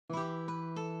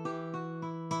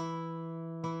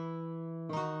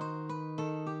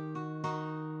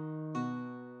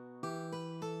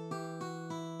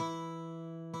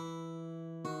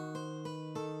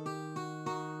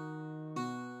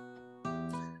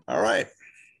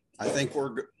I think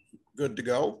we're good to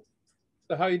go.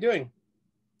 So how are you doing?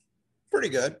 Pretty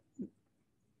good.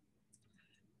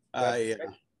 I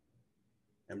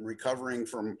am recovering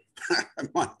from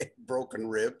my broken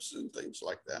ribs and things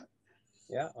like that.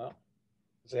 Yeah, well,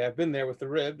 say I've been there with the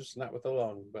ribs, not with the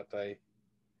lung, but yeah,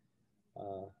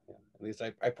 at least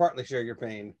I partly share your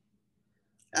pain.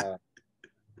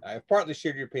 I've partly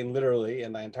shared your pain literally,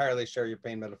 and I entirely share your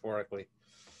pain metaphorically.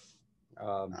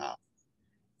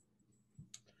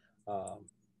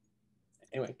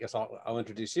 Anyway, I guess I'll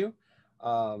introduce you.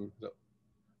 Welcome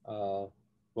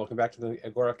back to the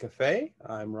Agoric Cafe.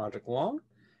 I'm Roderick Long,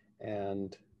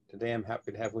 and today I'm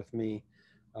happy to have with me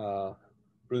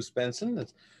Bruce Benson.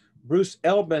 It's Bruce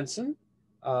L. Benson.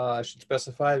 I should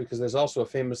specify because there's also a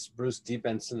famous Bruce D.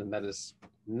 Benson, and that is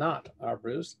not our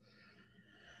Bruce.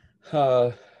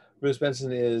 Bruce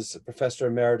Benson is a professor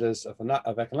emeritus of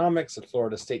economics at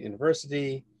Florida State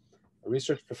University, a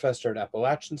research professor at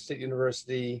Appalachian State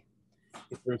University.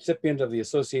 He's the recipient of the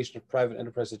Association of Private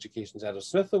Enterprise Education's Adam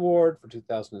Smith Award for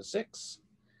 2006,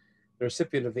 the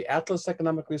recipient of the Atlas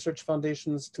Economic Research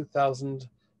Foundation's 2000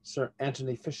 Sir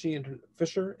Anthony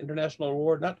Fisher International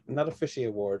Award, not a Fishy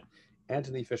Award,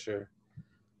 Anthony Fisher.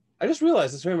 I just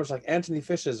realized it's very much like Anthony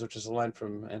Fishes, which is a line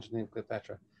from Antony and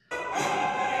Cleopatra.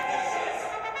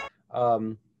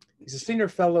 He's a senior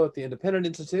fellow at the Independent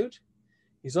Institute.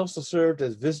 He's also served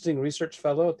as visiting research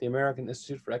fellow at the American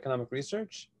Institute for Economic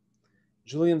Research,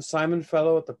 Julian Simon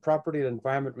Fellow at the Property and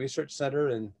Environment Research Center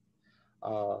in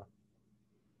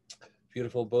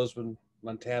beautiful Bozeman,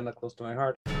 Montana, close to my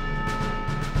heart.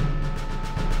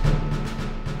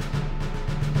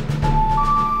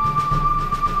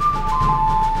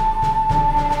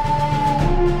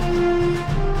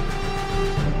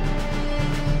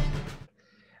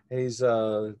 He's been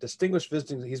a distinguished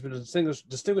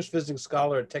visiting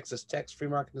scholar at Texas Tech's Free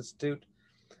Market Institute,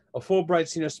 a Fulbright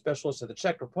senior specialist at the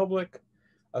Czech Republic,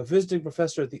 a visiting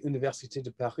professor at the Université de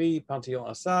Paris,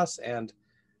 Panthéon-Assas, and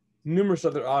numerous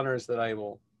other honors that I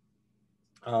will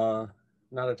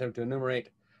not attempt to enumerate.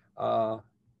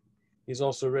 He's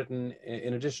also written,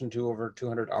 in addition to over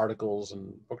 200 articles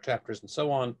and book chapters and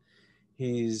so on,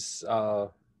 he's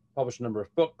published a number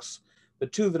of books. The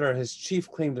two that are his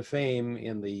chief claim to fame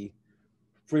in the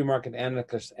free market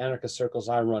anarchist circles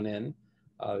I run in,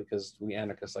 because we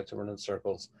anarchists like to run in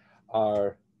circles,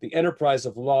 are The Enterprise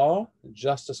of Law,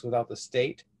 Justice Without the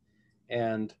State,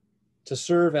 and To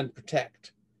Serve and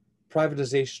Protect,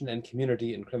 Privatization and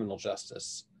Community in Criminal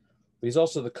Justice. He's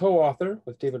also the co-author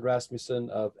with David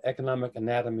Rasmussen of Economic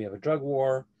Anatomy of a Drug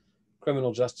War,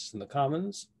 Criminal Justice in the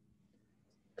Commons,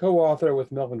 co-author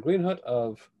with Melvin Greenhut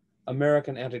of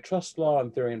American Antitrust Law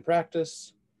and Theory and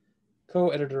Practice,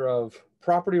 co-editor of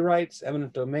Property Rights,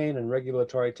 Eminent Domain, and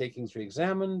Regulatory Takings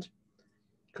Reexamined,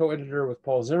 co-editor with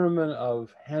Paul Zimmerman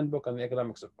of Handbook on the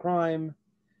Economics of Crime,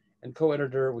 and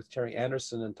co-editor with Terry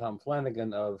Anderson and Tom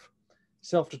Flanagan of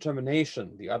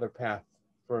Self-Determination, The Other Path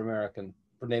for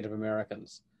Native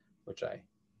Americans, which I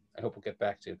hope we'll get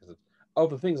back to, because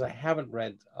of the things I haven't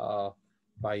read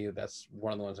by you, that's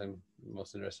one of the ones I'm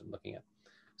most interested in looking at.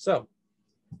 So,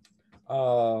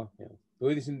 the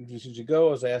way these interviews should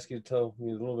go is I ask you to tell me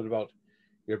a little bit about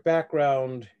your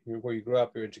background, where you grew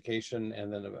up, your education,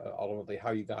 and then ultimately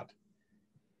how you got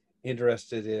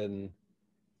interested in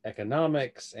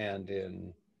economics and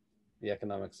in the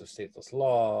economics of stateless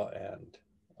law and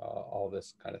all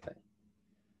this kind of thing.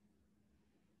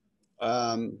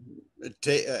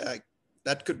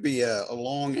 That could be a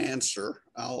long answer.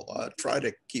 I'll try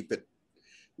to keep it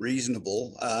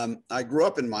reasonable. I grew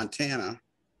up in Montana,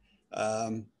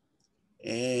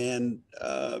 and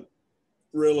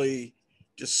really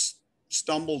just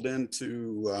stumbled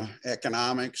into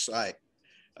economics. I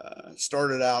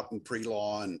started out in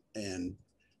pre-law and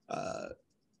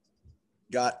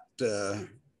got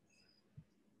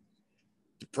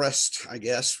depressed, I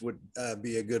guess would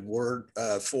be a good word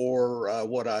for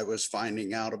what I was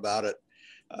finding out about it.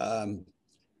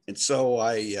 And so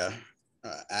I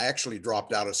actually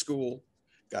dropped out of school,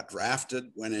 got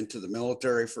drafted, went into the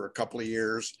military for a couple of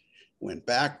years, went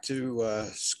back to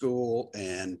school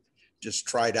and just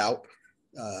tried out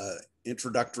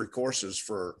introductory courses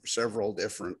for several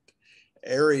different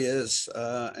areas,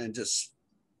 and just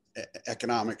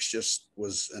economics just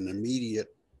was an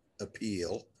immediate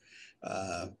appeal.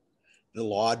 The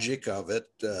logic of it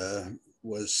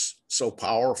was so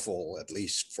powerful, at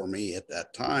least for me at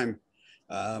that time.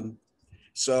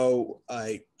 So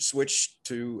I switched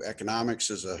to economics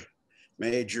as a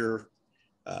major.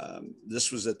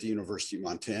 This was at the University of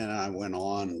Montana. I went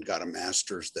on and got a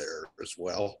master's there as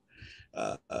well,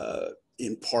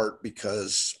 in part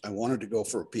because I wanted to go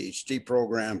for a PhD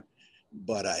program,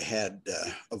 but I had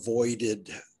avoided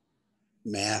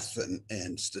math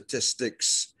and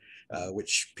statistics,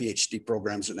 which PhD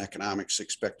programs in economics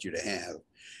expect you to have.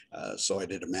 So I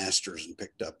did a master's and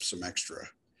picked up some extra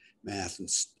math and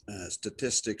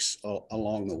statistics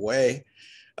along the way.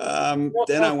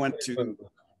 Then I went to,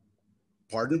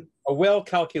 pardon? A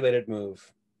well-calculated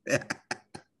move. Yeah,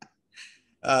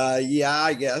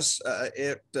 I guess I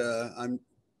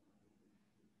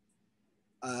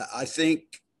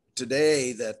think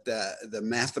today that the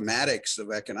mathematics of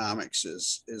economics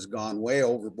is gone way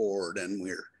overboard, and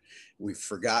we've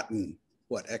forgotten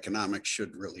what economics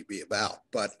should really be about.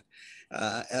 But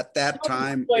at that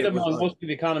time, it was most of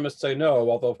the economists I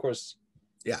know, although of course,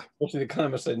 yeah, most of the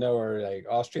economists I know are like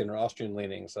Austrian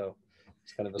leaning, so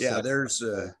it's kind of a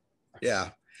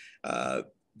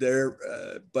there's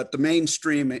but the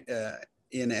mainstream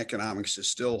in economics is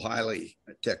still highly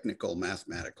technical,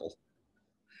 mathematical.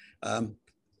 In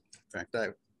fact, I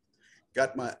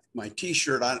got my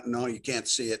T-shirt. I don't know, you can't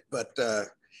see it, but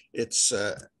it's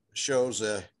shows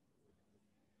an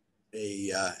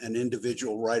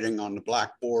individual writing on the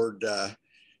blackboard a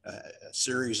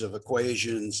series of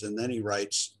equations, and then he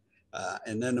writes,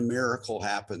 and then a miracle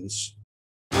happens.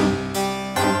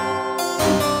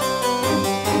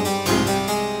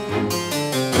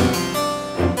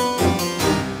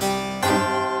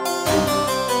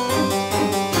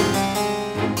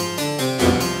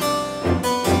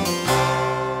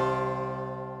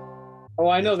 Oh,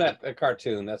 I know that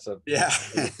cartoon. That's a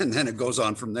and then it goes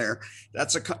on from there.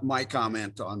 That's my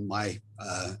comment on my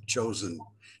chosen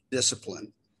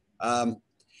discipline.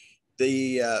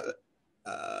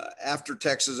 After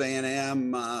Texas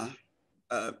A&M,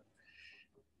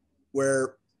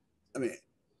 where I mean,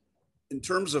 in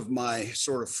terms of my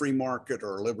sort of free market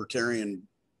or libertarian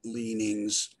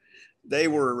leanings, they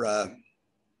were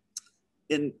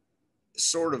in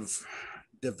sort of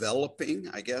developing,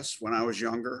 I guess, when I was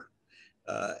younger.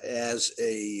 As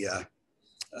an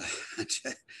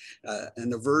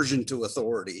aversion to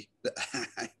authority.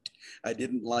 I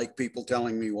didn't like people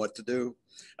telling me what to do.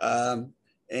 And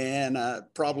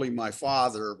probably my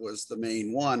father was the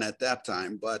main one at that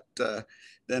time. But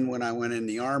then when I went in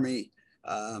the Army,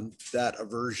 that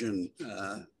aversion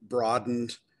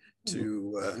broadened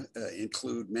to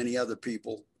include many other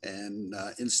people and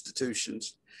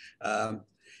institutions. So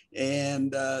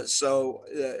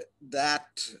that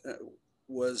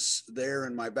was there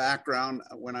in my background.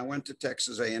 When I went to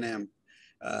Texas A&M,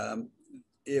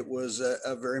 it was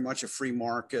a very much a free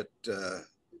market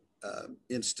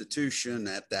institution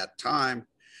at that time.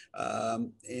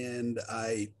 And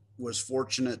I was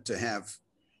fortunate to have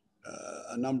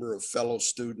a number of fellow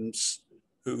students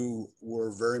who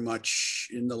were very much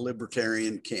in the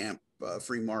libertarian camp,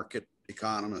 free market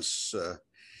economists.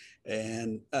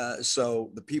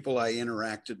 So the people I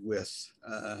interacted with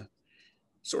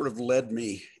sort of led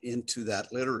me into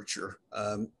that literature.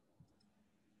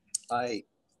 My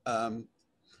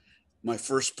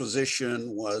first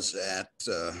position was at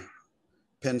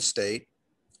Penn State.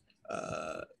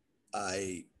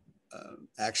 I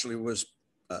actually was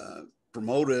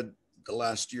promoted the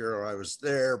last year I was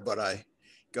there, but I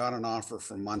got an offer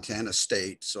from Montana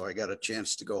State, so I got a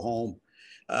chance to go home.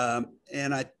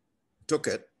 And I took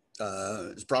it.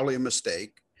 It's probably a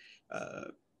mistake.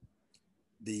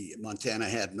 The Montana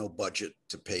had no budget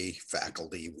to pay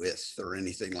faculty with or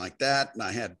anything like that. And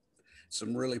I had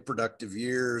some really productive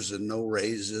years and no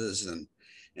raises.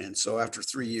 And so after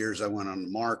 3 years, I went on the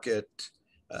market,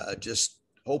 just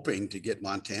hoping to get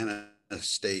Montana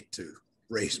State to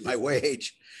raise my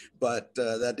wage. But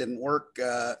that didn't work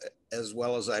as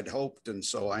well as I'd hoped. And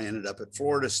so I ended up at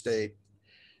Florida State,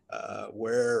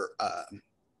 where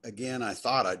again, I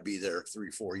thought I'd be there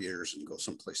 3-4 years and go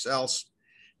someplace else.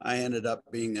 I ended up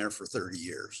being there for 30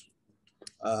 years.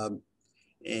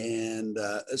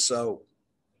 So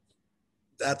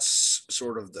that's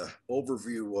sort of the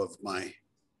overview of my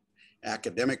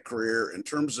academic career. In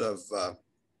terms of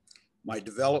my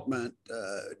development,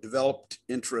 developed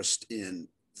interest in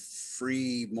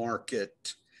free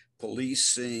market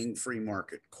policing, free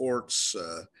market courts,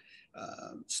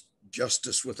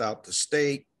 justice without the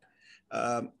state.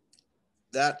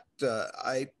 That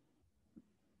I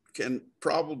can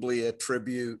probably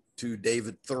attribute to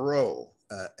David Thoreau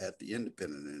at the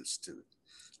Independent Institute,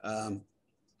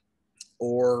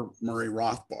 or Murray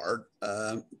Rothbard,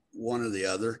 one or the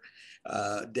other.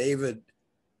 David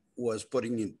was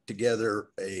putting together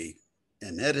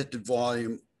an edited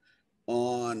volume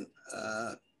on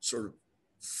sort of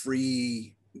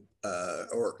free,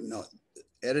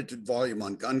 edited volume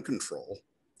on gun control.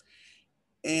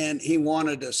 And he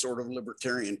wanted a sort of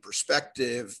libertarian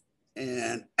perspective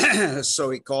And so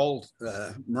he called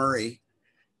Murray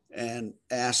and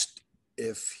asked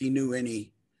if he knew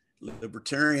any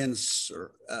libertarians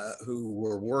or, who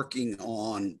were working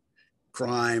on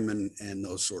crime and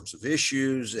those sorts of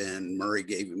issues. And Murray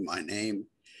gave him my name.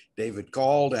 David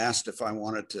called, asked if I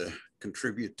wanted to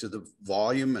contribute to the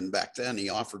volume. And back then he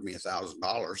offered me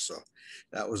 $1,000. So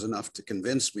that was enough to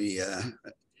convince me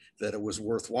that it was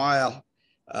worthwhile.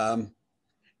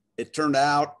 It turned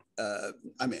out,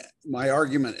 I mean, my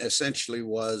argument essentially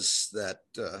was that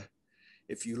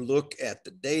if you look at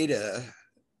the data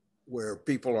where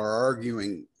people are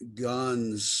arguing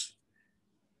guns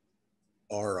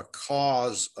are a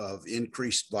cause of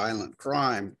increased violent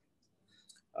crime,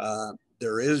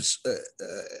 there is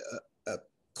a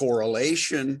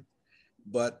correlation,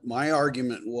 but my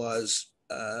argument was,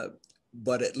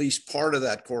 but at least part of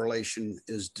that correlation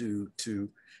is due to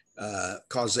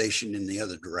causation in the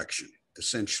other direction.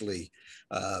 Essentially,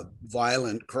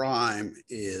 violent crime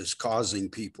is causing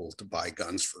people to buy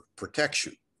guns for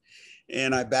protection.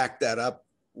 And I backed that up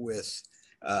with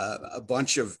a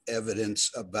bunch of evidence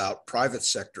about private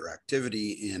sector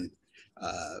activity in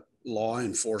law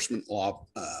enforcement,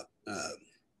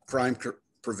 crime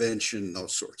prevention,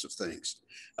 those sorts of things.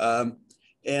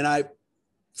 And I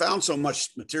found so much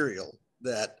material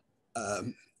that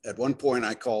at one point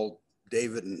I called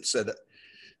David and said,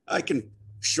 I can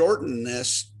shorten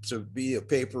this to be a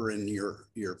paper in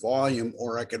your volume,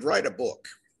 or I could write a book.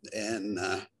 And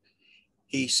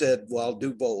he said, well,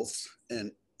 do both.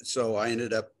 And so I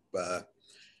ended up,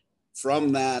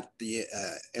 from that, the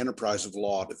enterprise of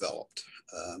law developed.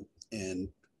 And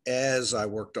as I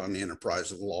worked on the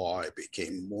enterprise of law, I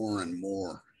became more and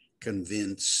more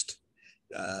convinced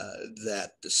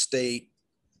that the state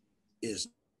is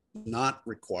not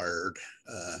required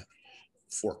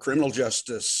for criminal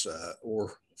justice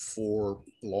or for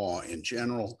law in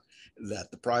general, that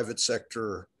the private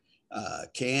sector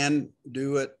can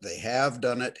do it. They have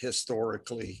done it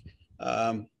historically.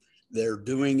 They're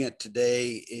doing it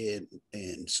today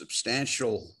in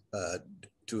substantial,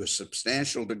 to a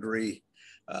substantial degree,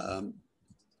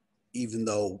 even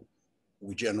though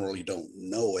we generally don't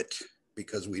know it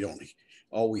because we don't,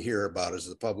 all we hear about is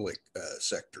the public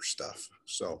sector stuff.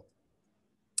 So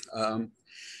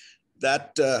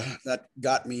that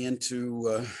got me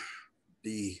into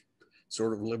the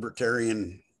sort of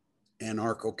libertarian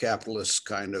anarcho-capitalist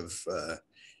kind of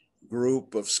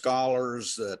group of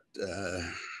scholars that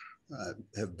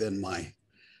have been my,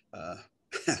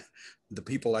 the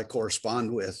people I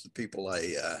correspond with, the people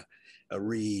I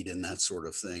read and that sort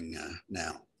of thing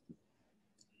now.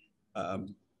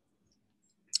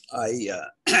 I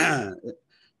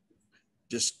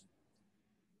just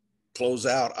close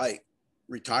out. I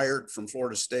retired from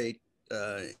Florida State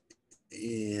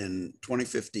in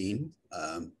 2015,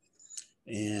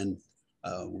 and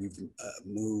we've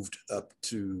moved up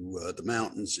to the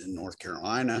mountains in North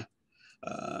Carolina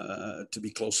to be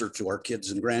closer to our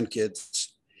kids and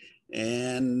grandkids.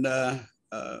 And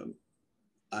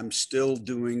I'm still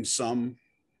doing some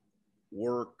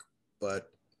work,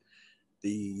 but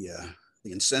the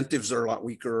incentives are a lot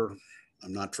weaker.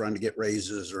 I'm not trying to get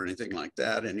raises or anything like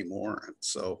that anymore.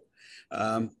 So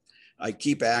I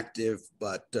keep active,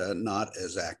 but not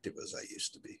as active as I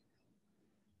used to be.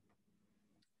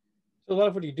 So a lot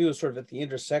of what you do is sort of at the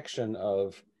intersection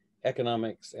of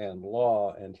economics and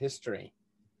law and history.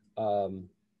 So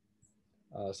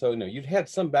you know, you'd had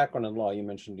some background in law. You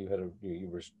mentioned you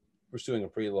were pursuing a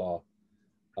pre-law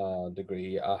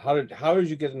degree. How did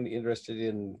you get interested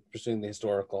in pursuing the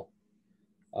historical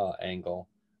angle?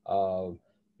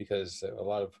 Because a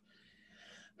lot of,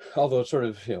 although sort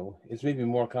of, you know, it's maybe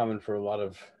more common for a lot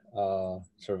of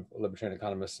sort of libertarian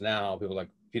economists now, people like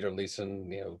Peter Leeson,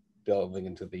 you know, delving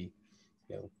into the,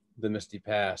 you know, the misty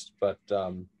past. But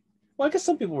well, I guess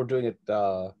some people were doing it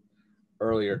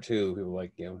earlier too. People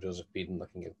like, you know, Joseph Beaton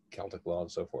looking at Celtic law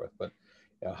and so forth. But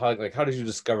you know, how did you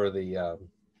discover the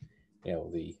you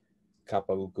know, the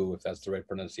Kapauku, if that's the right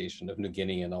pronunciation, of New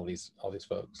Guinea and all these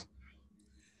folks?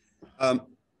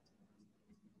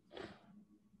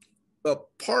 Well,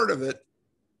 part of it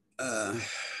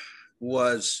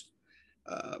was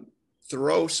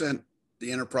Thoreau sent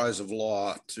the enterprise of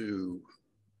law to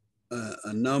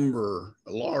a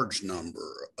large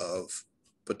number of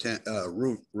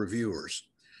reviewers.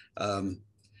 And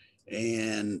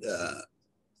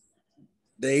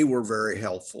they were very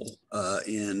helpful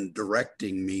in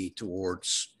directing me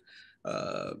towards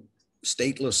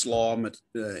stateless law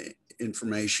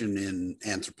information in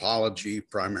anthropology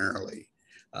primarily.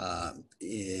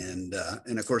 And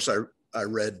of course, I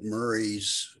read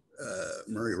Murray's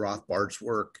Murray Rothbard's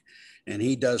work, and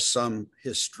he does some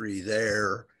history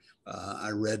there. I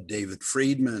read David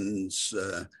Friedman's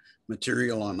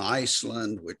material on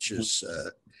Iceland, which is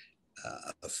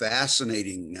a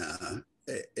fascinating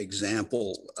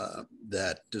example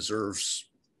that deserves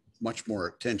much more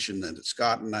attention than it's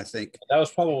gotten, I think. That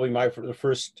was probably the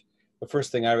first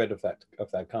thing I read of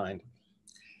that kind.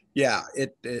 Yeah,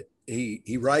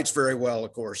 he writes very well,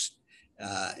 of course,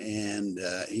 and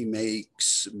he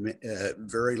makes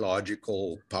very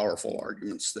logical, powerful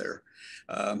arguments there.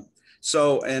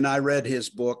 And I read his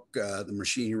book, The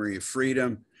Machinery of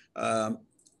Freedom,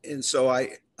 and so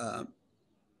I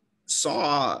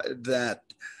saw that,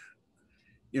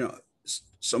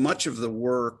 so much of the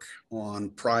work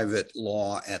on private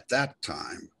law at that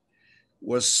time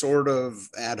was sort of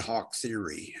ad hoc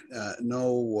theory,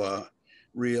 no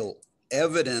real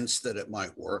evidence that it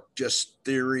might work, just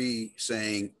theory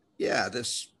saying, yeah,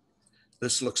 this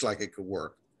looks like it could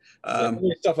work.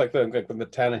 Stuff like the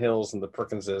Tannehills and the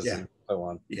Perkinses, yeah, and so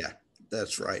on. Yeah,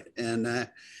 that's right.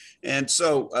 And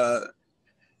so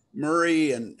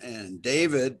Murray and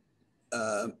David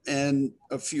and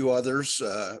a few others,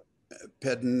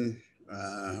 Pedden,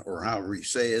 or however you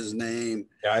say his name.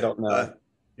 Yeah, I don't know.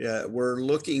 Yeah, we're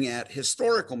looking at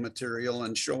historical material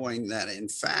and showing that, in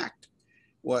fact,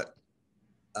 what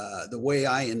the way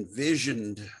I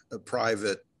envisioned a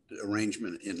private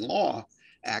arrangement in law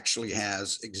actually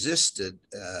has existed,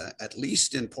 at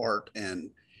least in part and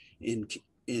in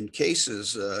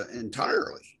cases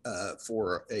entirely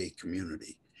for a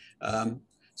community.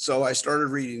 So I started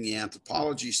reading the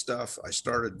anthropology stuff. I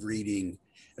started reading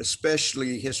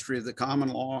especially history of the common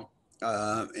law,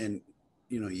 and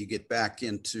you get back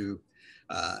into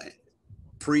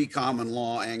pre-common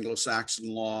law, Anglo-Saxon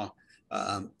law.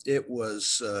 It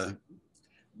was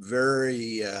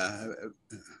very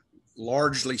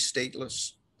largely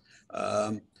stateless.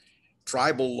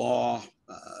 Tribal law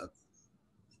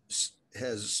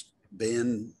has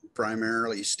been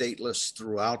primarily stateless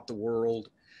throughout the world.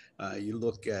 You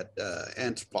look at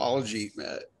anthropology.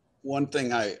 One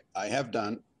thing I have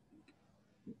done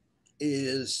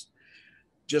is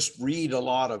just read a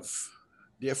lot of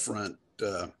different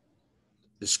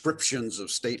descriptions of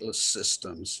stateless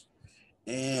systems,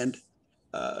 and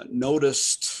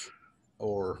noticed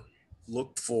or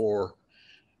looked for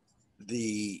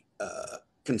the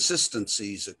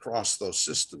consistencies across those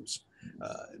systems.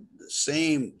 The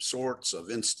same sorts of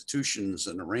institutions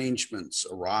and arrangements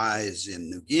arise in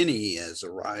New Guinea as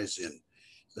arise in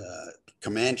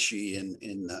Comanche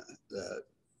in the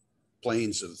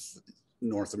plains of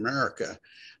North America,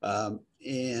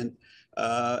 and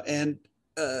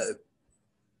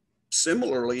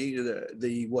similarly,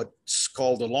 the what's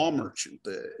called the law merchant,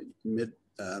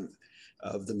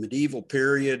 of the medieval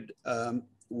period,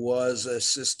 was a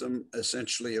system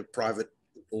essentially of private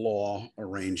law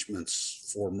arrangements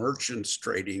for merchants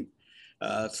trading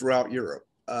throughout Europe.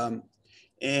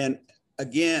 And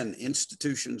again,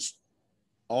 institutions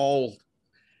all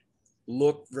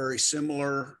look very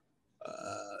similar.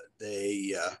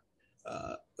 They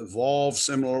evolve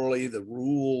similarly. The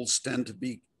rules tend to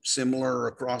be similar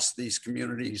across these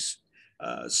communities.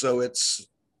 So it's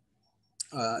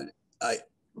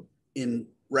in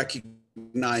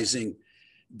recognizing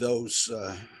those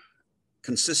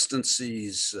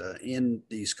consistencies in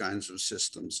these kinds of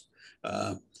systems,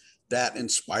 that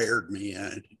inspired me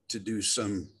to do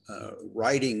some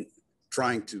writing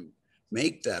trying to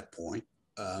make that point.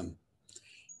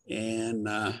 And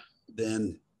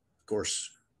then, of course,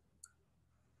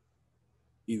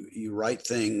 you write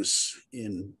things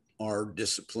in our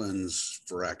disciplines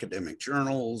for academic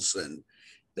journals, and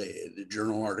the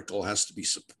journal article has to be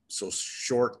so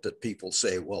short that people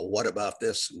say, well, what about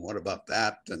this and what about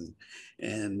that,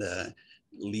 and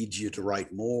leads you to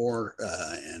write more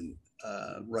and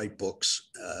write books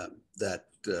that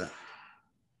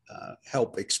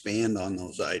help expand on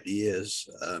those ideas.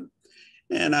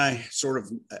 And I sort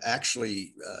of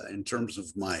actually, in terms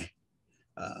of my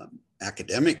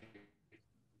academic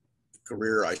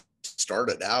career, I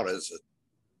started out as a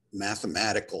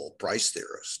mathematical price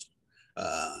theorist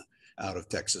out of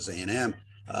Texas A&M.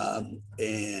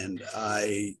 And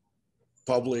I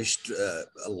published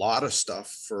a lot of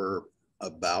stuff for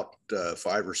about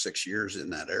 5 or 6 years in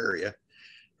that area.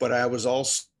 But I was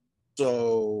also,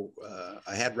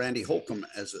 I had Randy Holcomb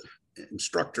as an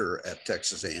instructor at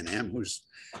Texas A&M, who's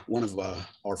one of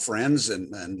our friends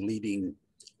and leading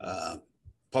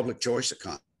public choice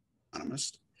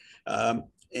economist.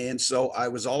 And so I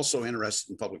was also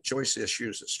interested in public choice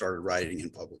issues. I started writing in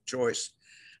public choice.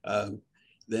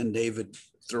 Then David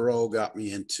Thoreau got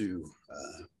me into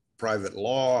private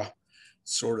law.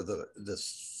 sort of the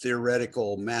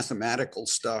theoretical mathematical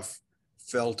stuff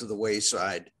fell to the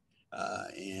wayside,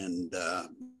 and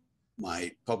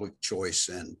my public choice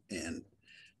and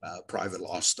private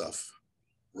law stuff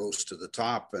rose to the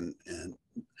top, and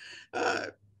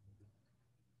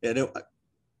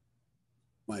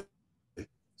my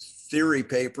theory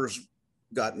papers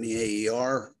got in the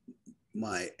AER.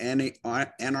 My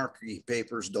anarchy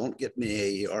papers don't get in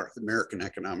the AER, the American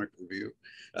Economic Review.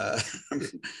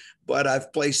 But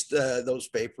I've placed those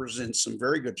papers in some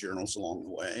very good journals along the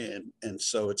way, and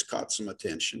so it's caught some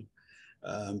attention.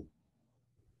 A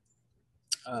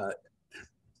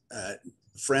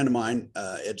friend of mine,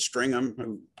 Ed Stringham,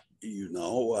 who you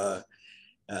know,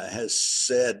 has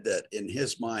said that in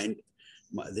his mind,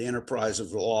 the enterprise of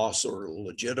the law sort of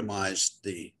legitimized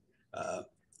the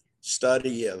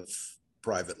study of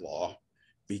private law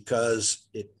because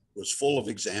it was full of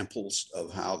examples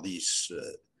of how these,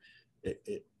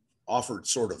 it offered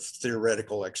sort of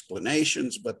theoretical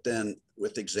explanations, but then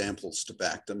with examples to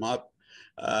back them up.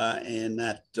 And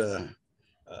that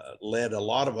led a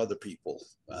lot of other people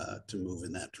to move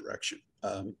in that direction.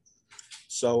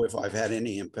 So if I've had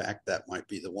any impact, that might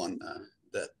be the one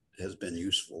that has been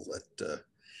useful, that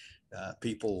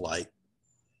people like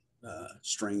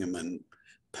Stringham and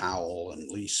Powell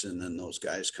and Leeson and those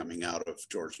guys coming out of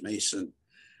George Mason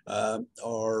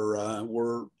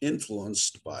were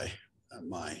influenced by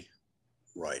my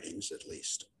writings, at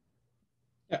least.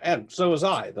 Yeah, and so was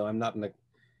I, though I'm not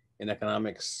in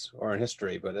economics or in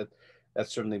history, but that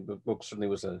certainly, the book certainly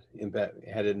was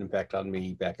had an impact on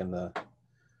me back in the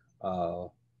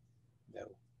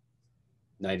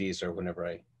 90s or whenever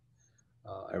I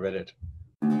read it.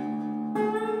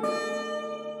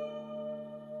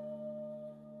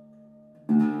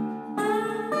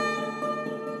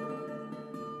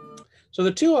 So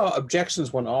the two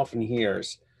objections one often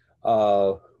hears,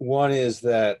 one is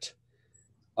that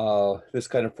this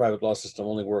kind of private law system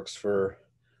only works for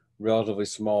relatively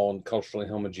small and culturally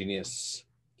homogeneous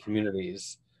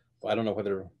communities. Well, I don't know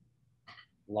whether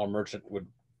law merchant would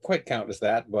quite count as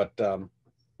that, but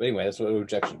anyway, that's what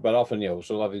objection. But often,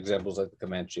 so a lot of examples like the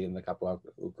Comanche and the Kapuaku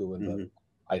and the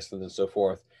Iceland and so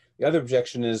forth. The other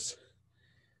objection is,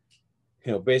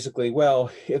 basically,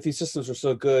 well, if these systems are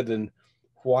so good, then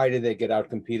why did they get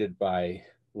outcompeted by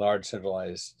large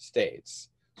centralized states?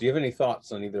 Do you have any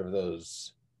thoughts on either of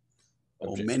those?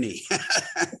 Oh, many.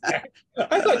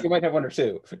 I thought you might have one or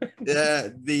two.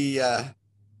 The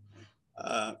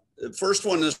first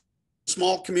one is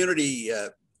small community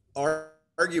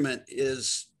argument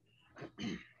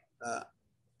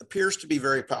appears to be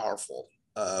very powerful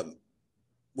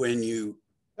when you.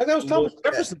 And that was Thomas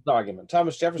Jefferson's argument.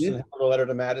 Thomas Jefferson had a letter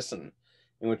to Madison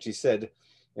in which he said,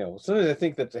 sometimes I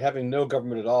think that having no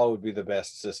government at all would be the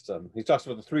best system. He talks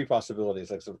about the three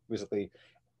possibilities, like so basically,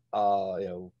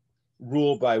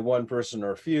 rule by one person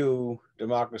or a few,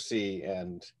 democracy,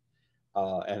 and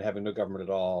having no government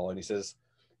at all. And he says,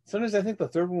 sometimes I think the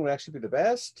third one would actually be the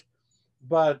best.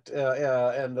 But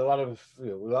and a lot of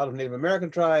Native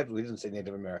American tribes, we didn't say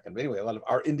Native American, but anyway, a lot of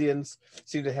our Indians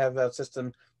seem to have that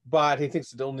system. But he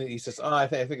thinks he says, I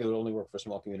think it would only work for a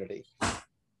small community.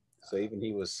 So even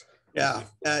he was. Yeah,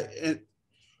 and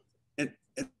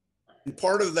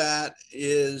part of that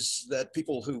is that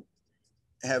people who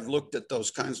have looked at those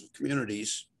kinds of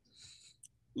communities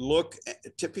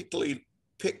typically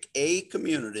pick a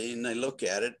community and they look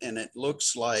at it and it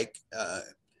looks like,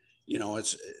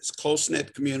 it's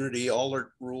close-knit community. All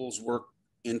their rules work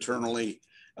internally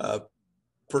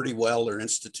pretty well, their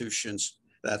institutions,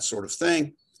 that sort of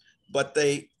thing. But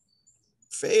they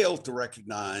fail to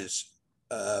recognize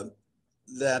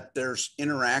that there's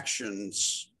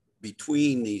interactions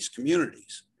between these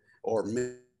communities or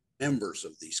members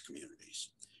of these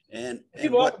communities. And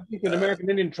people often think that American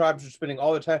Indian tribes are spending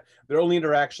all the time, their only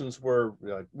interactions were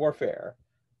like warfare.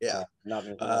 Yeah. Not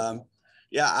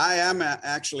yeah, I am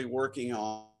actually working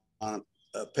on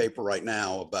a paper right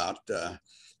now about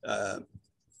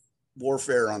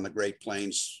warfare on the Great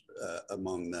Plains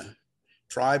among the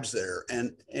tribes there.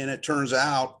 And it turns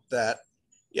out that,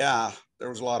 there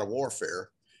was a lot of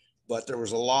warfare, but there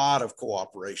was a lot of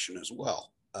cooperation as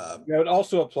well. It would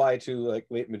also apply to like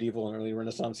late medieval and early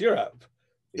Renaissance Europe.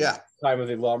 Time of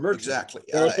the law merchants. Exactly.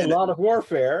 There was a lot of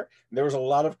warfare. There was a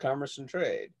lot of commerce and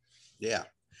trade. Yeah.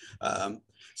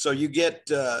 So you get,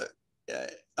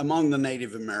 among the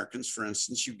Native Americans, for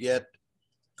instance, you get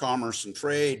commerce and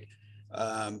trade.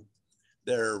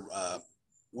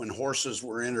 When horses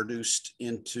were introduced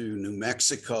into New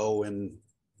Mexico in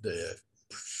the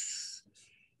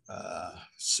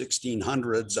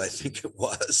 1600s, I think it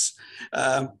was,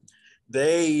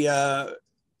 they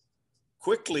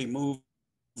quickly moved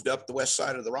up the west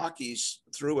side of the Rockies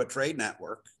through a trade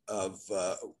network of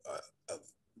the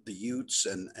Utes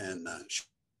and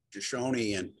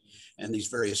Shoshone and these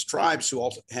various tribes who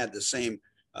all had the same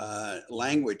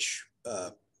language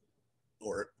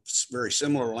or very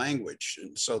similar language.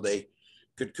 And so they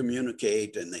could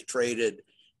communicate and they traded.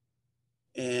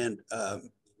 And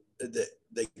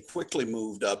they quickly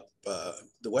moved up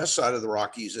the west side of the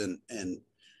Rockies, and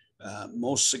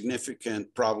most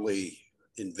significant probably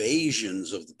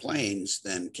invasions of the plains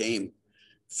then came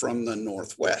from the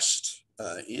northwest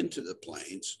into the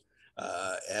plains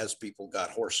as people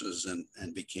got horses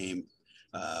and became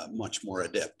much more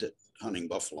adept at hunting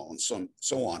buffalo and so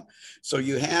on. So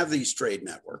you have these trade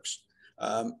networks.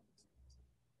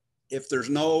 If there's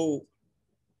no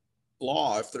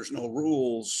law, if there's no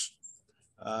rules,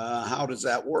 how does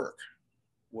that work?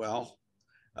 Well,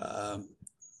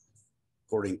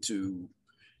 according to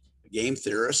game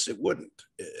theorists, it wouldn't.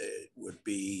 It would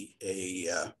be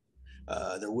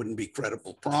there wouldn't be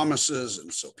credible promises,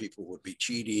 and so people would be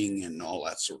cheating and all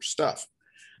that sort of stuff.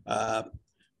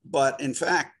 But in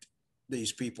fact,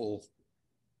 these people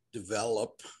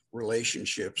develop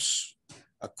relationships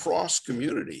across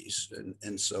communities.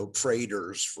 And so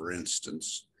traders, for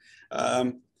instance,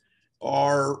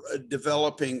 are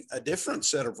developing a different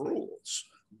set of rules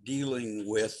dealing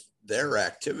with their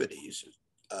activities.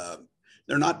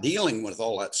 They're not dealing with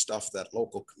all that stuff that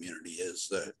local community is,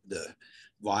 the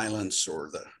violence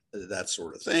or that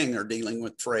sort of thing. They're dealing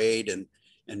with trade and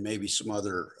maybe some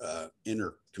other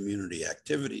inter-community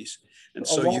activities. And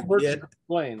so you get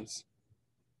plains.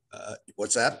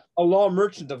 What's that? A law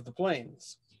merchant of the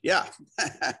plains. Yeah,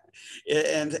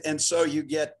 and so you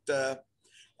get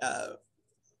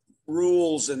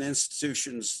rules and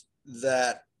institutions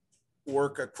that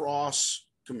work across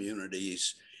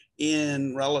communities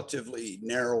in relatively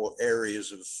narrow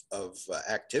areas of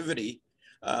activity.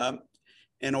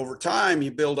 And over time,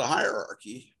 you build a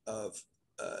hierarchy of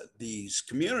these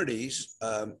communities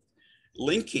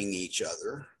linking each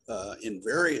other in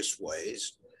various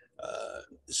ways.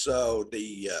 So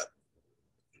the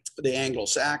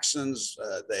Anglo-Saxons,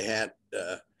 they had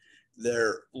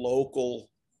their local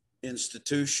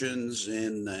institutions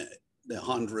in the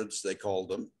hundreds, they called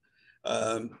them.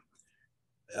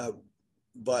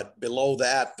 But below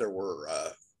that, there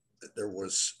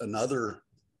was another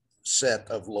set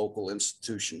of local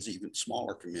institutions, even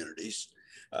smaller communities,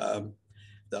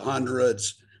 the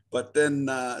hundreds. But then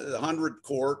the hundred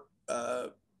court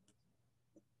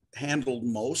handled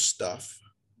most stuff,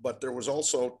 but there was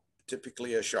also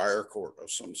typically a shire court of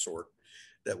some sort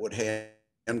that would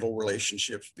handle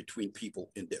relationships between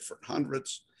people in different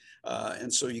hundreds.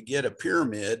 And so you get a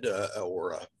pyramid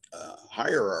or a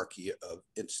hierarchy of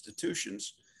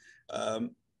institutions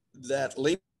that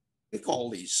link all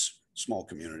these small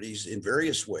communities in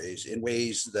various ways, in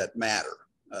ways that matter.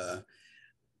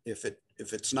 If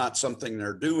it's not something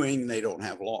they're doing, they don't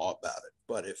have law about it.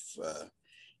 But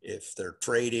if they're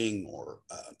trading or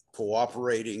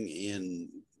cooperating in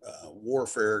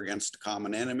warfare against a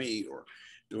common enemy or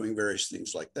doing various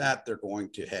things like that, they're going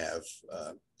to have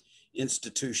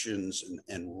institutions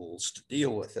and rules to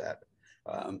deal with that.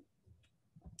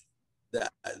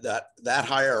 That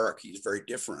hierarchy is very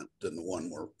different than the one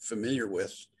we're familiar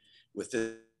with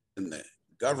within the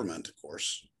government, of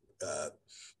course.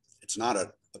 It's not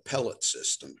an appellate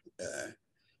system.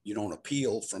 You don't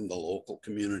appeal from the local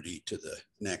community to the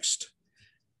next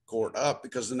court up,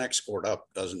 because the next court up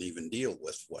doesn't even deal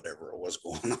with whatever was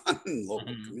going on in the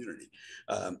local community.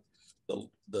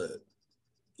 The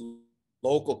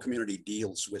local community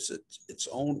deals with its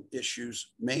own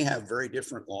issues, may have very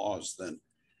different laws than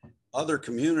other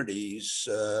communities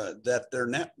that they're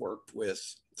networked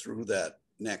with through that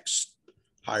next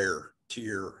higher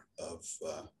tier of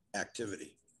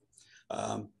activity.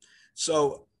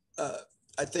 So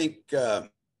I think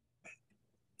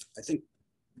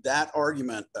that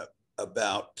argument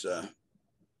about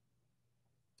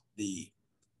the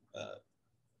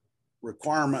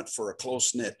requirement for a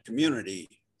close-knit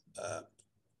community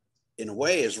in a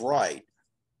way is right,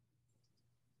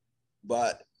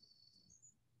 but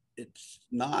it's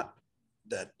not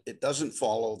that it doesn't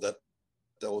follow that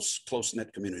those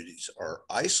close-knit communities are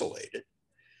isolated.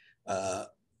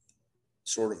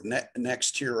 Sort of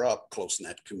next tier up,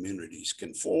 close-knit communities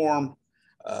can form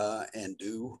and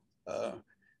do,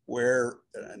 where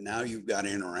now you've got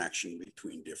interaction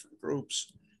between different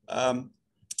groups.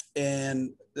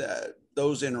 And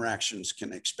those interactions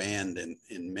can expand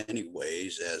in many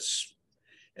ways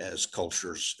as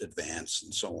cultures advance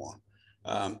and so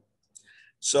on.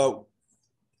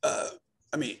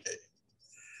 I mean,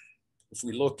 if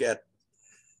we look at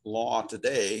law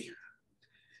today,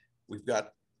 we've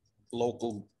got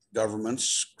local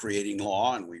governments creating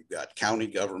law, and we've got county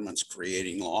governments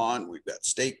creating law, and we've got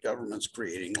state governments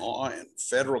creating law, and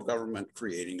federal government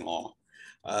creating law.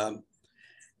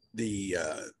 The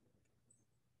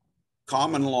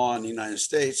common law in the United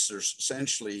States, there's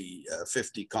essentially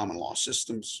 50 common law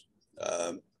systems.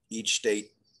 Each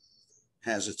state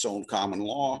has its own common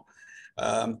law.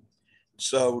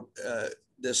 So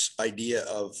this idea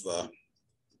of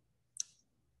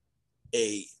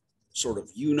a sort of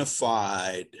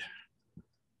unified,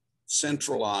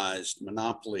 centralized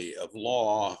monopoly of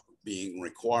law being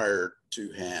required to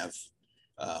have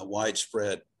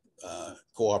widespread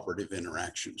cooperative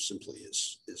interaction simply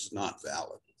is not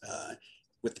valid.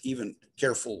 With even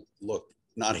careful look,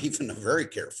 not even a very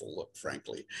careful look,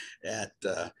 frankly, at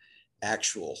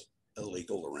actual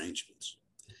illegal arrangements.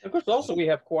 Of course, also we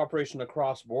have cooperation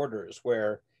across borders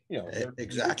where,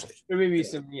 exactly. There may be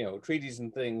some, treaties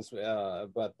and things,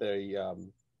 but they,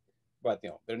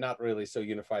 they're not really so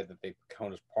unified that they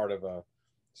count as part of a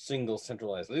single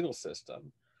centralized legal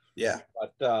system. Yeah.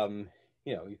 But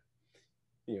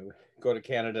you go to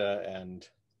Canada and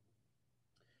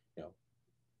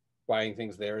buying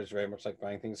things there is very much like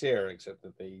buying things here, except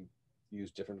that they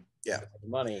use different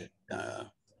money.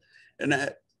 And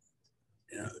that,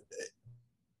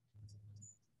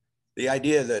 the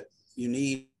idea that you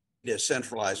need a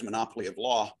centralized monopoly of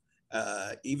law,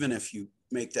 even if you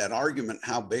make that argument,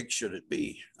 how big should it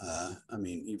be? I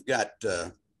mean, you've got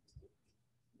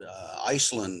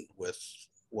Iceland with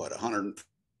what,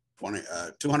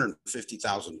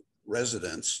 250,000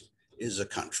 residents is a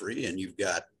country, and you've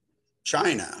got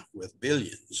China with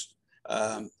billions.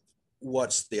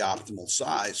 What's the optimal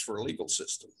size for a legal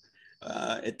system?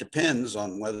 It depends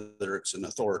on whether it's an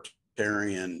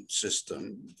authoritarian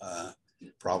system,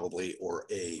 probably, or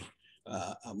a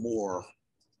more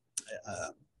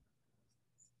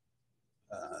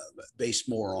based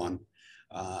more on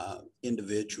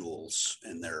individuals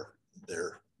and their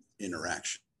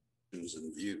interactions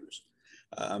and views.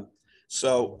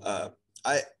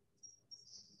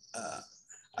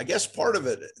 I guess part of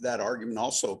it, that argument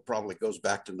also probably goes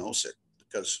back to Nozick,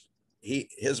 because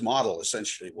his model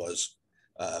essentially was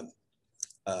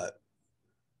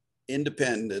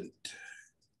independent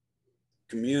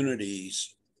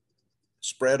communities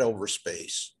spread over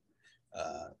space,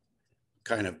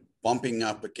 kind of bumping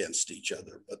up against each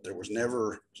other, but there was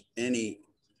never any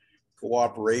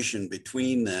cooperation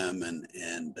between them.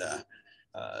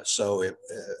 So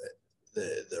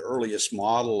the earliest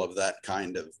model of that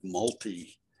kind of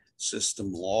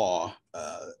multi-system law,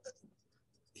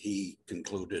 he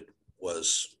concluded,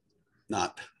 was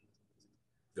not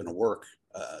going to work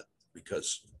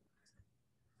because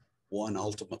one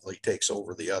ultimately takes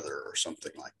over the other, or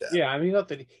something like that. Yeah, I mean,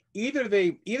 that either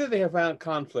they have violent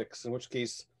conflicts, in which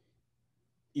case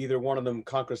either one of them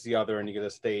conquers the other and you get a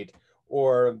state,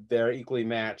 or they're equally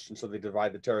matched and so they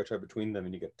divide the territory between them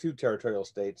and you get two territorial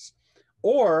states.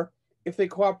 Or if they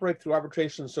cooperate through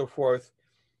arbitration and so forth,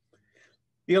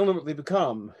 they ultimately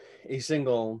become a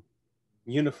single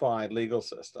unified legal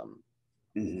system.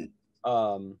 Mm-hmm.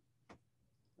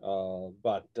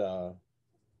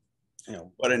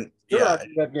 But in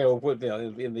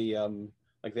in the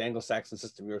like the Anglo-Saxon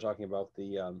system you were talking about,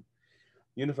 the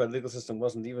unified legal system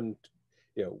wasn't even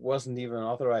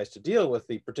authorized to deal with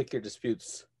the particular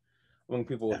disputes among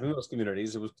people within those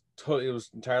communities. It was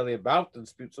entirely about the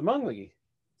disputes among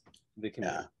the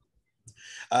community.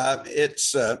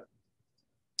 It's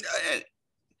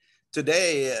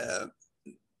today,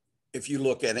 if you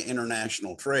look at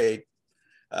international trade,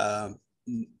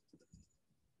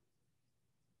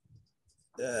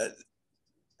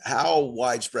 how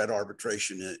widespread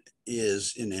arbitration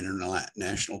is in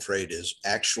international trade is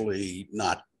actually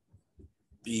not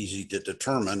easy to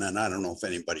determine. And I don't know if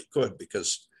anybody could,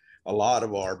 because a lot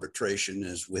of arbitration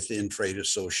is within trade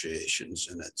associations,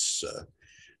 and it's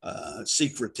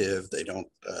secretive. They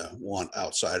don't want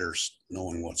outsiders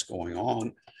knowing what's going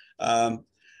on.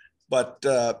 But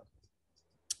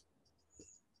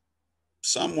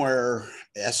somewhere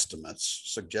estimates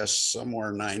suggest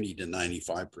somewhere 90 to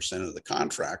 95% of the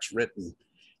contracts written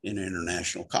in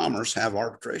international commerce have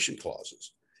arbitration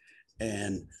clauses.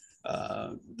 And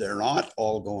they're not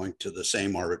all going to the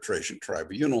same arbitration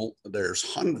tribunal. There's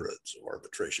hundreds of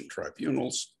arbitration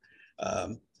tribunals.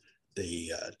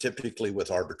 Typically with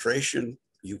arbitration,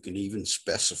 you can even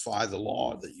specify the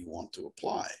law that you want to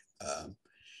apply.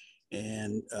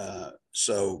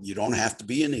 So you don't have to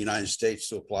be in the United States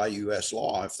to apply US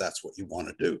law if that's what you want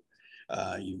to do.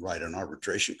 You write an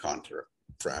arbitration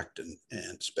contract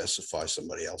and specify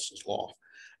somebody else's law.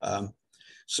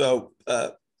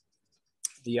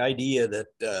 the idea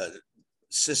that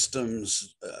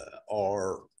systems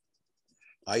are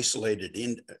isolated,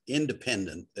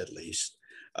 independent at least,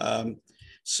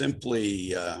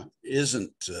 simply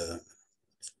isn't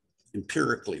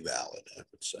empirically valid, I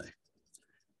would say.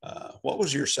 What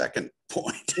was your second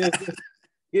point?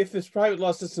 If its private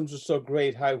law systems are so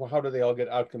great, how do they all get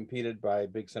outcompeted by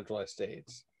big centralized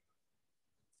states?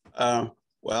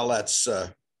 Well, that's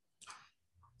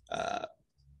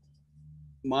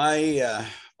my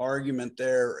argument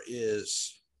there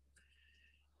is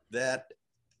that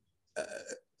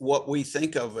what we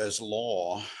think of as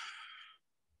law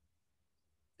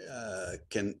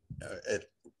can, at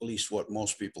least what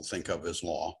most people think of as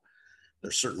law,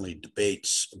 there's certainly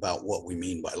debates about what we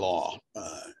mean by law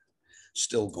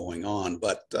still going on,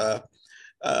 but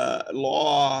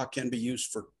law can be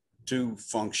used for two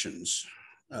functions.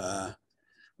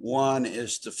 One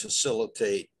is to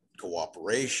facilitate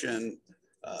cooperation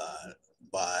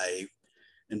by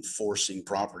enforcing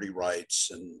property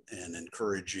rights and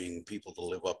encouraging people to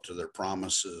live up to their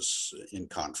promises in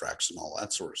contracts and all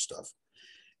that sort of stuff.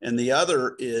 And the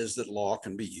other is that law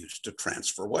can be used to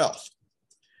transfer wealth.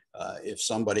 If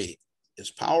somebody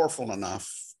is powerful enough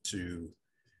to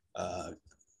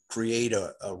create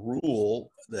a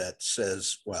rule that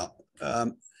says, well,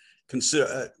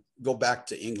 go back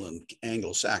to England,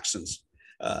 Anglo-Saxons,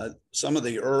 some of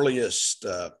the earliest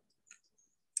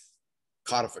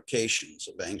codifications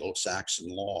of Anglo-Saxon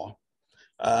law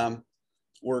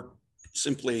were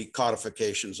simply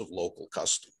codifications of local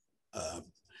custom.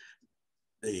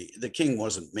 The king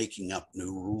wasn't making up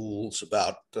new rules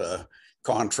about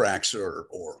contracts or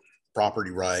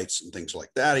property rights and things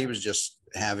like that. He was just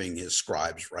having his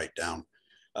scribes write down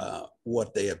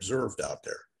what they observed out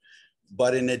there.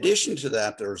 But in addition to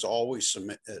that, there's always some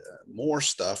more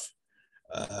stuff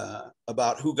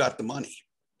about who got the money.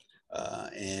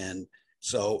 And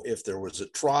so if there was a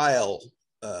trial,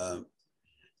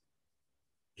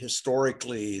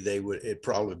 historically, it'd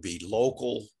probably be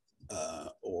local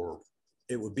or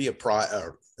it would be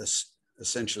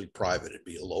essentially private. It'd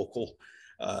be a local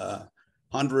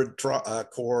 100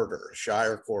 court or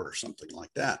shire court or something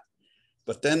like that.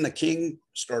 But then the king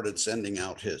started sending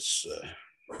out his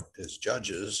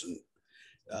judges and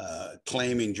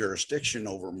claiming jurisdiction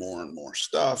over more and more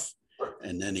stuff.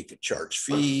 And then he could charge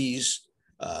fees.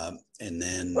 And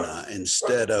then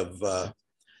instead of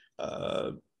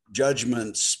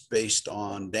judgments based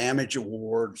on damage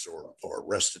awards or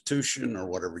restitution or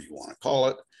whatever you want to call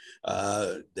it,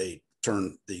 they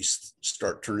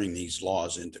start turning these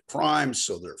laws into crimes.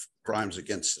 So they're crimes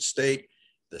against the state.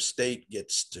 The state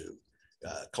gets to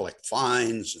collect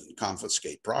fines and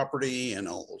confiscate property and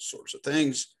all those sorts of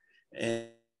things.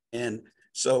 And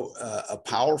so a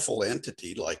powerful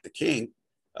entity like the king,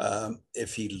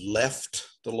 if he left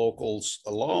the locals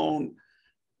alone,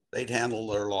 they'd handle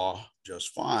their law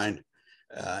just fine.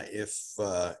 If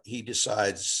he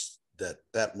decides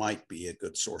that might be a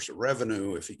good source of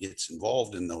revenue, if he gets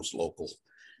involved in those local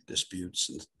disputes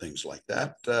and things like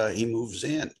that, he moves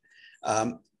in.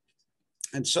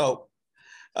 And so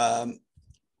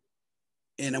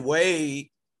in a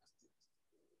way,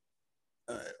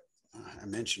 I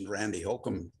mentioned Randy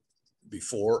Holcomb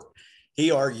before. He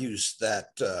argues that,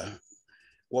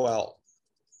 well,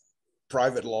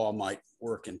 private law might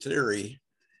work in theory.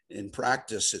 In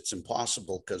practice, it's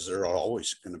impossible because there are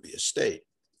always going to be a state.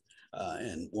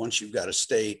 And once you've got a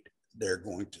state, they're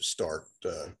going to start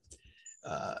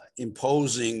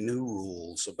imposing new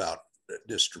rules about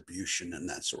distribution and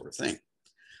that sort of thing.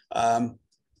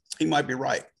 He might be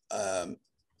right.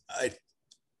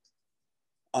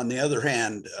 On the other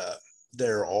hand,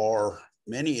 there are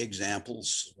many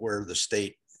examples where the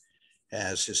state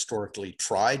has historically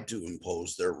tried to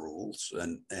impose their rules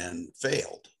and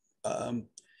failed.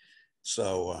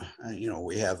 So,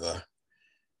 we have a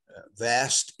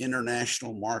vast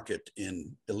international market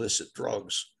in illicit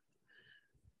drugs.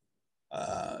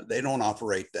 They don't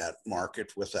operate that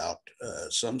market without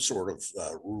some sort of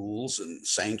rules and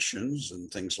sanctions and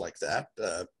things like that.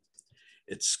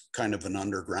 It's kind of an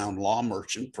underground law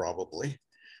merchant, probably.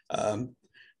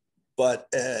 But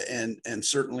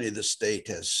certainly the state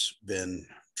has been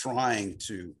trying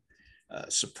to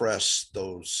suppress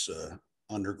those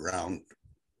underground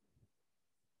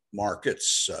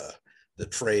markets, the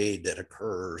trade that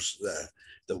occurs,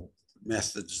 the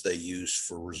methods they use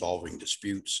for resolving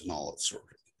disputes and all that sort of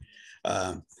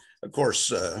thing. Of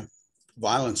course,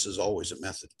 violence is always a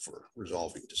method for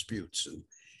resolving disputes.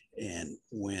 And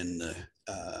when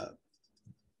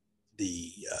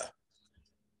the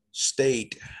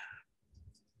state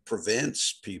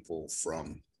prevents people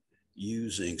from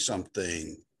using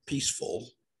something peaceful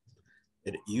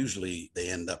usually they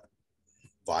end up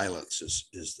violence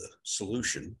is the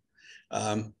solution.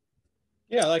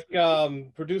 Yeah, like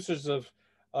producers of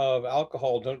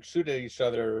alcohol don't shoot at each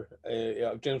other,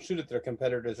 don't shoot at their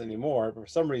competitors anymore. But for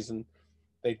some reason,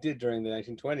 they did during the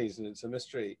 1920s, and it's a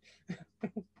mystery.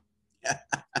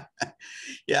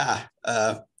 Yeah,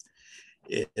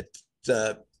 it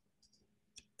of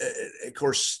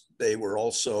course they were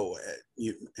also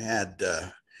you had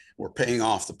were paying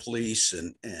off the police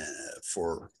and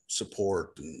for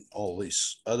support and all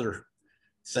these other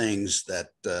things that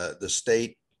the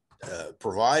state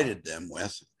provided them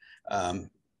with.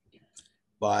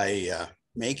 By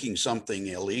making something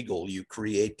illegal, you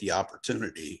create the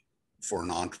opportunity for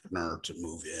an entrepreneur to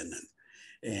move in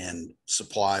and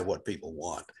supply what people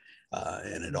want.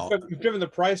 And it all We've driven the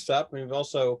price up, and we've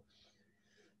also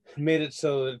made it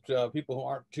so that people who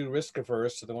aren't too risk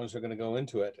averse are the ones who are going to go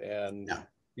into it, and yeah,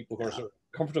 people who are yeah. sort of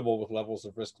comfortable with levels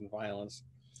of risk and violence.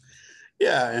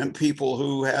 Yeah, and people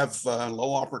who have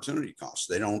low opportunity costs.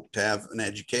 They don't have an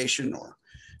education, or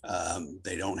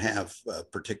they don't have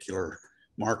particular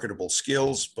marketable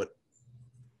skills, but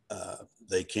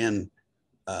they can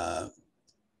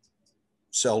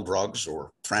sell drugs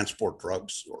or transport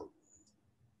drugs or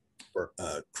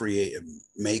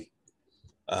make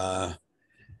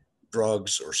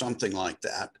drugs or something like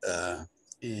that.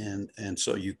 And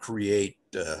so you create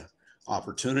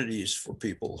opportunities for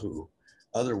people who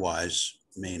otherwise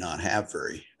may not have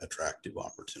very attractive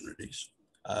opportunities.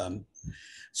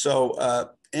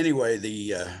 Anyway,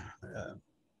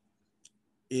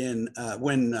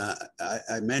 when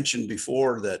I mentioned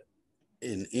before that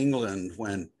in England,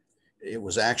 when it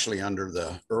was actually under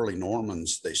the early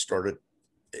Normans, they started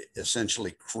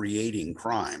essentially creating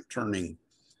crime, turning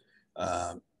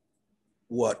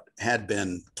what had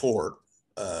been tort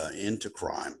into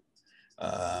crime,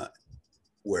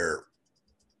 where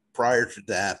prior to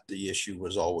that, the issue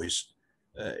was always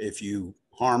if you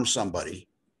harm somebody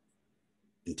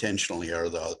intentionally or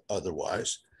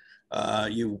otherwise,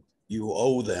 you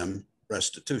owe them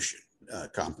restitution,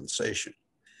 compensation.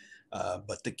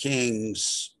 But the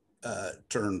kings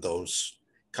turned those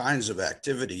kinds of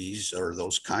activities or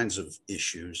those kinds of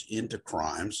issues into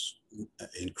crimes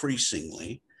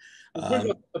increasingly.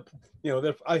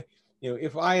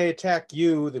 If I attack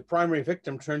you, the primary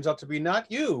victim turns out to be not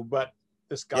you, but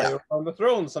this guy on the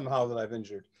throne somehow that I've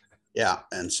injured. Yeah,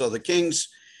 and so the kings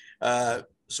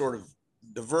sort of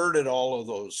diverted all of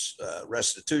those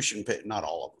restitution, not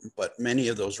all of them, but many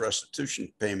of those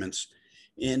restitution payments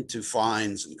into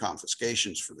fines and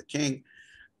confiscations for the king.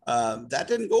 That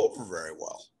didn't go over very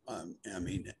well.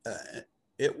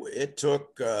 It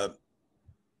took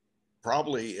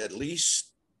probably at least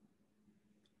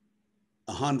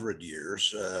 100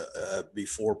 years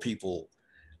before people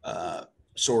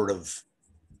sort of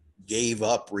gave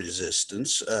up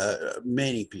resistance,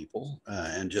 many people,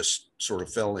 and just sort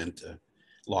of fell into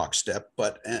lockstep.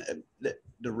 But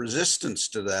the resistance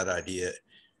to that idea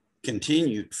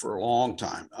continued for a long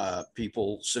time.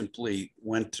 People simply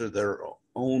went to their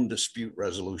own dispute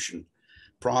resolution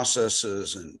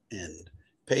processes and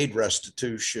paid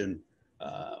restitution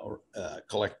or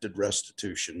collected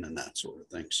restitution and that sort of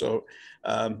thing. So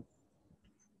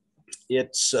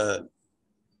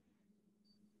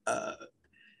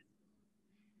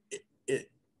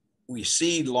we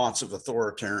see lots of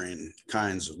authoritarian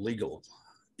kinds of legal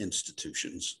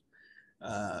institutions,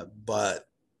 but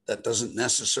that doesn't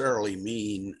necessarily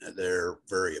mean they're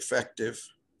very effective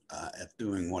at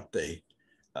doing what they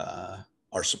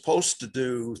are supposed to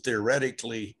do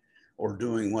theoretically, or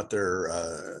doing what they're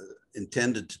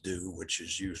intended to do, which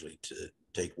is usually to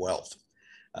take wealth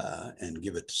and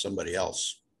give it to somebody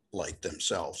else like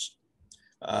themselves.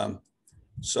 I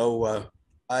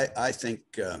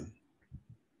think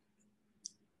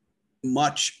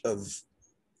much of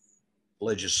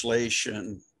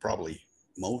legislation, probably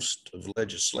most of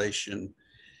legislation,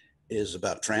 is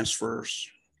about transfers,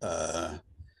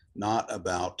 not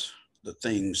about the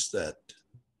things that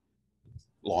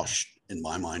law, in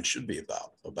my mind, should be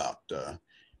about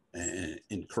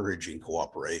encouraging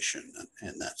cooperation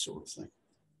and that sort of thing.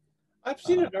 I've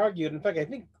seen it argued. In fact, I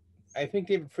think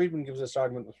David Friedman gives this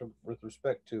argument with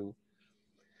respect to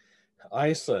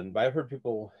Iceland, but I've heard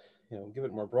people, give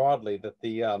it more broadly that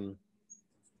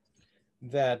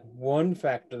that one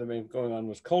factor that may be going on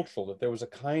was cultural, that there was a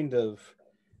kind of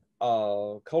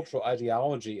cultural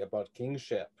ideology about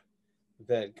kingship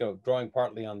that drawing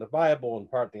partly on the Bible and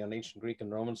partly on ancient Greek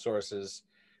and Roman sources,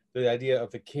 the idea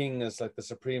of the king as like the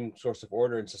supreme source of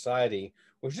order in society,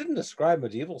 which didn't describe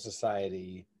medieval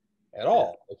society at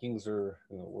all. The kings were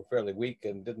fairly weak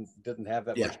and didn't have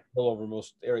that much control over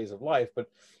most areas of life. But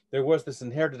there was this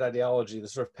inherited ideology, the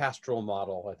sort of pastoral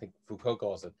model, I think Foucault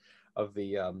calls it, of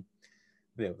the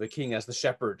king as the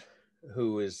shepherd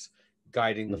who is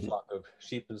guiding the flock of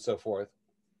sheep and so forth.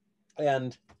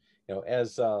 And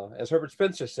as Herbert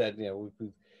Spencer said,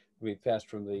 we've passed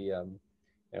from the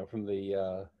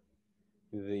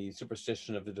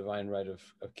superstition of the divine right of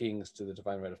kings to the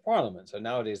divine right of parliament. So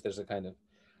nowadays there's a kind of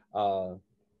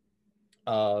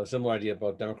similar idea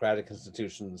about democratic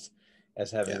institutions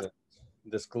as having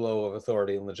this glow of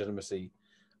authority and legitimacy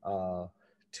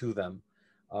to them,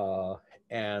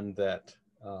 and that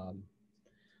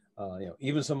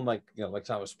even someone like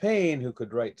Thomas Paine, who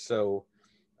could write so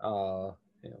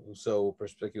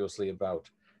perspicuously about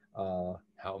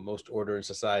how most order in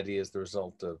society is the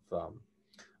result of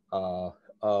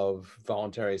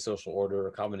voluntary social order,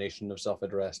 a combination of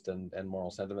self-interest and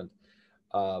moral sentiment,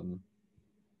 and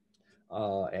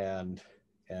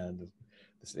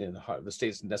the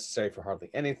state's necessary for hardly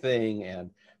anything,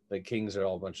 and the kings are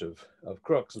all a bunch of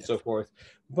crooks and so forth.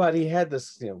 But he had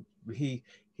this, he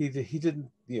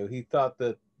didn't, he thought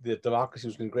that the democracy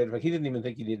was going to be great. In fact, he didn't even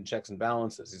think he needed checks and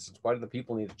balances. He said, why do the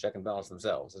people need to check and balance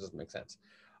themselves? It doesn't make sense.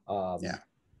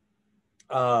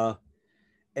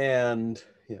 And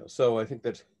so I think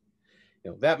that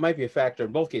that might be a factor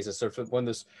in both cases. So when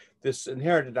this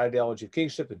inherited ideology of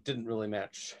kingship, it didn't really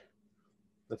match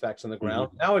the facts on the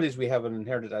ground. Nowadays we have an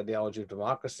inherited ideology of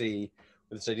democracy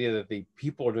with this idea that the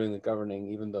people are doing the governing,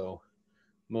 even though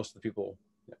most of the people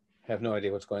have no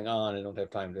idea what's going on and don't have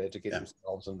time to educate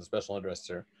themselves, and the special interests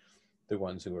are the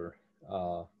ones who are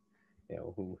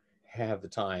who have the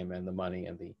time and the money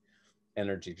and the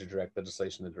energy to direct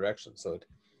legislation in the direction. So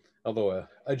although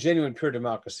a genuine pure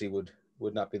democracy would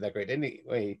not be that great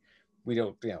anyway, we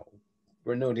don't,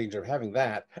 we're in no danger of having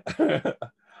that.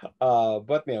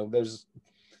 But there's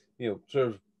sort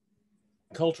of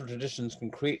cultural traditions can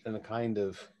create a kind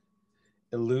of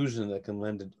illusion that can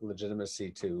lend legitimacy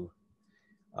to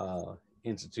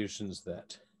institutions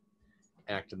that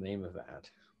act in the name of that.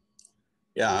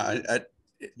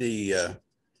 The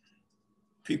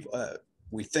people,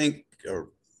 we think, or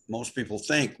most people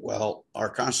think, well, our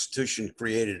Constitution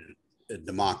created a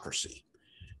democracy,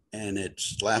 and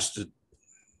it's lasted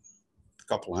a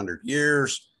couple hundred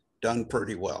years, done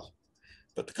pretty well.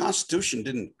 But the Constitution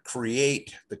didn't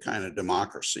create the kind of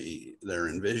democracy they're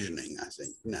envisioning, I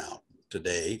think, now,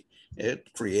 today. It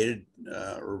created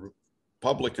a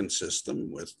Republican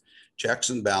system with checks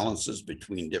and balances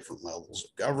between different levels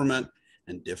of government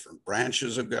and different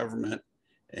branches of government.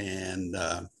 And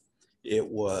it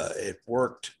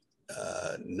worked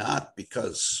not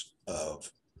because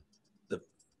of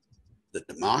the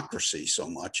democracy so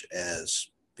much as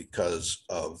because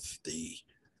of the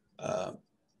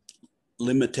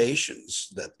limitations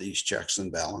that these checks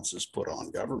and balances put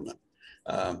on government.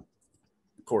 Of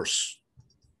course,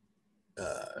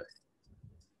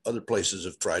 other places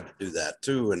have tried to do that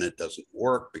too, and it doesn't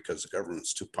work because the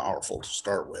government's too powerful to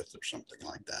start with, or something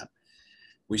like that.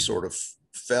 We sort of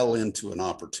fell into an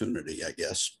opportunity, I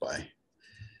guess, by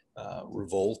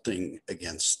revolting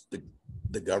against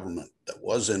the government that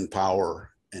was in power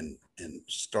and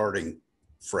starting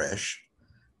fresh,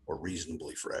 or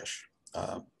reasonably fresh.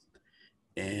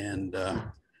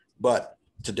 But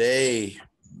today,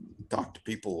 talk to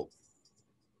people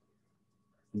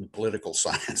in the political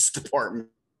science department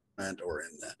or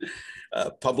in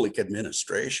the public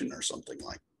administration or something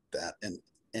like that,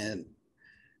 and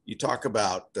you talk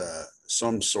about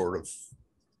some sort of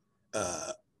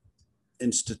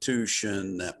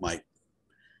institution that might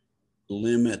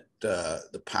limit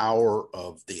the power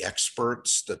of the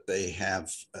experts that they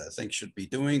have think should be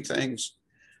doing things.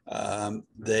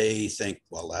 They think,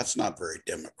 well, that's not very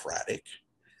democratic.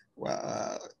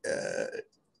 Well,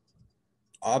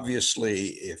 obviously,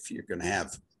 if you're going to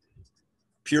have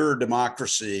pure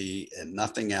democracy and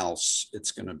nothing else,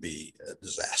 it's going to be a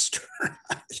disaster,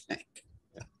 I think.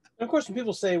 And of course, when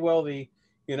people say, well, the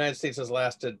United States has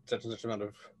lasted such and such amount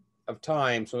of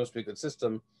time, so it must be a good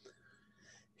system,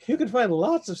 you can find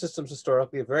lots of systems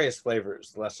historically of various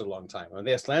flavors that lasted a long time. I mean,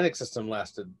 the Icelandic system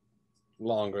lasted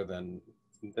longer than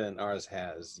ours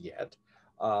has yet.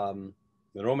 The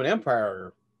Roman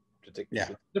Empire, to take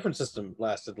a different system,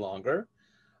 lasted longer.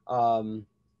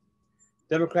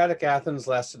 Democratic Athens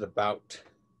lasted about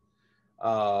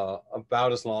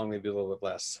as long, maybe a little bit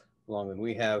less long than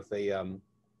we have. They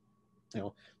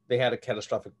they had a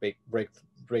catastrophic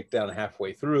breakdown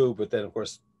halfway through, but then of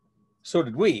course, so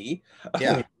did we.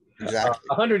 Yeah, exactly.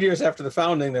 100 years after the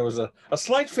founding, there was a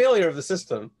slight failure of the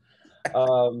system.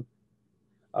 So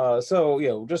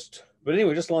just But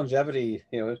anyway, just longevity.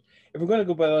 If we're going to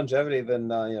go by longevity, then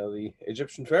the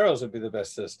Egyptian pharaohs would be the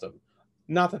best system.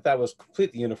 Not that that was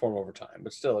completely uniform over time,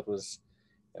 but still, it was.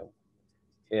 You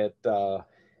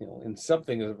know, in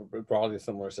something a broadly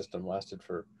similar system lasted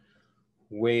for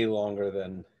way longer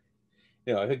than.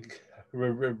 I think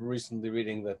recently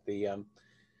reading that the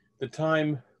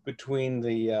time between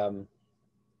the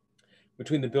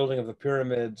building of the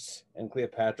pyramids and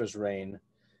Cleopatra's reign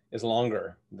is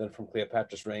longer than from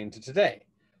Cleopatra's reign to today.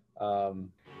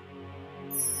 Um,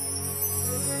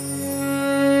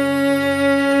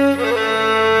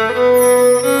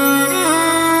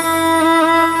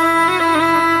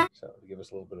 so to give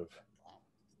us a little bit of I didn't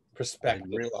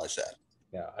perspective. realize that.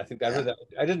 Yeah, I think I read that.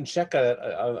 I didn't check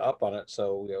up on it,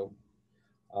 so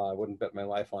I wouldn't bet my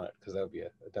life on it because that would be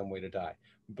a dumb way to die.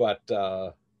 But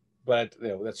that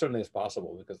certainly is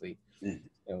possible because the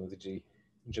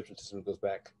Egyptian system goes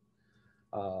back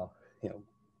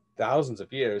thousands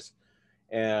of years,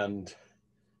 and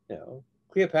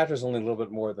Cleopatra's only a little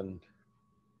bit more than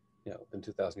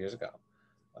 2,000 years ago,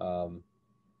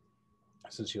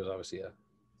 since she was obviously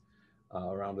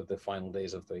around at the final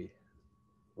days of the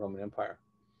Roman Empire.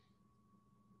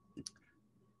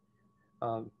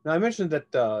 Now I mentioned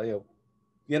that the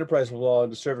Enterprise of Law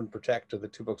and Serve and Protect are the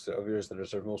two books of yours that are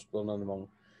sort of most well known among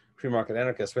free market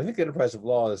anarchists. But I think the Enterprise of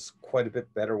Law is quite a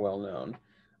bit better well known.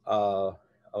 I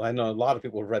know a lot of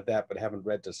people have read that, but haven't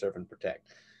read To Serve and Protect.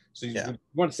 So you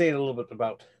want to say a little bit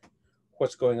about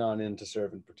what's going on in To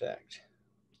Serve and Protect?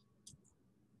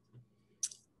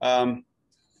 Well,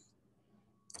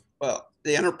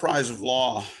 the Enterprise of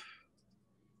Law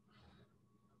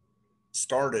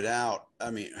started out,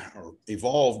 or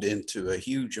evolved into a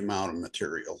huge amount of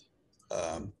material,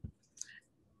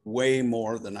 way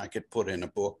more than I could put in a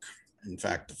book. In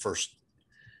fact, the first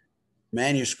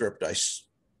manuscript I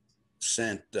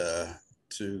sent to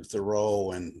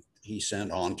Thoreau and he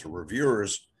sent on to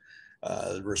reviewers,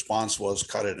 the response was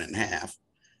cut it in half.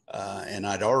 And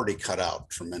I'd already cut out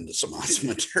tremendous amounts of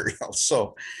material.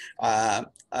 So I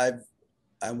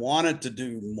wanted to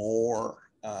do more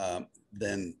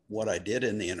than what I did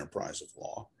in the Enterprise of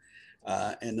Law.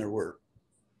 And there were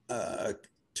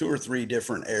 2 or 3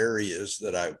 different areas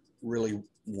that I really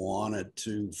wanted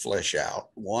to flesh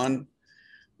out. One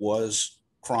was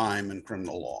crime and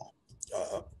criminal law.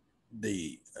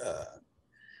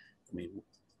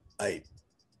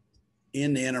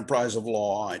 In the Enterprise of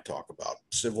Law, I talk about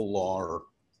civil law or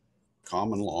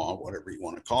common law, whatever you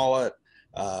want to call it,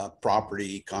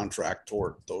 property, contract,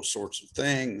 tort, those sorts of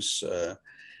things,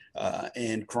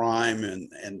 and crime.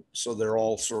 And so they're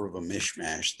all sort of a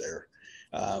mishmash there.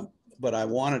 But I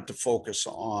wanted to focus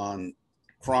on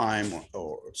crime,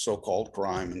 or so-called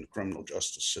crime, in the criminal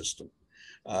justice system,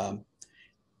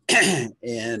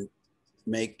 and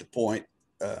make the point,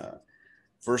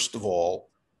 first of all,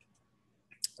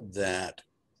 that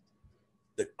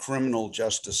the criminal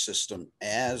justice system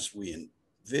as we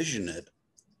envision it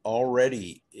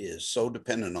already is so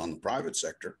dependent on the private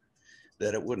sector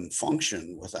that it wouldn't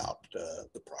function without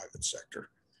the private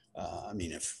sector.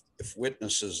 If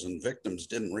witnesses and victims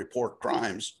didn't report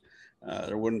crimes,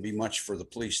 there wouldn't be much for the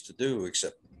police to do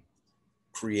except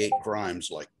create crimes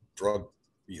like drug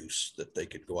use that they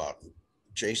could go out and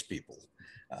chase people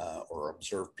or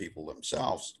observe people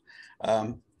themselves.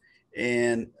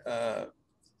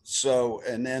 So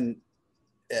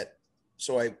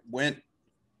I went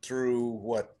through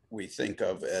what we think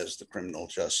of as the criminal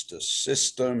justice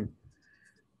system,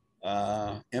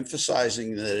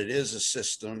 emphasizing that it is a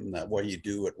system, that what you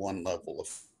do at one level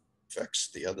affects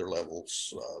the other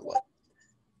levels. Like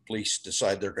police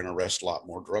decide they're going to arrest a lot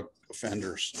more drug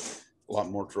offenders. A lot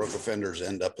more drug offenders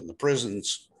end up in the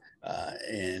prisons,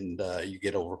 and you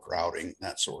get overcrowding,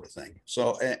 that sort of thing.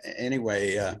 So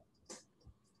anyway,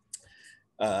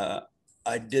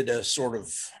 I did a sort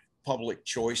of public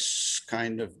choice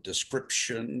kind of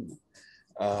description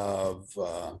of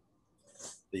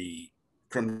the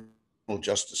criminal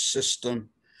justice system,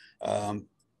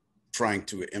 trying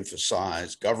to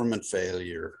emphasize government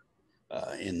failure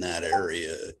in that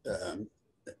area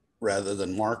rather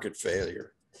than market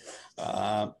failure.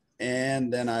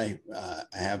 And then I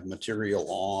have material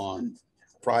on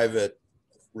private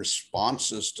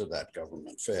responses to that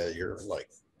government failure, like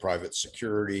private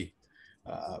security,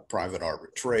 private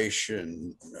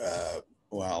arbitration.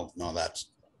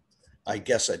 I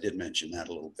guess I did mention that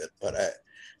a little bit, but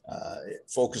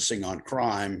focusing on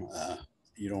crime,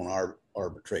 you don't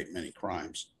arbitrate many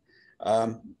crimes.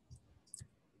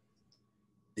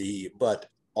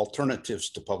 But alternatives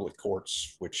to public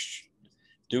courts, which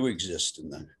do exist in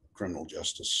the criminal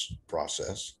justice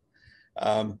process.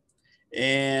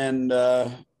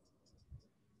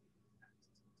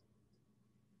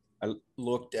 I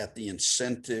looked at the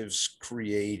incentives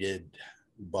created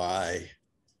by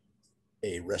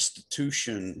a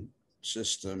restitution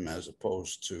system as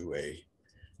opposed to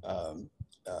um,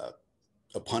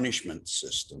 a punishment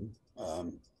system.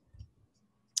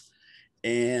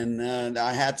 And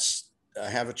I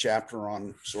have a chapter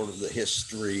on sort of the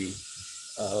history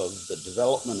of the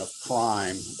development of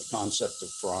crime, the concept of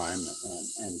crime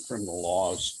and criminal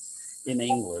laws in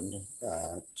England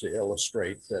to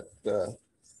illustrate that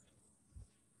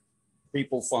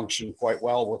people function quite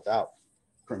well without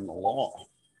criminal law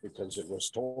because it was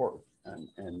tort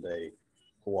and they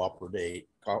cooperated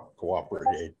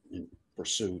in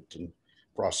pursuit and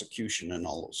prosecution and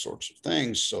all those sorts of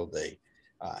things. So they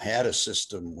had a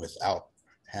system without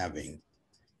having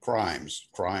crimes.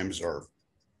 Crimes are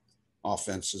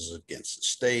offenses against the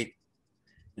state.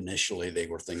 Initially, they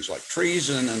were things like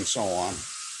treason and so on,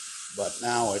 but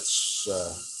now it's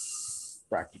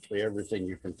practically everything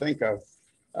you can think of.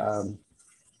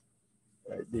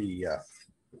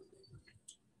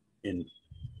 In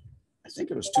I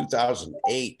think it was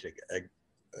 2008,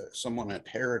 someone at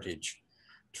Heritage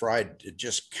tried to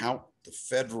just count the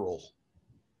federal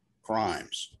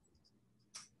crimes,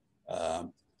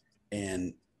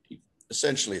 and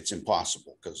essentially it's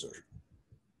impossible because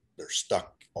they're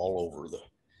stuck all over the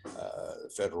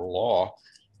federal law.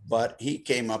 But he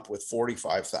came up with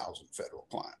 45,000 federal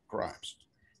crimes,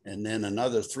 and then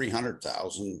another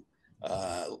 300,000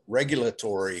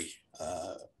 regulatory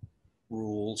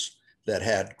rules that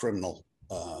had criminal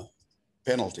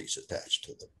penalties attached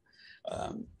to them.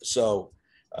 So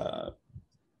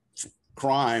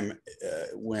crime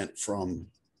went from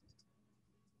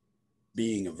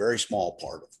being a very small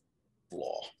part of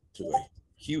law to a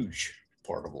huge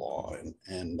part of law,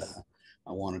 and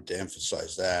I wanted to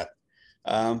emphasize that.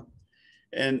 And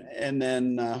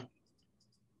then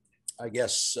I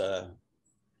guess the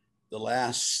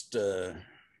last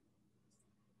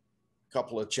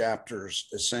couple of chapters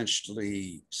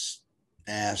essentially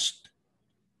asked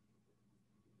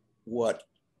what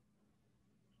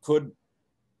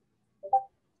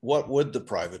would the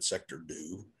private sector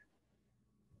do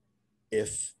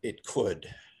if it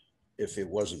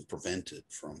wasn't prevented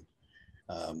from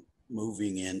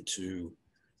moving into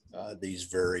these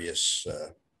various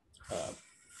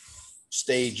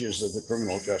stages of the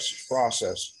criminal justice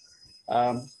process,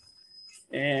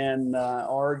 and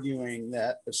arguing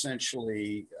that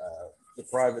essentially the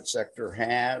private sector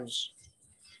has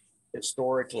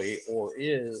historically or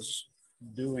is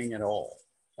doing it all.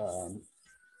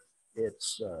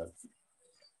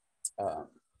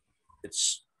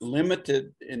 It's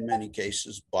limited in many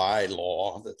cases by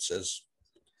law that says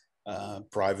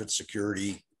private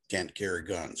security can't carry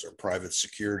guns or private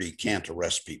security can't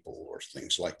arrest people or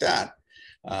things like that.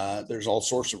 There's all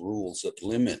sorts of rules that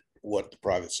limit what the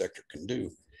private sector can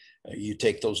do. You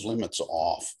take those limits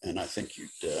off, and I think you'd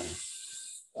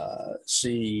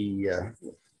see,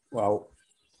 well,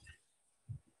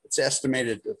 it's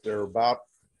estimated that there are about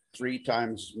 3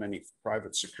 times as many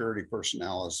private security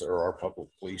personnel as there are public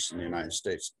police in the United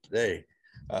States today.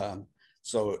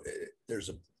 So there's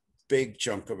a big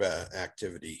chunk of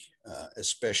activity,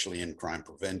 especially in crime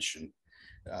prevention,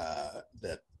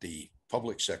 that the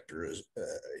public sector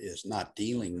is not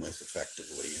dealing with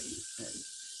effectively.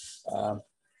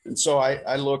 And so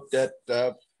I looked at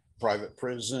private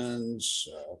prisons,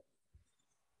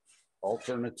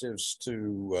 alternatives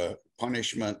to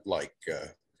punishment, like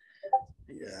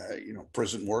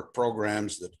prison work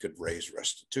programs that could raise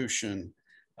restitution.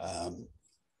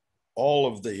 All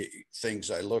of the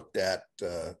things I looked at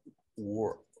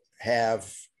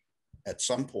have at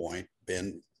some point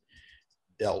been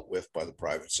dealt with by the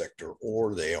private sector,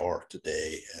 or they are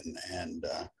today. And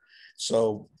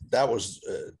so that was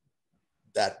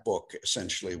that book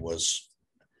essentially was,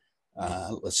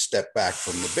 let's step back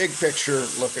from the big picture,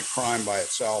 look at crime by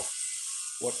itself.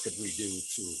 What could we do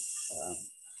to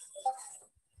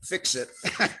fix it?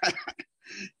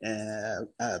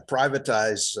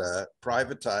 Privatize.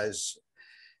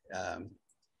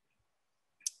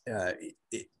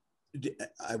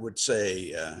 I would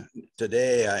say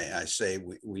today, I say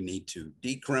we need to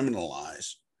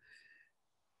decriminalize,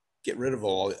 get rid of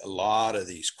a lot of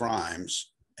these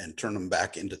crimes and turn them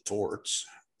back into torts.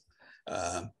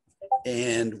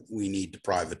 And we need to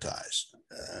privatize,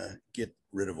 get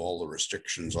rid of all the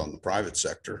restrictions on the private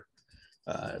sector,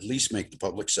 at least make the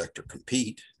public sector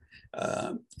compete.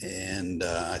 And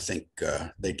I think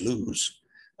they'd lose,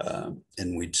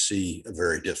 and we'd see a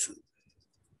very different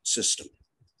system.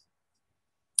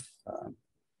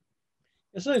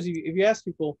 Sometimes if you ask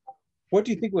people, what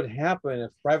do you think would happen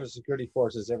if private security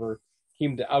forces ever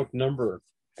came to outnumber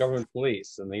government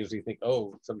police, and they usually think,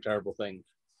 oh, some terrible thing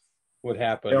would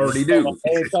happen. They already do.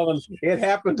 They tell them it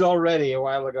happened already a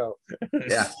while ago.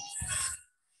 Yeah.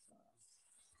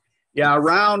 Yeah,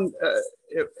 around,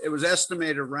 it was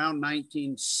estimated around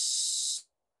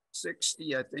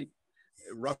 1960, I think,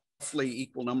 roughly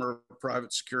equal number of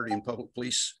private security and public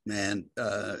police. And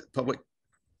public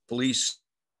police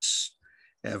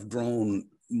have grown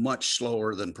much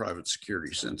slower than private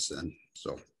security since then.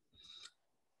 So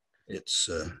it's,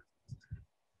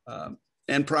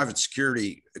 and private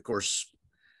security, of course,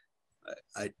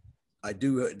 I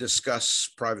do discuss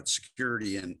private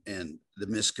security and the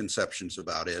misconceptions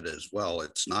about it as well.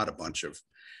 It's not a bunch of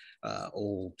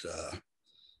old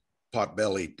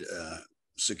pot-bellied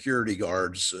security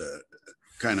guards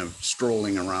kind of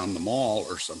strolling around the mall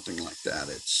or something like that.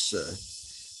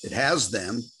 It has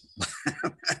them,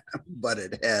 but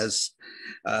it has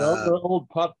well, there are old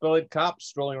pot-bellied cops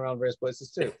strolling around various places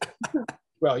too.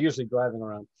 Well, usually driving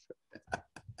around.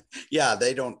 Yeah,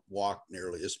 they don't walk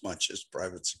nearly as much as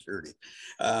private security,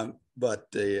 but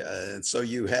so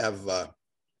you have a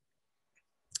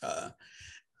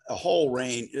whole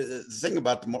range. The thing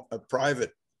about the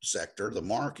private sector, the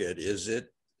market, is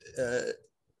it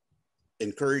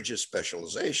encourages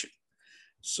specialization.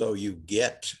 So you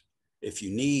get, if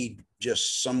you need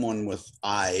just someone with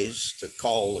eyes to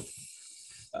call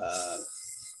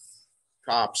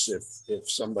cops if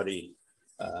somebody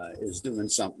is doing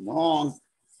something wrong,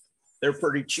 they're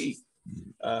pretty cheap.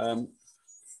 But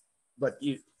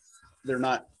they're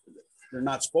not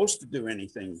supposed to do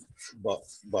anything but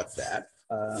that.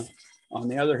 On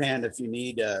the other hand, if you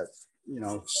need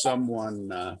someone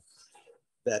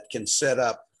that can set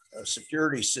up a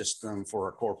security system for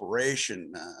a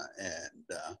corporation and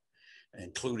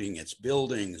including its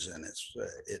buildings and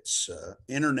its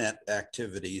internet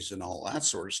activities and all that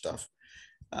sort of stuff,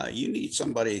 you need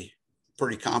somebody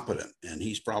pretty competent, and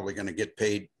he's probably going to get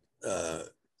paid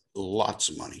lots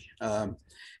of money.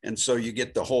 And so you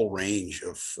get the whole range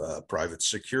of private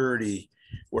security,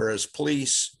 whereas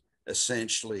police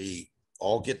essentially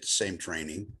all get the same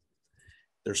training.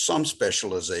 There's some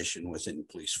specialization within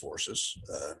police forces.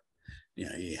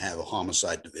 You have a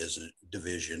homicide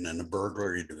division and a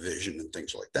burglary division and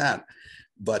things like that,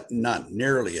 but not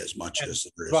nearly as much as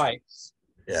there is. Vice.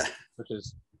 Yeah. Which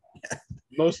is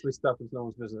mostly stuff is no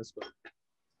one's business, but.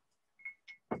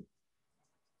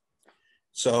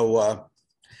 So,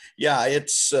 yeah,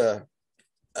 it's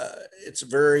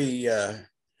very, I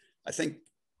think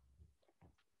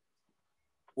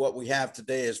what we have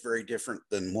today is very different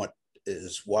than what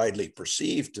is widely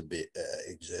perceived to be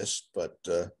exist. But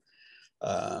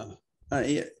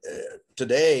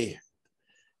today,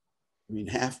 I mean,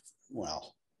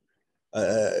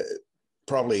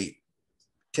 probably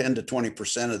 10 to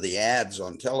 20% of the ads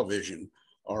on television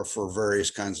are for various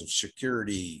kinds of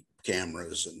security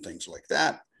cameras and things like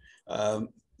that,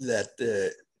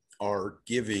 that are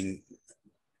giving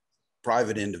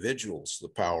private individuals the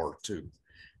power to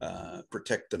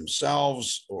protect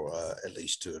themselves, or at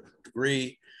least to a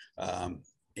degree.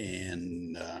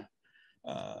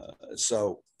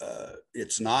 So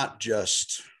it's not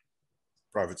just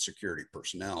private security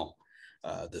personnel.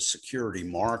 The security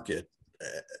market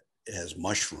has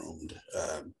mushroomed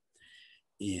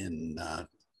in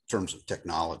terms of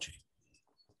technology.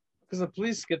 Because the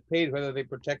police get paid whether they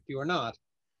protect you or not.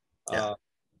 Yeah.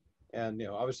 And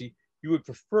obviously you would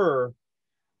prefer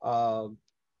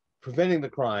preventing the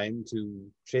crime to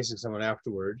chasing someone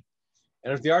afterward.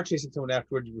 And if they are chasing someone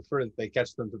afterward, you prefer that they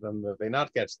catch them that they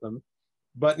not catch them.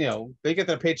 But they get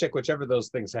their paycheck whichever those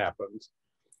things happened.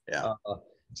 Yeah.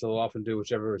 So they'll often do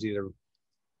whichever is either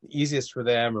easiest for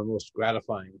them or most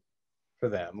gratifying for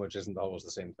them, which isn't always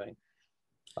the same thing.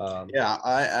 Yeah,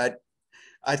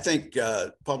 I think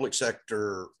public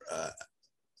sector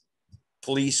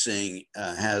policing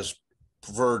has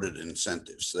perverted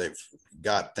incentives. They've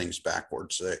got things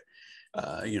backwards.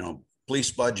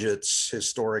 Police budgets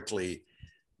historically,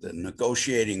 the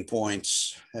negotiating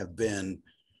points have been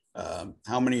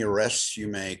how many arrests you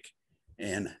make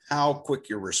and how quick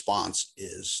your response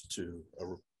is to a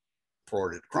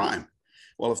reported crime.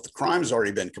 Well, if the crime's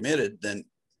already been committed, then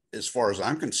as far as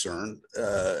I'm concerned,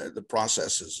 the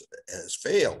process has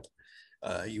failed.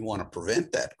 You want to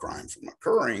prevent that crime from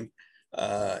occurring,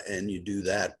 and you do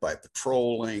that by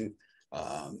patrolling,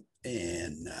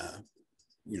 and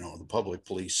the public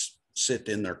police sit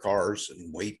in their cars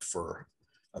and wait for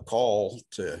a call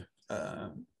to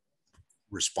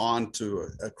respond to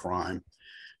a crime.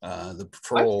 The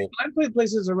patrol. I've played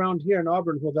places around here in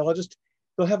Auburn where they'll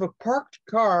have a parked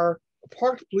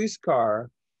police car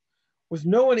with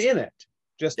no one in it.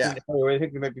 Just yeah. I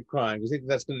think there might be crime. You think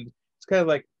that's going to it's kind of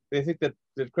like they think that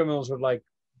criminals are like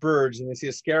birds and they see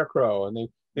a scarecrow and they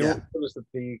Yeah. won't notice that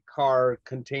the car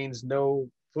contains no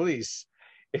police.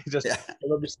 It just Yeah.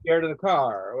 they'll be scared of the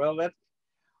car. Well, that's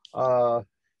uh,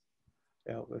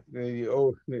 you know,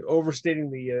 the overstating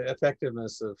the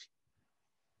effectiveness of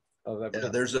that. Yeah,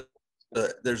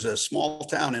 there's a small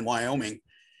town in Wyoming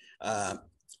uh,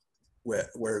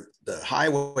 where the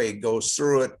highway goes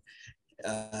through it,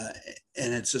 and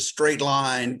it's a straight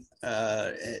line.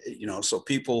 So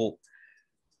people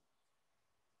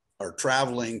are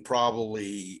traveling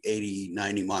probably 80,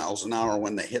 90 miles an hour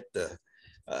when they hit the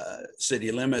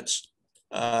city limits,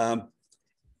 and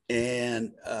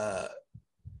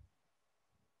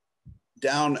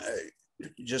down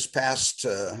just past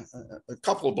a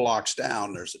couple of blocks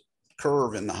down, there's a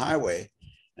curve in the highway,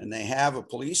 and they have a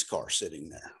police car sitting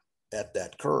there at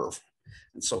that curve.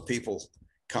 And so people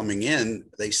coming in,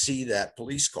 they see that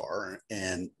police car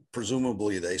and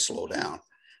presumably they slow down.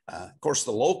 Of course,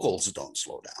 the locals don't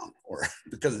slow down, or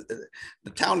because the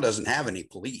town doesn't have any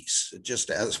police. It just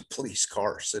has a police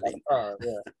car sitting. Yeah.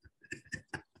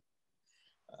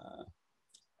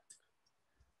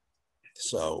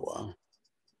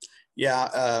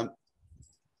 Yeah,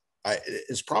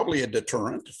 it's probably a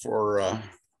deterrent for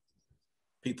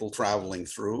people traveling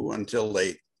through until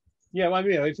they. Yeah, well, I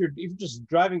mean, if you're just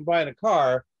driving by in a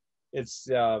car, it's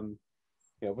of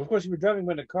course, if you're driving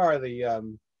by in a car, the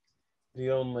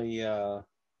only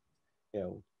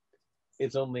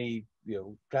it's only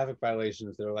traffic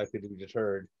violations that are likely to be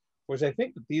deterred. Whereas I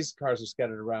think that these cars are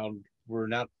scattered around were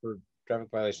not for traffic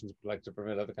violations, but like to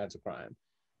prevent other kinds of crime.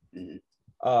 Mm-hmm.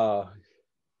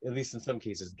 At least in some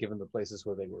cases, given the places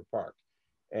where they were parked,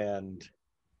 and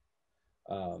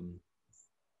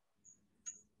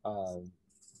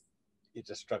it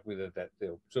just struck me that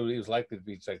so it was likely to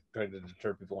be like trying to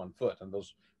deter people on foot, and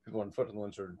those people on foot are the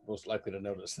ones who are most likely to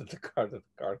notice that the car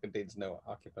contains no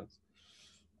occupants.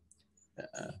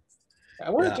 I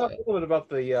want to talk a little bit about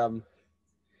the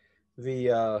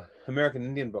American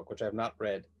Indian book, which I have not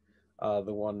read,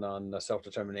 the one on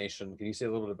self-determination. Can you say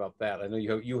a little bit about that? I know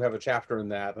you have a chapter in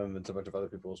that, and then a bunch of other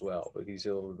people as well. But can you say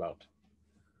a little bit about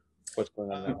what's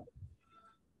going on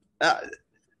now?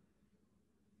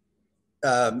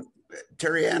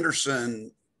 Terry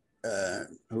Anderson,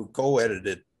 who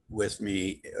co-edited with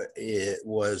me,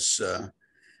 was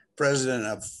president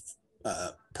of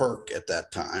PERC at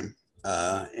that time,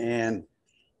 and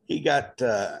he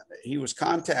was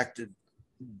contacted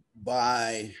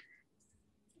by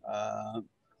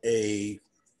a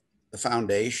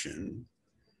foundation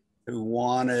who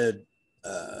wanted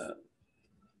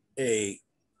a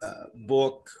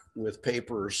book with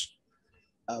papers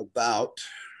about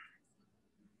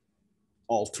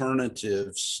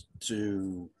alternatives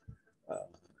to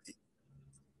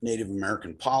Native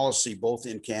American policy, both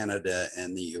in Canada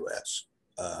and the US.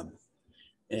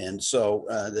 And so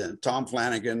Tom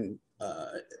Flanagan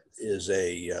is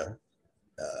a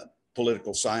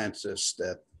political scientist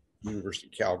at University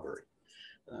of Calgary.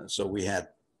 So we had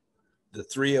the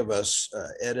three of us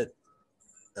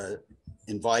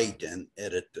invite and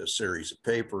edit a series of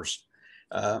papers.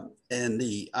 And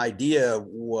the idea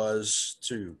was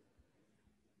to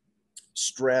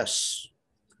stress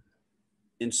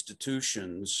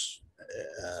institutions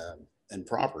and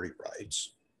property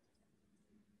rights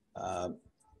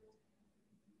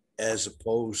as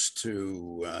opposed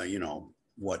to,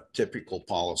 what typical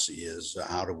policy is.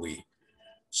 How do we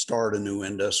start a new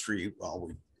industry? Well,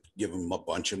 we give them a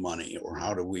bunch of money. Or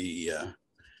how do we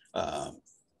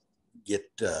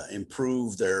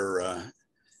improve their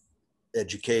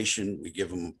education? We give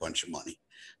them a bunch of money.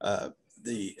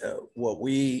 What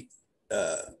we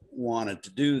wanted to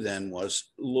do then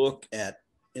was look at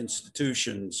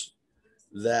institutions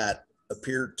that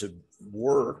appeared to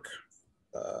work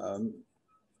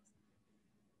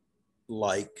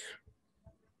like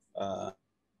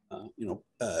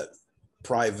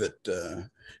private.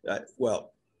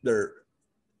 They're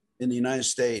in the United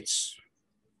States.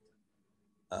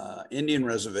 Indian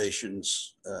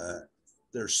reservations.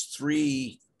 There's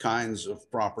three kinds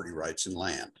of property rights in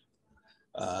land.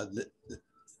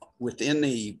 Within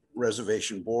the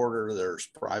reservation border, there's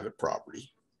private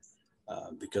property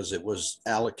because it was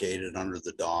allocated under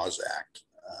the Dawes Act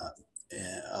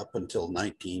up until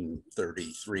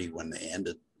 1933 when they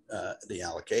ended the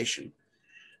allocation.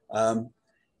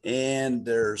 And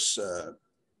there's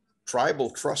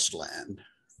tribal trust land,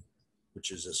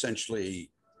 which is essentially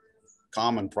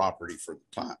common property for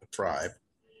the tribe.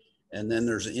 And then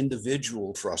there's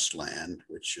individual trust land,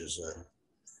 which is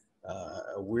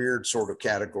a weird sort of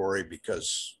category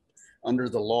because under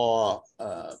the law,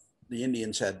 the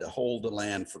Indians had to hold the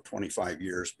land for 25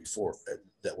 years before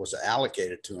that was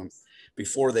allocated to them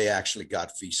before they actually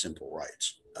got fee simple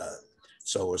rights.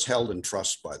 So it was held in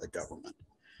trust by the government.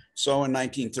 So in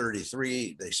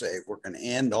 1933, they say, we're going to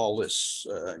end all this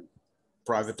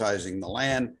privatizing the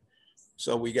land.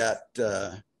 So we got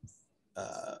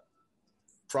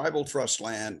tribal trust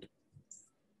land.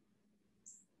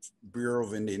 Bureau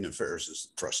of Indian Affairs is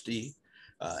the trustee.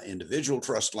 Individual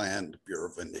trust land,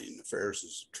 Bureau of Indian Affairs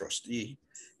is a trustee,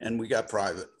 and we got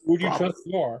private. Who do you trust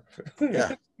more?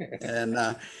 Yeah,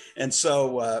 and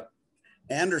so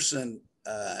Anderson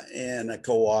and a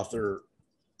co-author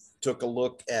took a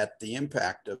look at the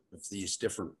impact of these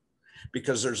different,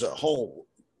 because there's a whole,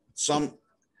 some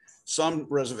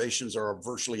reservations are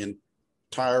virtually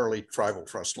entirely tribal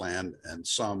trust land, and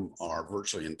some are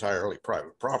virtually entirely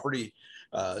private property.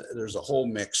 There's a whole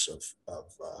mix of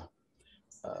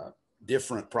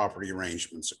different property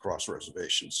arrangements across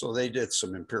reservations. So they did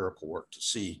some empirical work to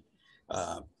see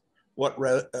what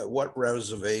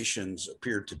reservations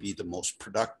appeared to be the most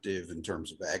productive in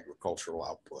terms of agricultural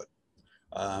output.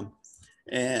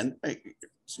 And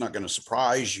it's not going to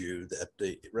surprise you that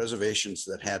the reservations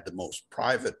that had the most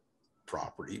private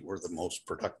property were the most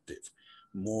productive.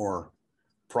 More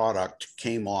product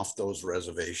came off those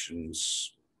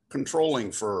reservations,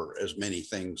 controlling for as many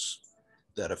things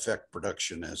that affect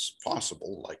production as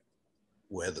possible, like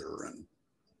weather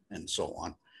and so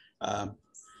on.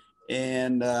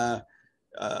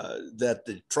 That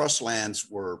the trust lands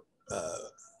were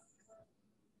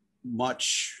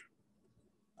much,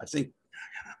 I think,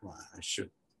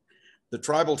 the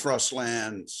tribal trust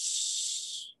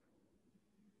lands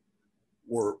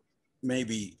were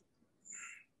maybe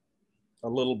a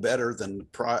little better than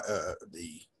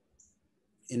the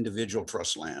individual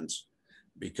trust lands,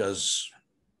 because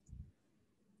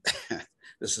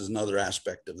this is another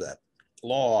aspect of that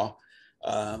law.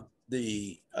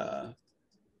 The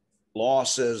law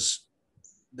says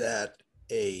that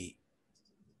a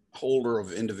holder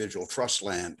of individual trust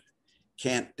land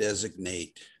can't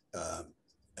designate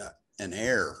an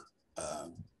heir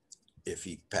if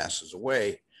he passes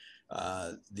away.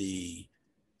 The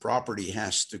property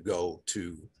has to go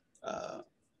to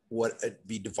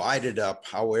be divided up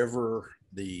however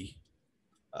the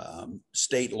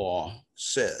state law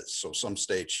says. So some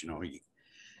states,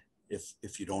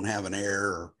 if you don't have an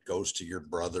heir, it goes to your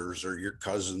brothers or your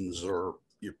cousins or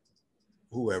your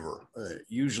whoever.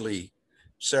 Usually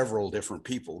several different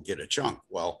people get a chunk.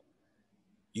 Well,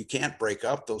 you can't break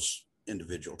up those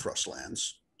individual trust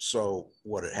lands. So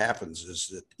what happens is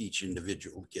that each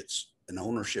individual gets an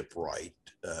ownership right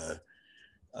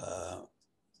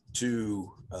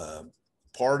to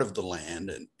part of the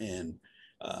land, and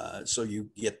so you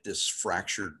get this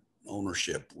fractured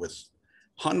ownership with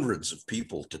hundreds of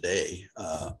people today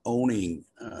owning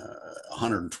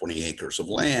 120 acres of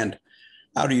land.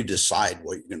 How do you decide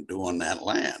what you're going to do on that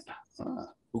land?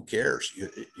 Who cares?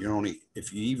 You're only,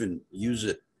 if you even use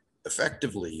it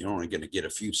effectively, you're only going to get a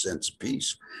few cents a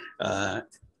piece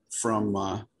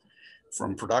from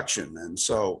production. And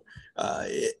so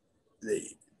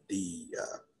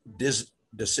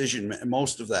decision,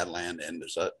 most of that land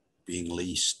ends up being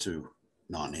leased to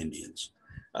non-Indians.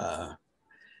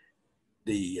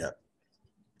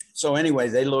 So anyway,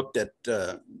 they looked at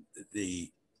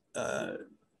the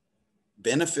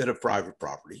benefit of private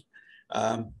property.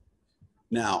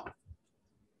 Now,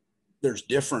 there's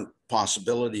different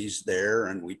possibilities there,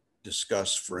 and we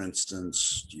discussed, for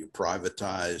instance, do you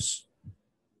privatize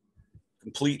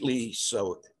completely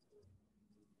so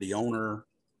the owner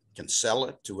can sell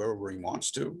it to whoever he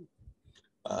wants to?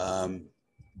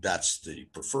 That's the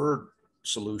preferred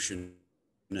solution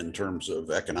in terms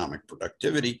of economic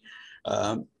productivity.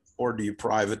 Or do you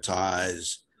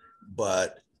privatize,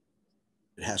 but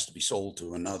it has to be sold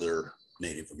to another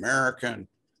Native American,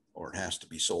 or it has to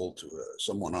be sold to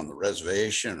someone on the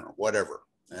reservation or whatever?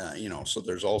 So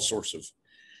there's all sorts of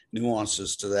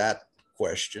nuances to that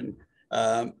question.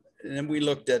 And then we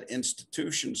looked at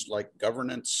institutions like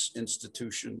governance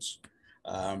institutions.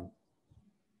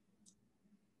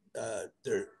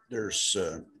 There's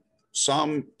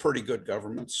some pretty good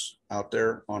governments out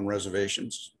there on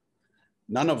reservations.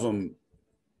 None of them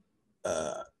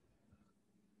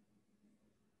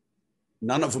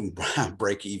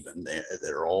break even.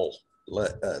 They're all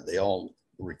they all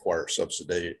require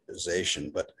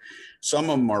subsidization, but some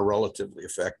of them are relatively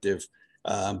effective.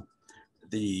 And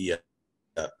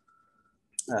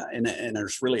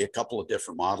there's really a couple of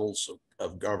different models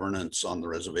of governance on the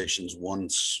reservations.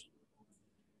 One's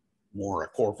more a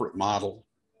corporate model,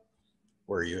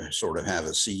 where you sort of have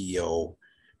a CEO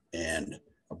and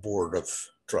a board of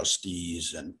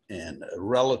trustees and a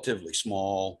relatively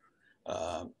small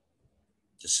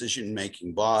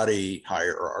decision-making body,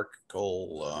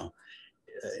 hierarchical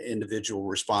individual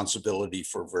responsibility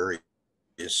for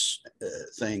various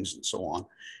things and so on.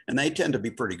 And they tend to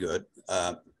be pretty good.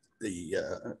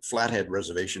 The Flathead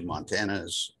Reservation, Montana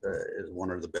is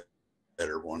one of the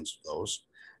better ones of those.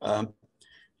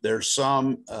 There's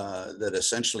some that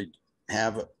essentially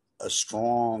have a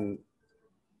strong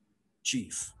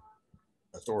chief,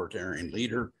 authoritarian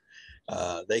leader.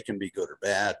 They can be good or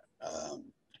bad,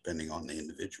 depending on the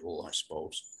individual, I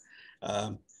suppose.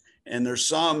 And there's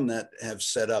some that have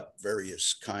set up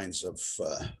various kinds of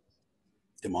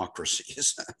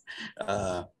democracies,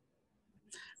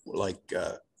 like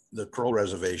the Crow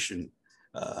Reservation.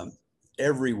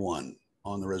 Everyone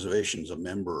on the reservation is a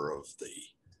member of the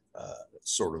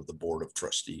sort of the board of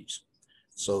trustees.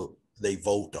 So they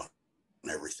vote on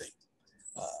everything.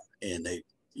 And they,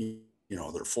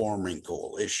 they're forming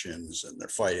coalitions and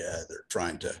they're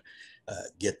trying to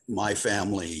get my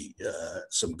family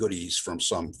some goodies from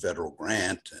some federal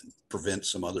grant and prevent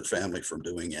some other family from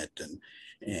doing it.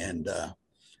 And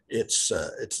it's a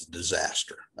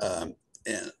disaster.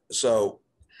 And so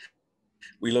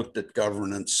we looked at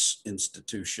governance,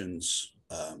 institutions,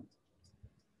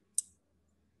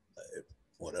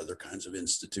 what other kinds of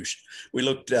institutions? We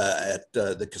looked at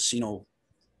the casino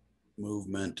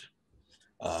movement,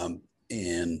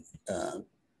 and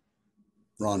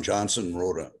Ron Johnson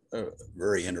wrote a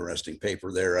very interesting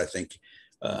paper there. I think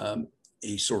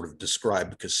he sort of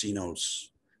described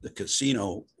the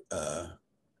casino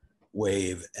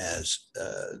wave as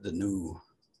the new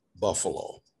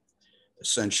buffalo.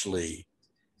 Essentially,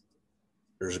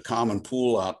 there's a common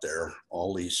pool out there,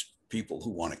 all these people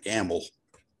who want to gamble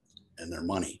and their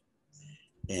money.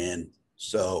 And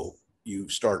so you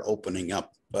start opening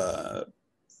up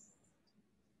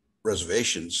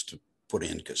reservations to put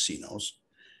in casinos,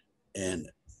 and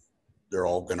they're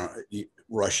all going to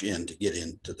rush in to get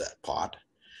into that pot.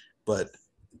 But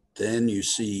then you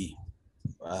see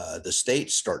the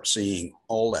states start seeing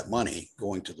all that money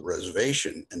going to the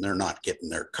reservation, and they're not getting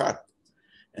their cut.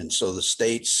 And so the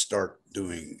states start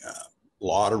doing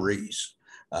lotteries,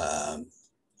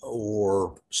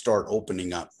 or start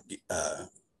opening up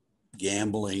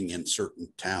gambling in certain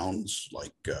towns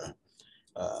like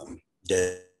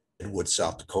Deadwood,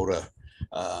 South Dakota.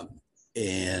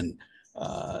 And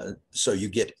so you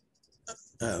get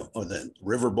the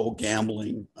riverboat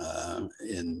gambling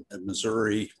in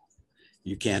Missouri.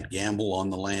 You can't gamble on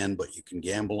the land, but you can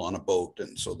gamble on a boat.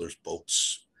 And so there's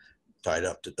boats tied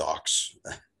up to docks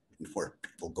where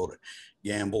people go to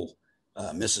gamble.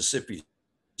 Mississippi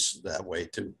that way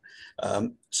too.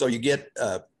 So you get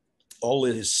all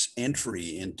this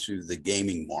entry into the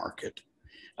gaming market.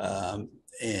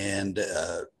 And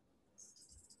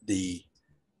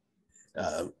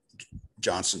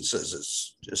Johnson says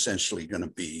it's essentially going to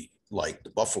be like the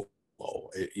buffalo.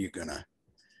 You're going to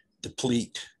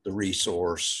deplete the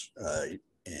resource,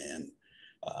 and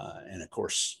of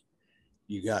course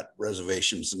you got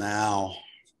reservations now.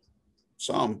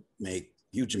 Some make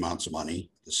huge amounts of money,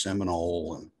 the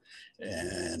Seminole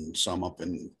and some up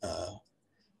in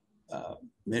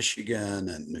Michigan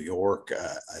and New York,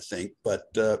 I think.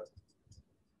 But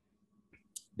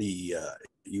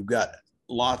you've got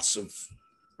lots of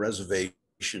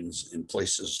reservations in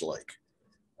places like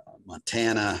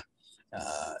Montana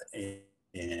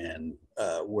and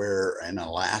where in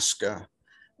Alaska,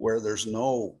 where there's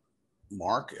no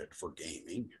market for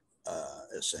gaming,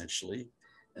 essentially.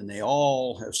 And they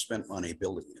all have spent money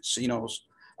building casinos,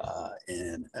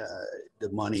 and the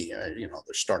money, they're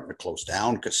starting to close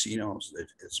down casinos.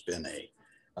 It's been a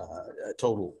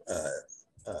total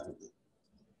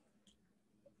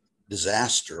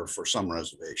disaster for some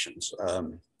reservations.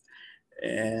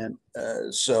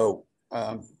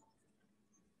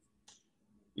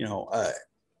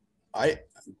 I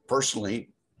personally,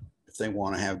 if they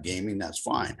want to have gaming, that's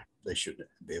fine. They should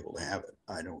be able to have it.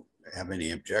 I don't have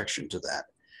any objection to that.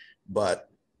 But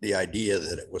the idea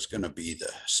that it was going to be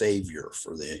the savior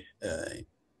for the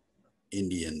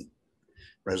Indian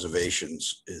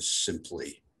reservations is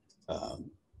simply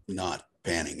not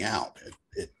panning out.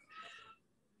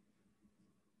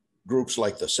 Groups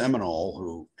like the Seminole,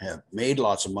 who have made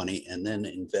lots of money and then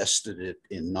invested it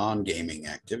in non-gaming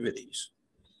activities,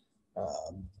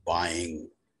 buying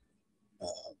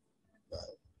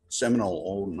Seminole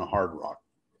owned the Hard Rock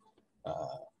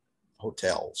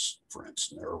hotels, for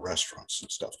instance, or restaurants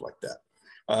and stuff like that.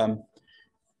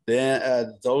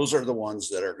 Then those are the ones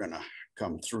that are going to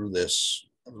come through this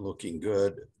looking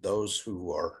good. Those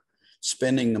who are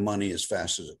spending the money as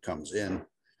fast as it comes in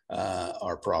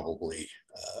are probably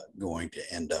going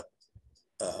to end up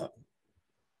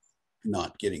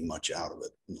not getting much out of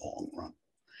it in the long run.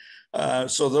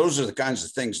 So those are the kinds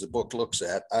of things the book looks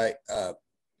at.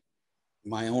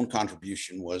 My own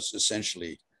contribution was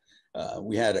essentially,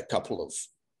 we had a couple of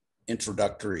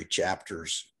introductory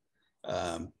chapters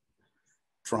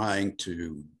trying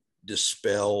to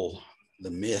dispel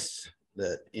the myth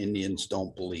that Indians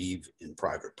don't believe in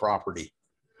private property.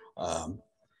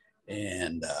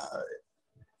 And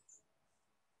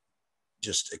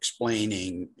just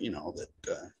explaining,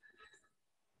 that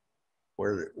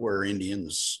where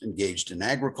Indians engaged in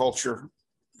agriculture,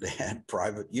 they had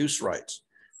private use rights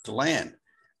to land.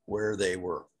 Where they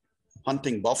were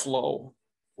hunting buffalo,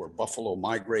 where buffalo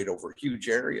migrate over huge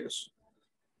areas,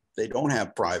 they don't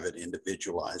have private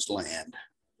individualized land.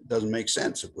 It doesn't make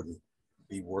sense. It wouldn't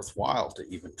be worthwhile to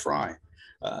even try.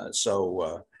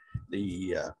 So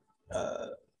the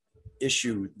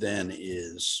issue then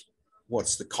is,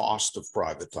 what's the cost of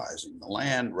privatizing the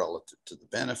land relative to the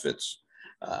benefits?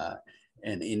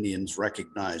 And Indians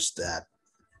recognized that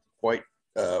quite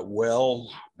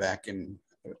well back in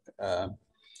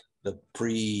the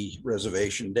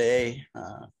pre-reservation day.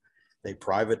 They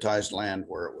privatized land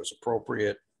where it was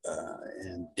appropriate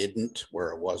and didn't where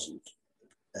it wasn't.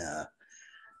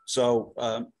 So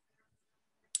the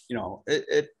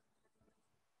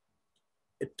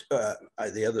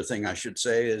other thing I should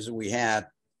say is we had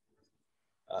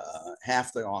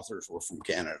half the authors were from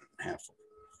Canada and half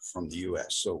from the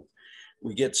US. So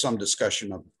we get some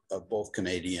discussion of both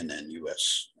Canadian and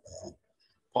US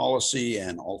policy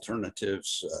and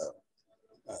alternatives.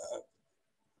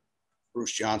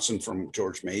 Bruce Johnson from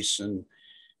George Mason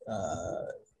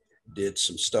did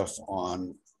some stuff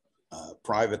on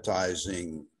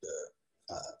privatizing the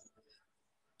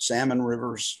salmon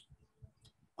rivers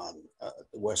on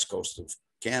the west coast of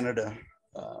Canada.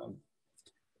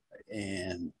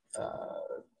 And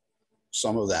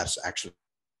some of that's actually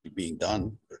being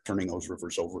done. They're turning those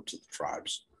rivers over to the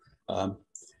tribes. It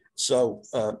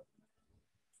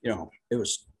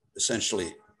was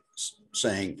essentially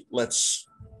saying, let's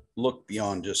look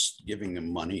beyond just giving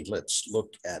them money. Let's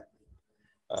look at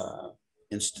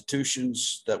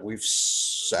institutions that we've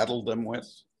saddled them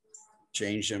with,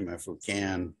 change them if we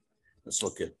can. Let's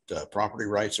look at property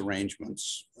rights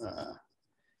arrangements,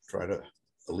 try to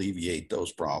alleviate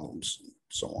those problems, and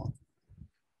so on.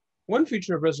 One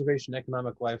feature of reservation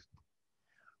economic life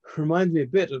reminds me a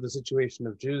bit of the situation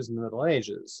of Jews in the Middle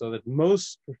Ages, so that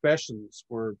most professions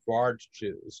were barred to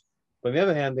Jews. But on the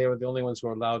other hand, they were the only ones who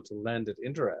were allowed to lend at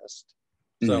interest.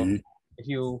 So if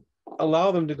you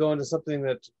allow them to go into something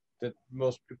that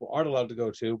most people aren't allowed to go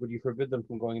to, but you forbid them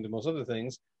from going into most other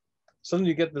things, suddenly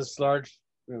you get this large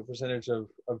percentage of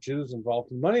Jews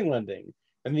involved in money lending.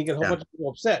 And you get a whole bunch of people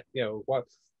upset.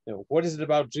 What is it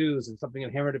about Jews and something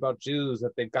inherent about Jews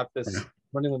that they've got this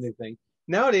money lending thing?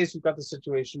 Nowadays, we've got the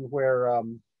situation where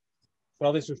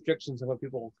all these restrictions on what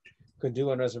people can do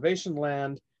on reservation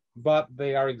land, but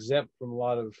they are exempt from a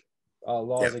lot of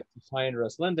laws against high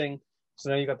interest lending. So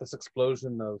now you got this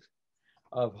explosion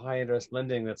of high interest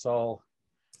lending that's all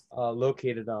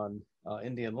located on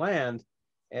Indian land,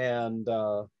 and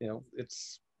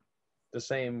it's the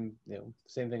same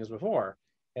thing as before.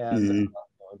 And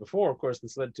before, of course,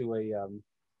 this led to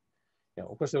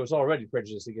of course, there was already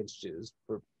prejudice against Jews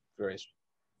for various,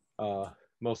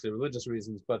 mostly religious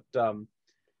reasons, but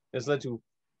this led to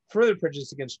further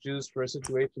prejudice against Jews for a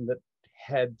situation that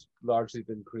had largely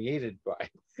been created by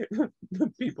the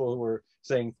people who were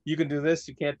saying, you can do this,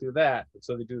 you can't do that,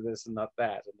 so they do this and not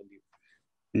that, and then you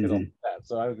get all that.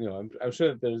 So I'm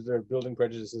sure that they're building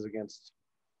prejudices against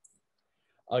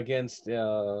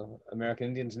American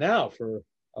Indians now for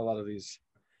a lot of these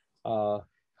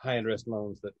high interest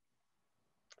loans that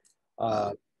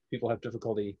people have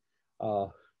difficulty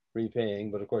repaying.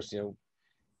 But of course,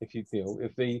 if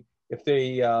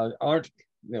they aren't,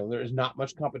 there is not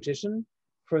much competition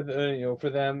for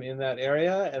them in that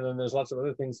area, and then there's lots of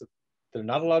other things that they're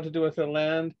not allowed to do with their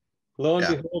land. Lo and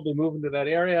behold, they move into that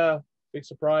area. Big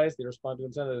surprise, they respond to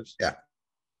incentives.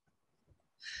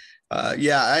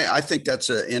 I think that's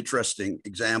an interesting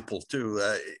example too.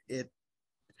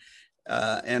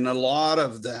 And a lot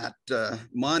of that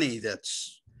money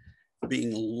that's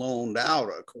being loaned out,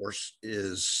 of course,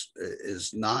 is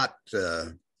not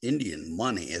Indian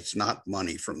money. It's not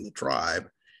money from the tribe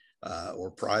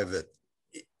or private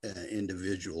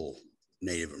individual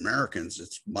Native Americans.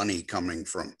 It's money coming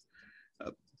from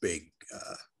big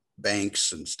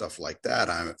banks and stuff like that,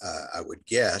 I would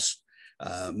guess.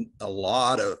 A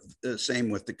lot of the same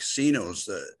with the casinos.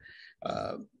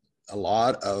 A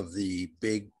lot of the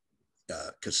big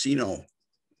casino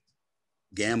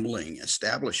gambling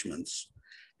establishments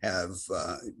have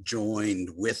joined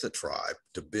with the tribe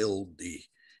to build the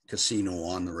casino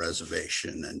on the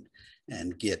reservation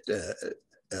and get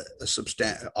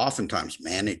oftentimes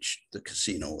manage the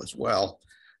casino as well,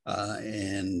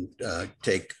 and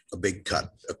take a big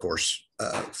cut, of course,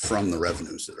 from the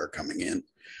revenues that are coming in.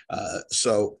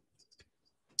 So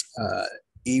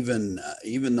even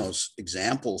those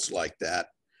examples like that,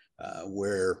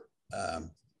 where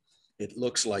it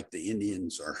looks like the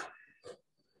Indians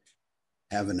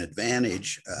have an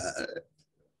advantage.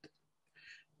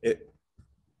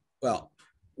 Well,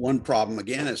 one problem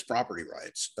again is property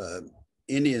rights.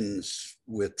 Indians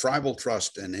with tribal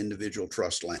trust and individual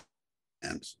trust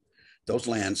lands, those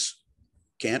lands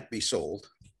can't be sold.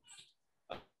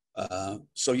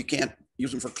 So you can't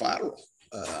use them for collateral.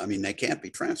 I mean, they can't be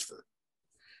transferred.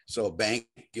 So a bank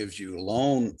gives you a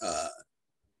loan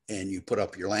and you put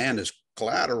up your land as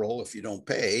collateral. If you don't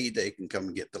pay, they can come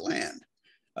and get the land.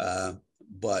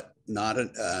 But not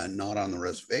on the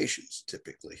reservations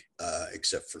typically,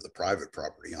 except for the private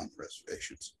property on the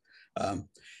reservations.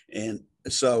 And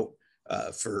so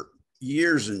for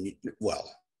years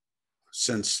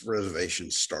since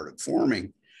reservations started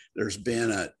forming, there's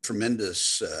been a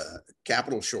tremendous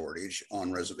capital shortage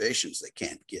on reservations. They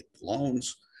can't get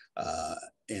loans.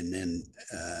 And then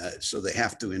so they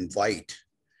have to invite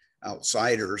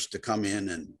outsiders to come in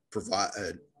and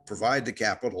provide the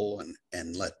capital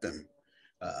and let them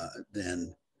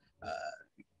then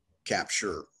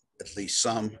capture at least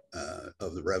some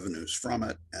of the revenues from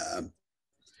it.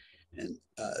 And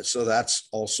so that's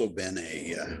also been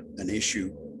an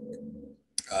issue.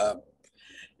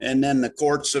 And then the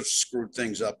courts have screwed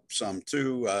things up some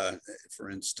too. For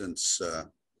instance,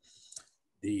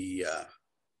 it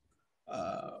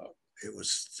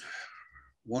was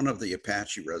one of the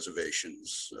Apache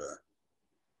reservations.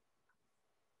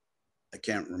 I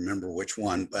can't remember which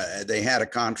one, but they had a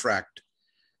contract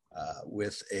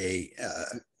with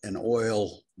an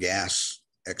oil gas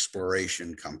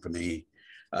exploration company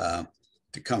to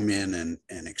come in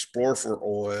and explore for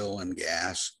oil and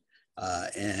gas.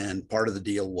 And part of the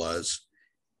deal was,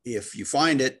 if you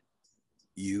find it,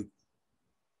 you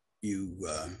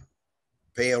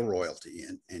pay a royalty,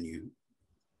 and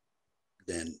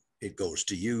then it goes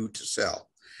to you to sell.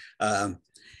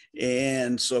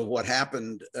 And so what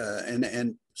happened,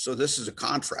 and so this is a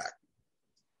contract.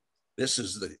 This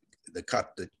is the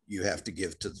cut that you have to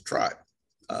give to the tribe.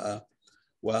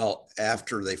 Well,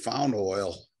 after they found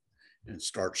oil and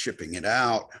start shipping it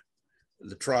out,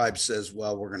 the tribe says,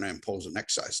 well, we're going to impose an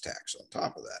excise tax on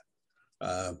top of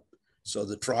that. So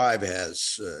the tribe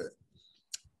has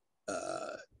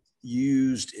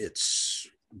used its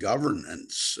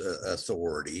governance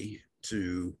authority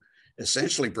to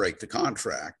essentially break the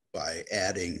contract by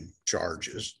adding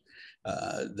charges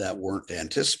that weren't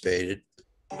anticipated.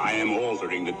 I am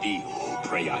altering the deal.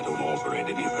 Pray I don't alter it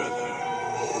any further.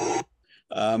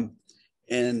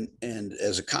 And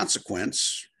as a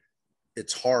consequence,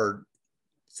 it's hard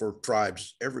for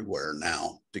tribes everywhere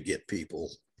now to get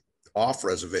people off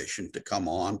reservation to come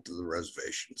on to the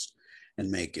reservations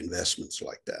and make investments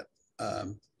like that.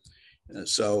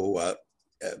 So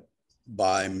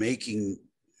by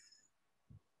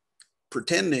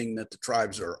pretending that the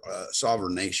tribes are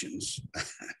sovereign nations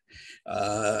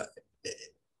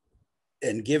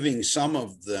and giving some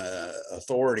of the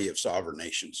authority of sovereign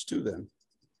nations to them,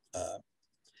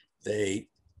 they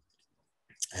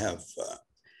have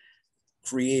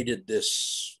created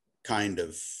this kind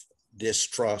of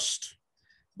distrust.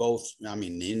 Both, I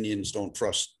mean, the Indians don't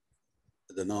trust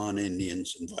the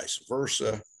non-Indians and vice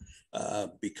versa,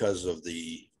 because of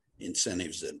the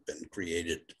incentives that have been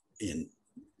created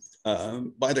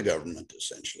by the government,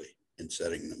 essentially, in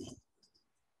setting them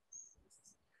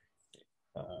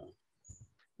up.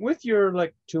 With your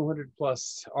like 200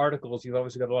 plus articles, you've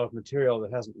obviously got a lot of material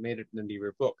that hasn't made it into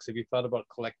your books. Have you thought about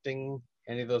collecting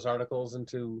any of those articles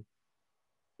into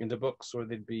books, or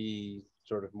they'd be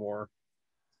sort of more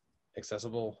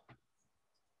accessible?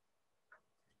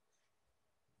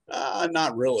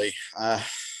 Not really.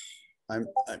 I'm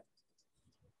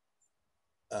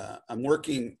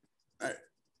working.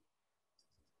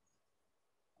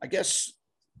 I guess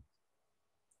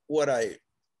what I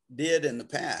did in the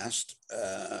past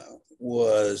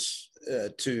was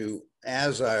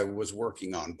as I was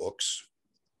working on books,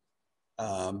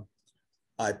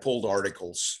 I pulled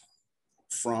articles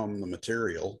from the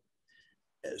material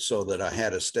so that I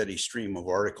had a steady stream of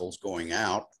articles going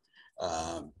out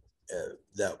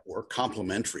that were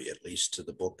complementary, at least, to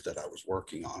the book that I was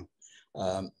working on.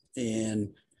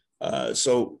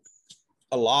 So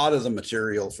a lot of the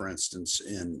material, for instance,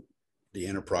 in the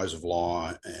enterprise of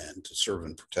law and to serve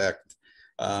and protect,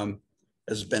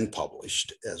 has been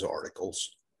published as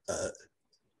articles.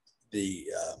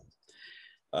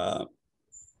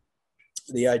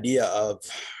 The idea of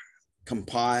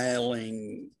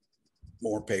compiling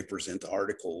more papers into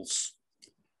articles,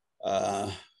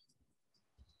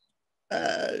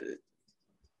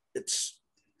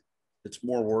 it's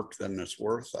more work than it's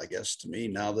worth, I guess, to me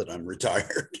now that I'm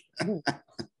retired.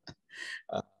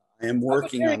 I am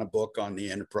working on a book on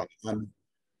the enterprise,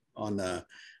 on the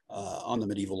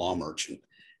medieval law merchant.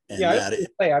 And yeah,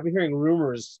 I've been hearing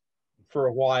rumors for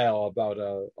a while about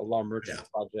a law merchant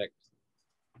project.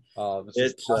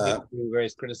 It's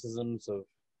various criticisms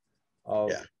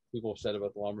of people said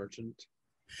about the law merchant.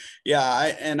 Yeah,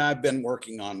 I've been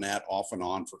working on that off and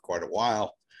on for quite a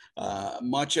while.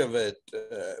 Much of it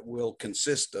will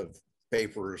consist of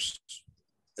papers,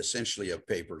 essentially of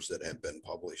papers that have been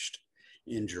published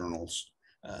in journals,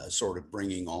 sort of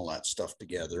bringing all that stuff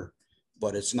together.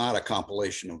 But it's not a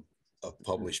compilation of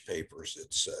published papers.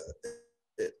 It's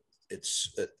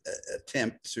an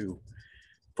attempt to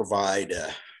provide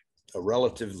a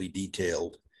relatively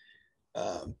detailed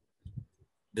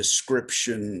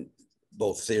description,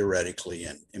 both theoretically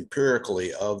and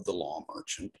empirically, of the law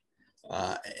merchant.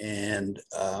 I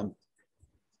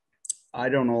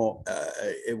don't know,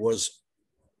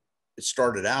 it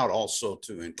started out also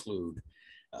to include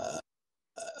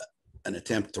an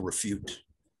attempt to refute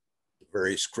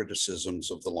various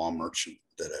criticisms of the law merchant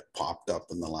that have popped up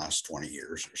in the last 20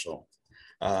 years or so.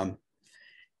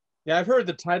 Yeah, I've heard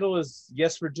the title is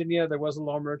Yes, Virginia, There Was a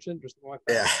Law Merchant, or something like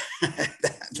that. Yeah,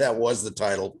 that was the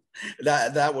title.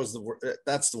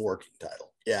 That's the working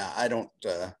title. Yeah, I don't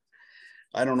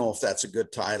know if that's a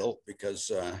good title,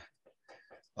 because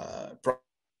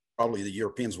probably the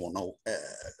Europeans won't know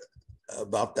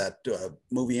about that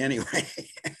movie anyway.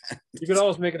 You could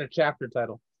always make it a chapter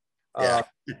title. Yeah.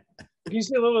 Can you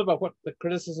say a little bit about what the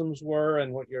criticisms were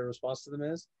and what your response to them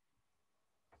is?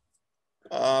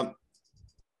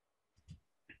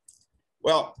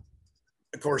 Well,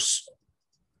 of course,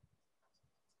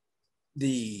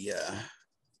 there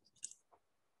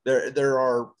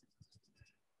are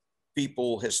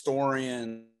people,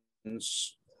 historians,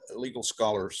 legal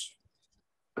scholars,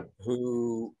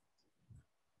 who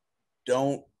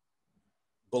don't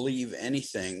believe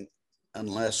anything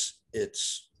unless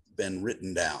it's been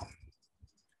written down.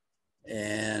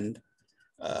 And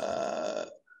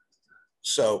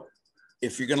so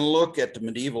if you're going to look at the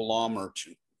medieval law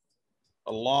merchant,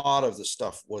 a lot of the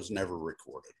stuff was never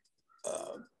recorded.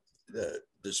 The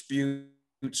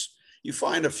disputes, you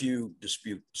find a few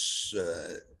disputes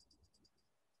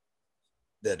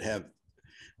that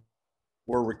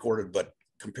were recorded, but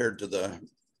compared to the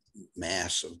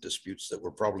mass of disputes that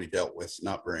were probably dealt with,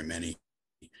 not very many.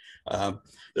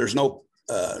 There's no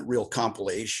real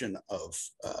compilation of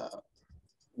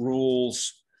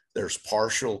rules. There's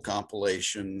partial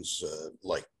compilations,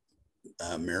 like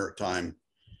maritime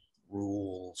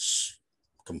rules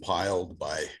compiled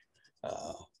by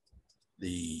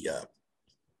the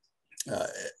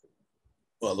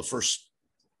first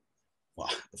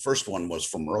one was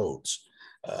from Rhodes,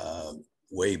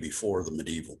 way before the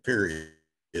medieval period.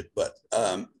 But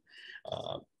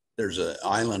there's an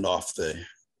island off the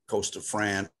coast of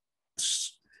France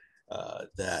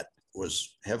that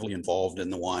was heavily involved in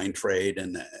the wine trade,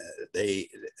 and a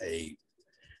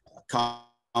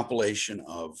compilation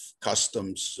of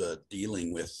customs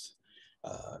dealing with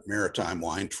maritime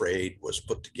wine trade was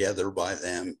put together by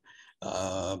them.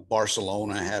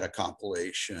 Barcelona had a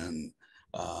compilation.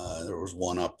 There was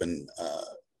one up in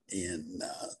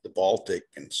the Baltic,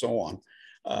 and so on.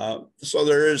 So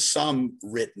there is some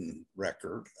written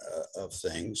record of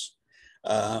things,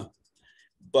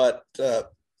 but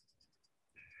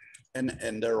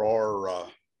and there are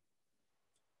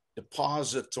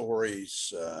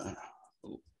depositories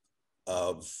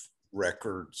of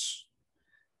records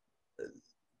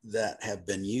that have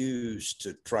been used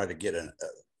to try to get an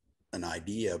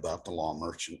idea about the law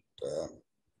merchant,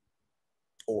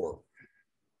 or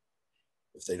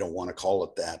if they don't want to call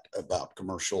it that, about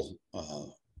commercial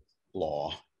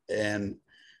law. And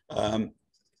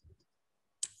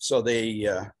so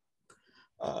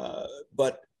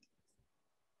but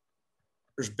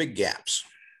there's big gaps.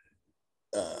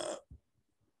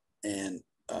 And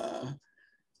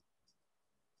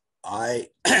I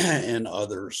and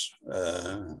others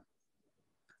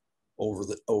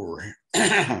over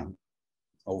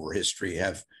history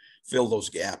have filled those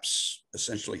gaps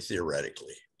essentially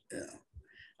theoretically.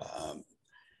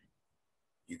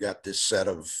 You got this set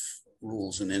of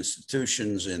rules and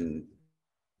institutions in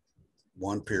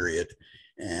one period,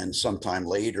 And sometime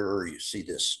later, you see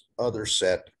this other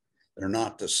set. They're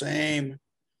not the same.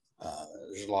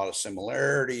 There's a lot of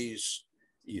similarities.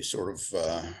 You sort of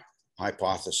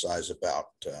hypothesize about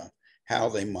how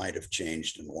they might have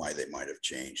changed and why they might have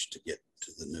changed to get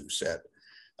to the new set,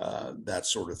 that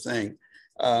sort of thing.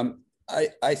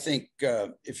 I think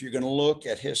if you're going to look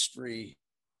at history,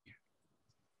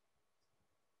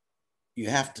 you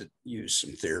have to use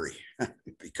some theory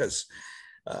because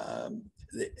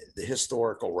the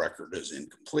historical record is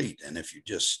incomplete. And if you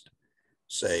just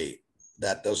say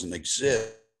that doesn't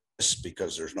exist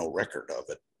because there's no record of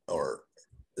it, or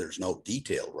there's no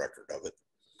detailed record of it,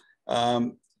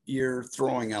 you're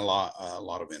throwing a lot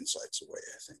of insights away,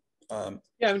 I think.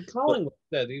 Yeah, I mean, Collingwood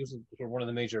said, he was one of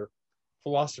the major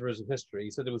philosophers of history.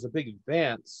 He said there was a big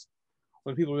advance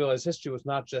when people realized history was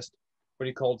not just what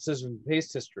he called scissors and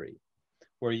paste history,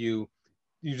 where you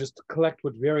just collect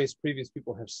what various previous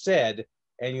people have said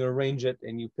and you arrange it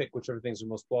and you pick whichever things are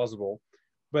most plausible.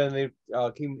 But they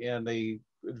they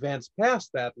advanced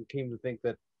past that and came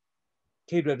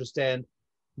to understand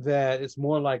that it's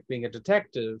more like being a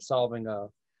detective solving a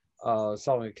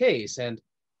case, and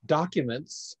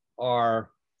documents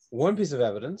are one piece of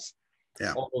evidence.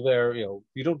 Yeah. Although they're,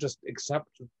 you don't just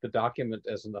accept the document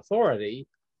as an authority.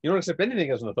 You don't accept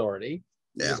anything as an authority.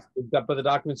 Yeah. But the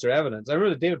documents are evidence. I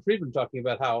remember David Friedman talking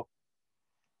about how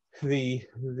the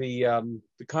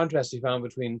contrast he found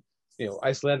between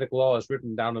Icelandic law as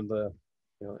written down in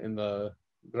the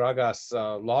Gragas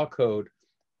law code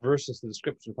versus the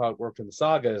description of how it worked in the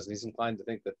sagas, and he's inclined to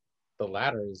think that the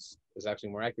latter is actually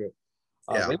more accurate.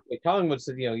 Collingwood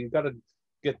said, you've got to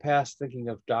get past thinking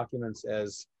of documents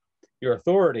as your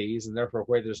authorities, and therefore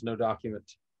where there's no document,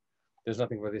 there's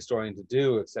nothing for the historian to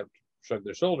do except shrug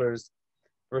their shoulders,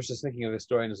 versus thinking of the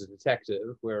historian as a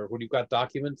detective, where when you've got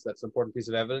documents, that's an important piece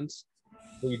of evidence.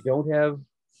 When you don't have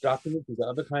documents, you've got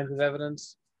other kinds of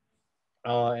evidence,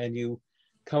 and you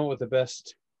come up with the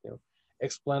best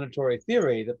explanatory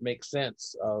theory that makes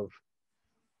sense of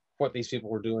what these people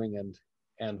were doing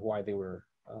and why they were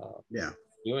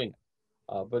doing it.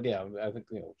 But yeah, I think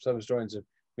some historians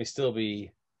may still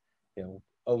be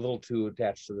a little too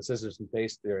attached to the scissors and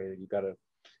paste theory, that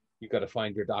you got to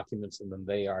find your documents and then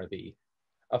they are the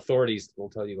authorities that will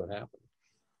tell you what happened.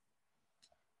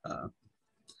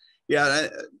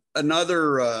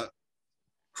 Another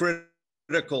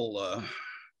critical,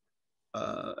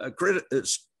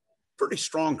 it's pretty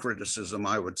strong criticism,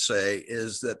 I would say,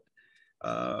 is that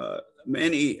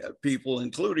many people,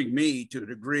 including me to a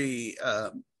degree,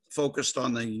 focused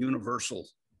on the universal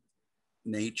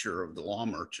nature of the law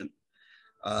merchant,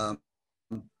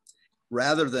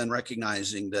 rather than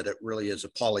recognizing that it really is a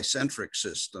polycentric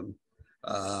system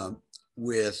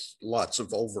with lots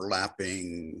of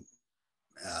overlapping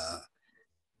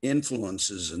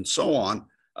influences and so on.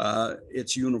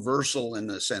 It's universal in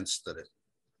the sense that it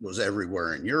was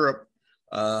everywhere in Europe.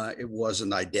 It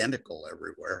wasn't identical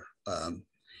everywhere.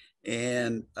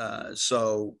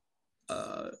 So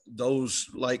those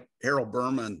like Harold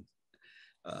Berman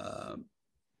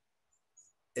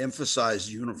emphasized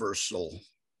universal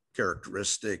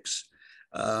characteristics,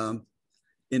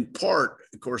 in part,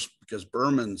 of course, because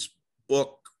Berman's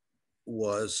book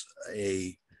was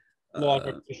a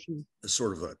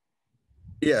sort of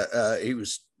he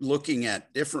was looking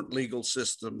at different legal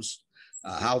systems,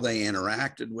 how they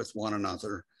interacted with one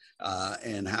another,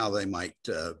 and how they might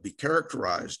be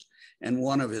characterized. And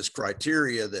one of his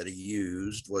criteria that he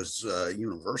used was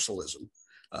universalism.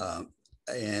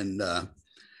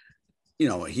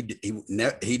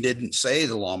 He didn't say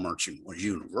the law merchant was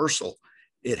universal.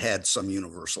 It had some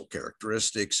universal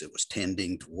characteristics. It was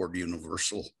tending toward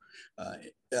universal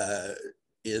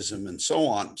ism and so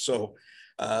on. So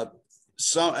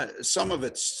some of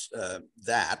it's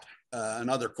that.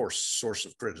 Another source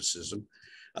of criticism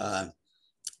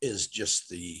is just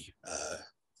the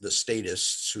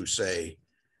statists who say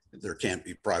there can't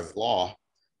be private law.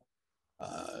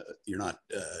 You're not,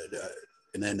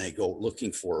 and then they go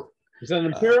looking for. Is that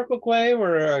an empirical claim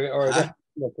or a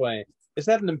definitional claim? Is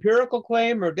that an empirical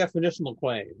claim or a definitional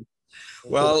claim?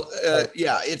 Well,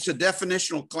 it's a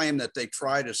definitional claim that they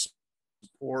try to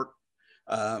support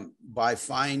by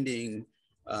finding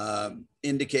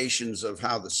indications of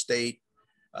how the state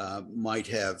might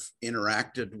have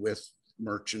interacted with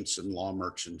merchants and law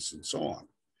merchants and so on.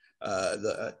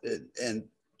 And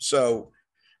so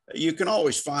you can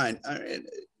always find,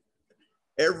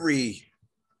 every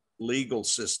legal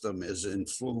system is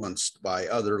influenced by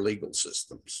other legal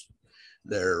systems.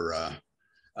 There's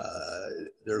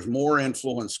more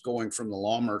influence going from the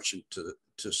law merchant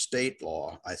to state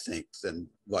law, I think, than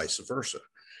vice versa.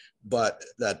 but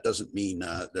that doesn't mean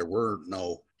there were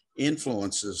no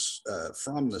influences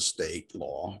from the state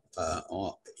law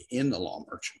in the law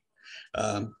merchant.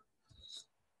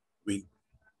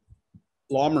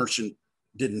 Law merchant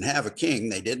didn't have a king.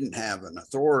 They didn't have an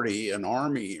authority, an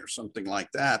army or something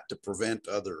like that to prevent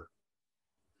other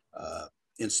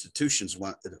institutions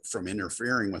from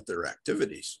interfering with their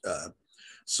activities.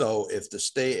 So if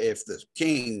the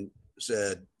king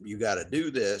said, you got to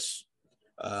do this,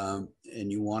 and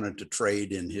you wanted to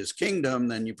trade in his kingdom,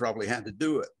 then you probably had to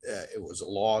do it. It was a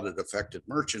law that affected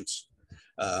merchants.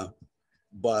 And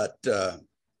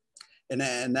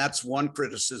that's one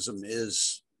criticism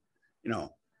is,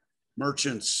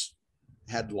 merchants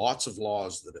had lots of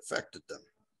laws that affected them,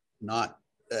 not,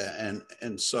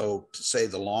 and so to say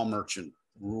the law merchant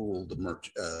ruled the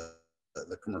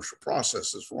commercial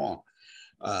process is wrong.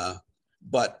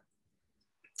 But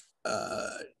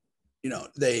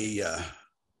they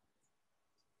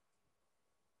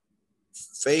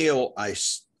fail, I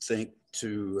think,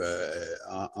 to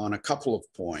on a couple of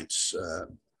points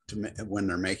when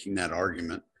they're making that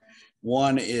argument.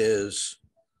 One is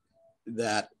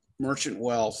that merchant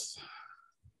wealth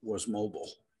was mobile,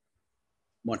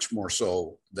 much more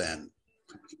so than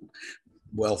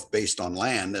wealth based on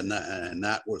land, and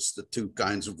that was the two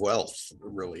kinds of wealth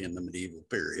really in the medieval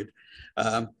period.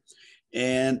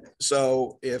 And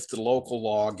so if the local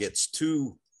law gets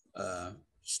too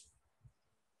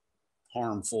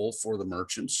harmful for the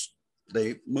merchants,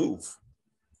 they move.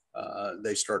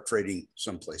 They start trading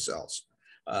someplace else.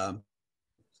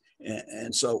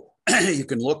 And so you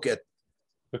can look at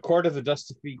the court of the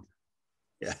dusty feet.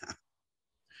 Yeah.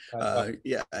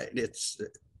 Yeah, it's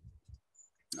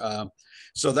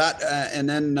so that, and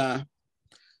then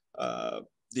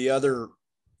the other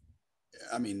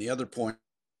point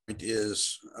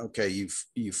is, okay,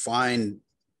 you find,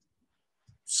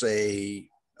 say,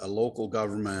 a local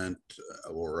government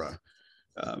or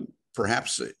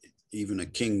perhaps even a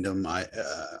kingdom. I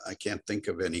can't think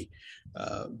of any,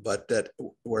 but that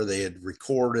where they had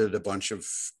recorded a bunch of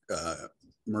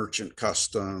merchant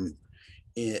custom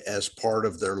as part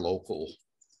of their local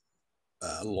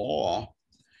law.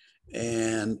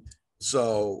 And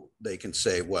so they can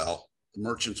say, well, the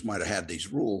merchants might have had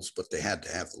these rules, but they had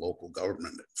to have the local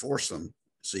government enforce them.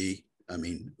 See, I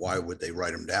mean, why would they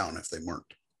write them down if they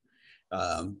weren't,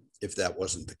 if that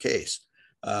wasn't the case?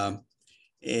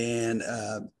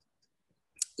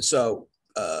 So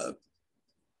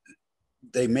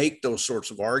they make those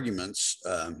sorts of arguments.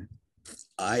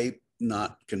 I'm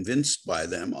not convinced by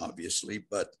them, obviously,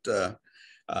 but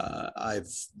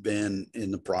I've been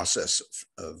in the process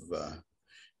of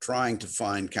trying to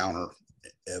find counter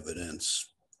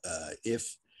evidence.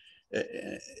 If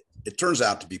it turns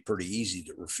out to be pretty easy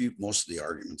to refute most of the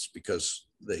arguments because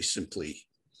they simply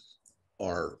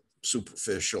are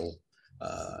superficial,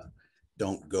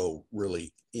 don't go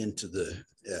really into the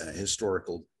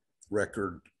historical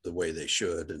record the way they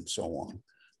should, and so on.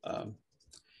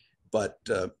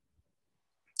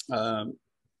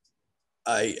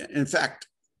 In fact,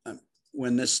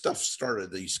 when this stuff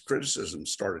started, these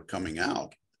criticisms started coming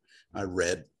out, I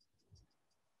read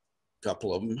a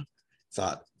couple of them,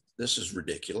 thought, this is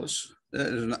ridiculous.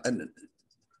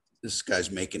 This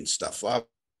guy's making stuff up.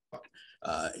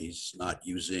 He's not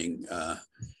using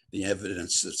the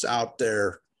evidence that's out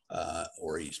there,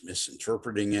 or he's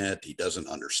misinterpreting it. He doesn't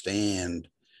understand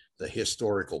the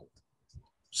historical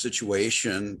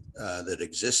situation that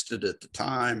existed at the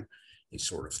time. He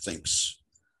sort of thinks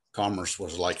commerce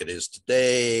was like it is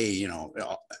today,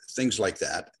 things like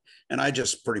that. And I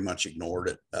just pretty much ignored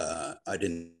it. I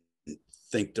didn't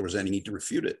think there was any need to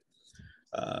refute it.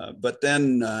 But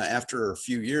then after a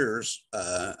few years,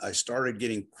 I started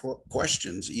getting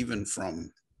questions even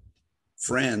from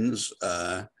friends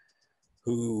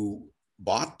who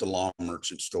bought the Law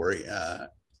Merchant story,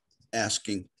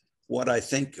 asking what I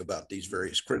think about these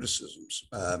various criticisms.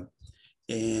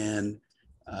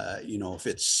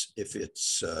 If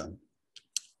it's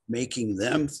making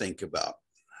them think about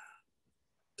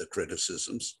the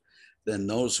criticisms, then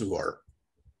those who are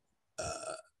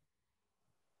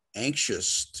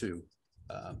anxious to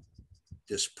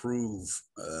disprove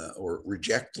or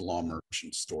reject the Law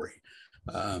Merchant story,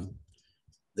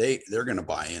 they're going to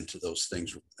buy into those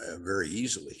things very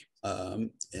easily.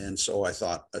 And so I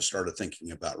started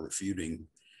thinking about refuting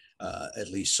at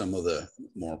least some of the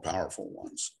more powerful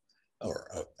ones, or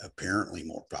apparently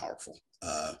more powerful,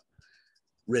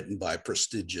 written by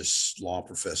prestigious law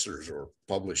professors or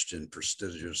published in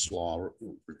prestigious law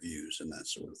reviews and that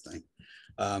sort of thing.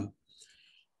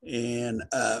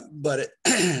 But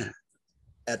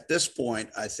at this point,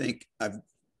 I think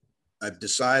I've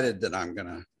decided that I'm going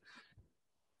to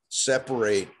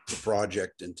separate the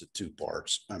project into two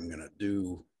parts. I'm going to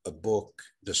do a book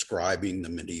describing the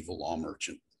medieval law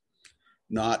merchant,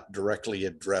 not directly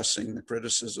addressing the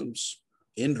criticisms,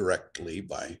 indirectly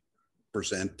by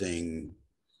presenting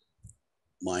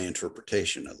my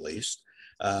interpretation at least,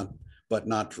 but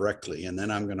not directly. And then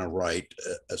I'm going to write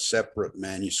a separate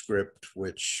manuscript,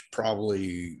 which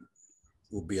probably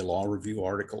will be a law review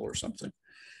article or something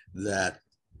that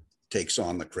takes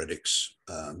on the critics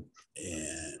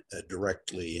and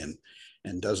directly,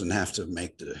 and doesn't have to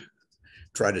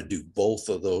try to do both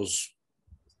of those,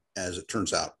 as it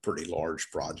turns out, pretty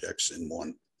large projects in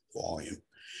one volume.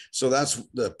 So that's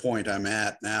the point I'm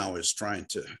at now, is trying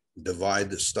to divide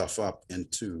this stuff up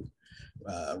into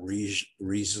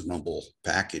reasonable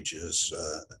packages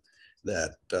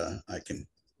that I can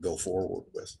go forward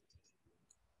with.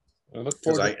 I look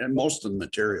forward and most of the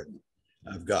material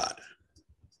I've got.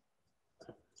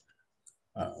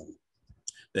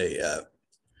 The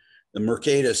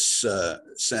Mercatus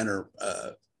Center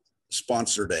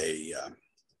sponsored a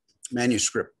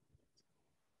manuscript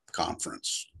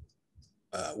conference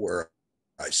where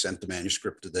I sent the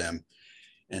manuscript to them,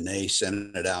 and they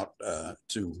sent it out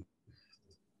to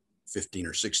 15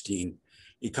 or 16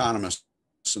 economists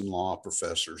and law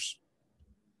professors.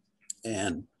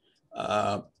 And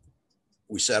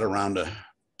we sat around a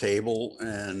table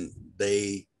and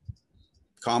they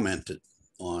commented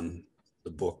on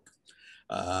the book.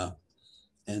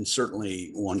 And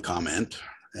certainly one comment,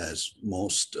 as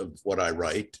most of what I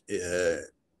write,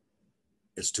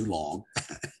 is too long.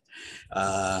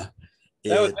 That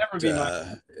would never be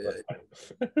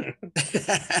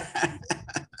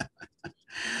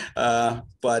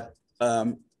but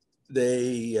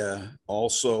they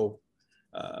also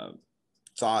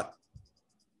thought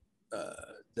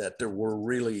that there were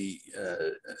really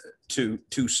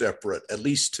two separate, at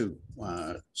least two,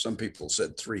 some people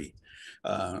said three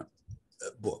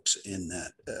books in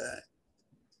that.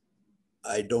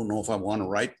 I don't know if I want to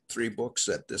write 3 books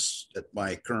at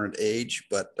my current age,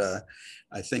 but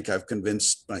I think I've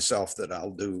convinced myself that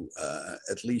I'll do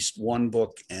at least 1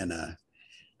 book and a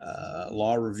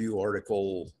law review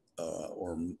article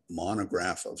or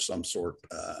monograph of some sort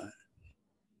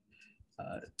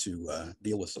to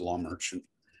deal with the law merchant.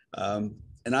 And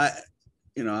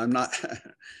I'm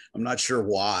not sure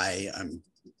why I'm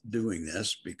doing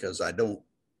this, because I'm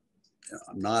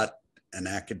not an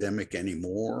academic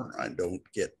anymore. I don't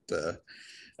get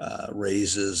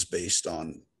raises based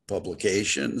on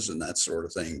publications and that sort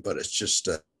of thing, but it's just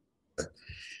a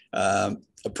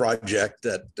project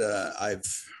that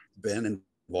I've been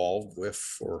involved with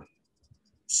for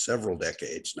several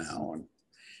decades now, and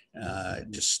I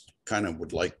just kind of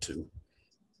would like to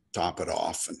top it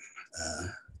off and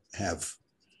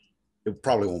it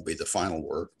probably won't be the final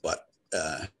word, but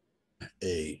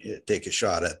take a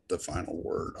shot at the final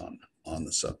word on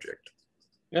the subject.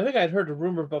 I think I'd heard a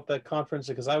rumor about that conference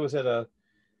because I was in a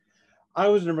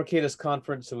Mercatus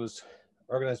conference that was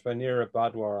organized by Nira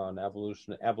Badwar on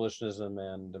abolitionism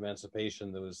and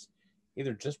emancipation. That was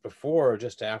either just before or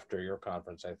just after your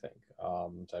conference, I think.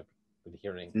 So I've been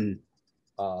hearing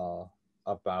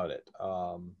about it.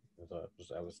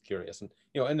 I was curious, and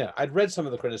and I'd read some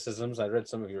of the criticisms, I'd read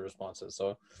some of your responses,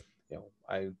 so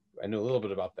I knew a little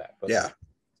bit about that. But yeah,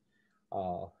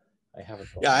 I haven't.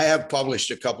 Yeah, I have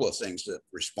published a couple of things that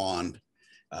respond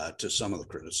to some of the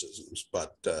criticisms,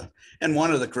 but and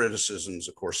one of the criticisms,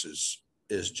 of course,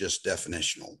 is just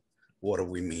definitional. What do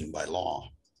we mean by law?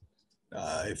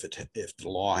 If the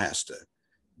law has to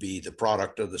be the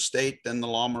product of the state, then the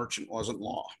law merchant wasn't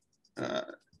law.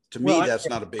 To me, that's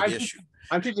not a big issue.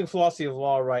 I'm teaching philosophy of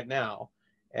law right now,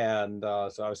 and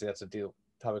so obviously that's a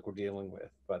topic we're dealing with.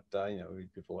 But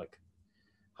people like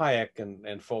Hayek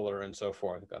and Fuller and so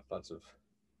forth. I've got lots of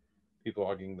people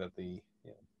arguing that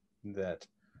that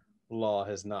law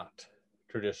has not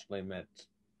traditionally meant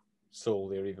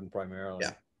solely or even primarily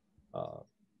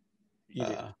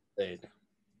state.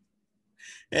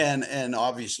 And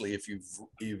obviously, if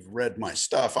you've read my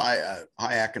stuff,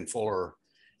 Hayek and Fuller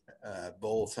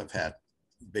both have had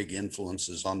big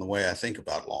influences on the way I think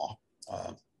about law.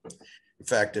 In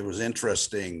fact, it was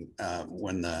interesting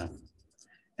when the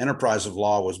enterprise of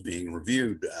law was being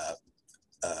reviewed.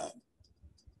 I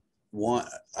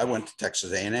went to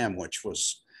Texas A&M, which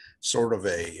was sort of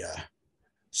a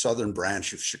southern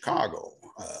branch of Chicago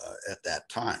at that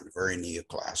time, a very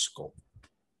neoclassical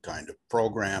kind of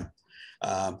program.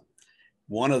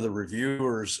 One of the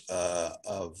reviewers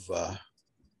of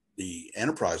the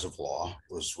enterprise of law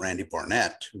was Randy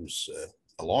Barnett, who's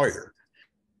a lawyer.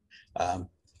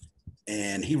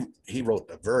 And he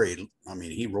wrote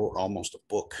he wrote almost a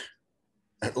book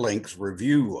length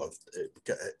review of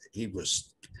he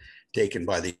was taken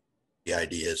by the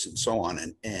ideas and so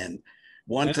on. And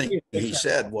one thing he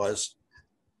said was,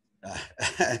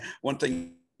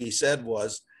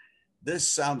 this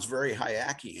sounds very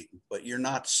Hayekian, but you're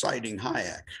not citing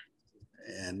Hayek.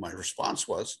 And my response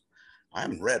was, I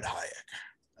haven't read Hayek.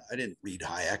 I didn't read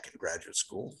Hayek in graduate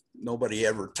school. Nobody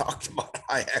ever talked about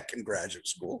Hayek in graduate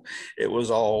school. It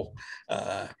was all,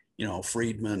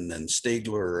 Friedman and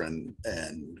Stigler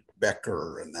and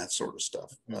Becker and that sort of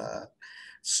stuff.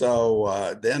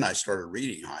 So then I started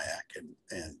reading Hayek,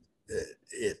 and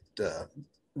it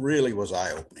really was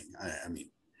eye-opening. I mean,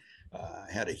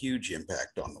 had a huge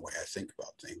impact on the way I think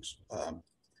about things.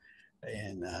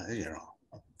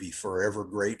 I'll be forever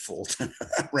grateful to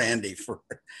Randy for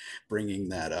bringing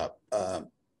that up.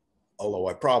 Although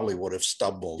I probably would have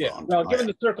stumbled on. Well, given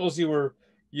the circles you were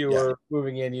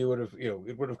moving in, you would have,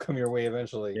 it would have come your way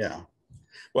eventually. Yeah.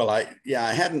 Well, I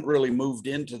hadn't really moved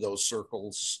into those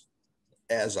circles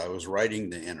as I was writing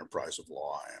The Enterprise of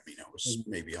Law. I mean, I was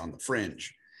maybe on the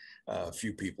fringe. A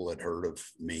few people had heard of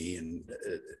me and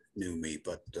knew me,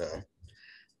 but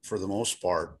for the most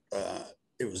part,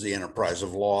 it was The Enterprise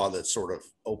of Law that sort of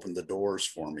opened the doors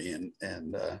for me.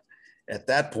 And at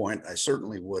that point, I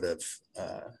certainly would have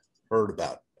heard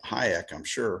about Hayek, I'm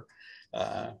sure,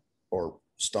 or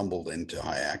stumbled into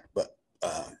Hayek, but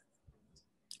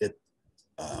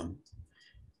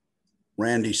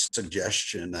Randy's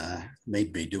suggestion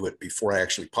made me do it before I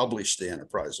actually published The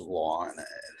Enterprise of Law, and it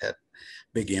had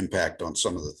big impact on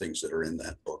some of the things that are in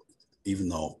that book, even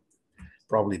though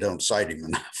probably don't cite him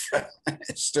enough.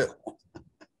 Still.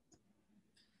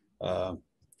 I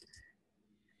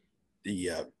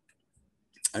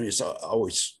just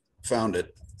always found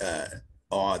it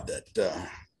odd that,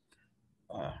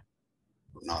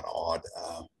 not odd,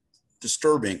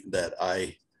 disturbing that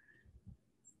I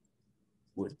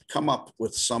would come up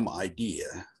with some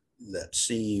idea that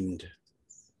seemed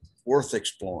worth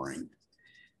exploring,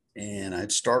 and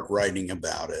I'd start writing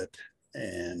about it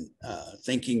and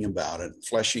thinking about it,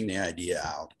 fleshing the idea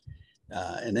out,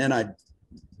 and then I'd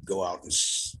go out and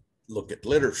look at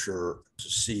literature to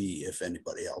see if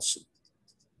anybody else had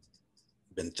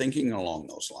been thinking along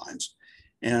those lines,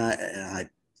 and I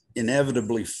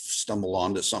inevitably stumble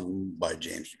onto something by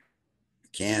James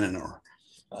Buchanan or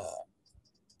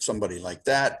somebody like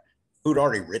that who'd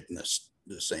already written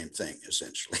the same thing,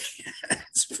 essentially.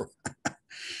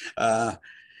 It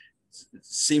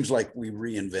seems like we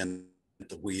reinvent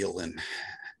the wheel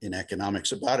in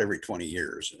economics about every 20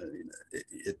 years.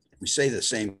 We say the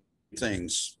same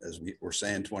things as we were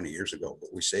saying 20 years ago,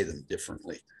 but we say them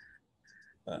differently.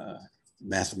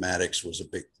 Mathematics was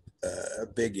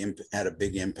had a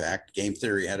big impact. Game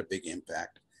theory had a big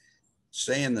impact.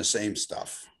 Saying the same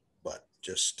stuff, but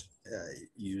just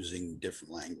using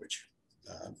different language.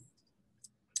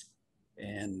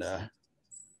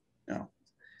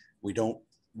 We don't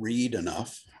read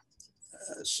enough.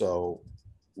 So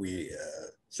we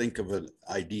think of an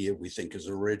idea we think is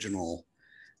original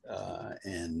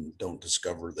and don't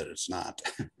discover that it's not.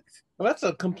 Well, that's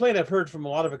a complaint I've heard from a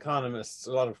lot of economists,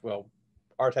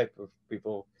 our type of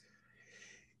people,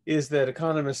 is that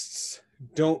economists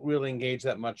don't really engage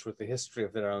that much with the history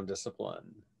of their own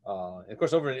discipline. Of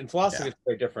course, over in philosophy, it's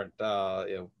very different.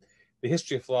 The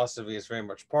history of philosophy is very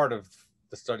much part of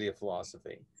the study of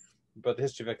philosophy, but the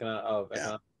history of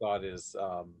economic thought is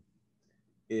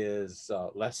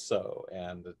less so.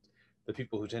 And the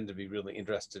people who tend to be really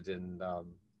interested in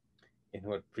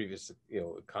what previous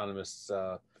economists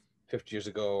 50 years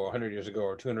ago, or 100 years ago,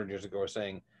 or 200 years ago are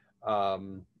saying,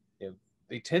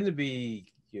 they tend to be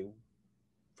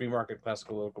free market,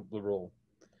 classical, liberal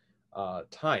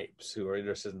types who are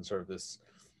interested in sort of this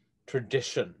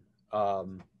tradition.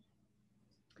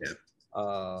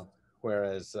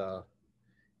 Whereas for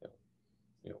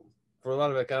a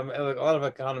lot of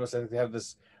economists, I think they have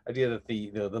this idea that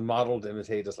the model to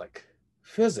imitate is like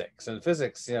physics, and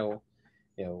physics, you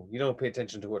don't pay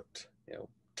attention to what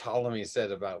Ptolemy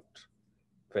said about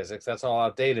physics. That's all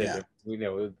outdated.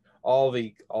 Yeah. All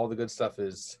the good stuff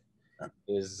is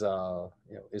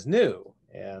new,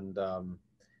 and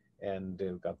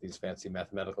they've got these fancy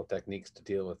mathematical techniques to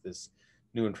deal with this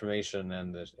new information,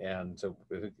 and so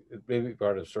it may be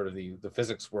part of sort of the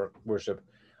physics worship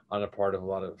on a part of a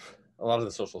lot of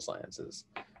the social sciences.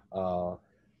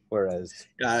 Whereas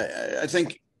I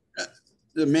think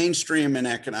the mainstream in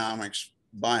economics,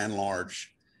 by and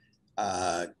large,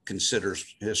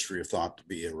 considers history of thought to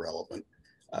be irrelevant.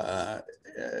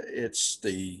 It's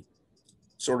the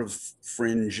sort of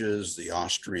fringes, the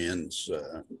Austrians,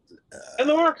 and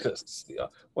the Marxists.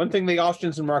 One thing the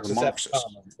Austrians and Marxists have in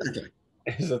common.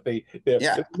 is that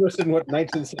they're worse than what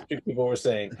 19th century people were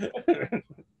saying.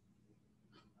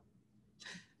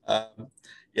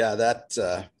 Yeah, that's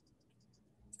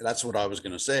what I was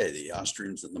going to say, the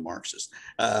Austrians and the Marxists.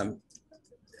 In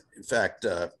fact,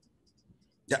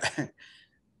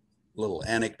 little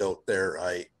anecdote there.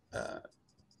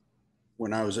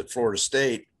 When I was at Florida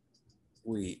State,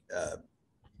 we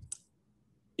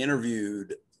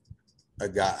interviewed a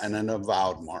guy, and an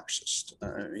avowed Marxist,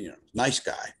 nice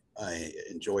guy. I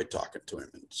enjoyed talking to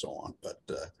him and so on, but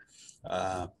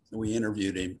we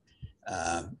interviewed him.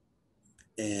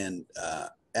 And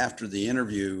after the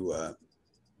interview,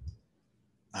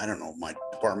 I don't know, my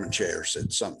department chair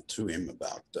said something to him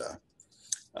about, do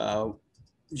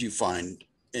you find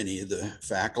any of the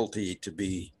faculty to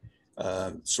be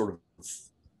sort of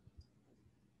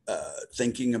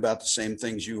thinking about the same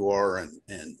things you are,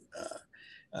 and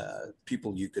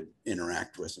people you could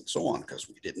interact with and so on, because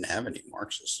we didn't have any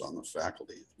Marxists on the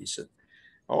faculty. He said,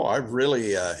 oh, I've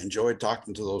really enjoyed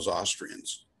talking to those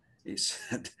Austrians. He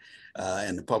said,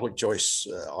 and the public choice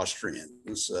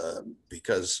Austrians,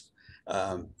 because,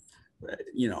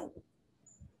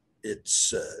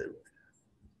 it's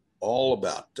all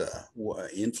about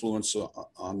influence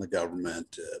on the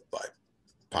government by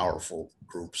powerful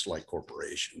groups like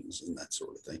corporations and that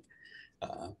sort of thing.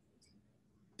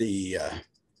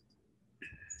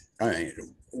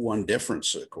 One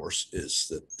difference, of course, is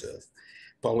that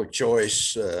public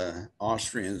choice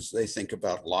Austrians, they think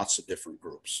about lots of different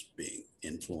groups being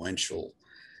influential.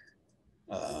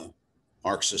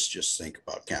 Marxists just think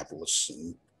about capitalists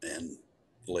and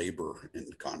labor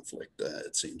in conflict,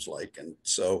 it seems like. And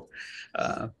so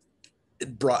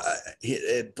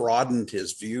it broadened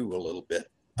his view a little bit.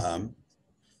 In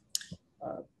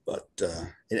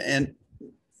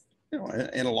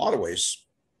a lot of ways,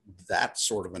 that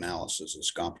sort of analysis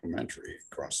is complementary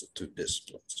across the two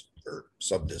disciplines or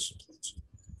subdisciplines.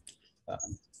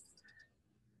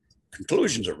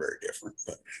 Conclusions are very different,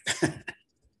 but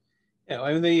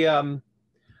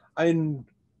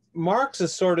Marx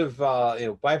is sort of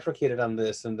bifurcated on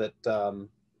this, and that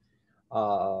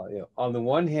on the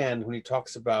one hand, when he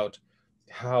talks about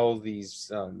how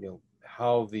these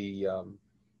how the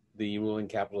ruling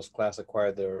capitalist class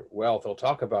acquired their wealth, he'll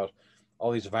talk about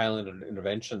all these violent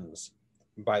interventions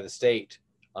by the state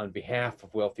on behalf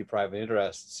of wealthy private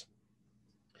interests.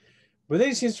 But then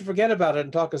he seems to forget about it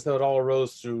and talk as though it all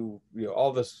arose through,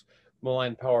 all this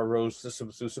malign power arose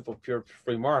through simple, pure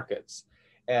free markets.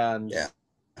 And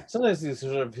sometimes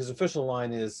his official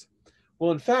line is,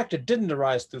 well, in fact, it didn't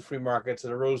arise through free markets,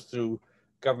 it arose through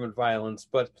government violence.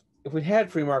 But if we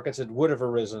had free markets, it would have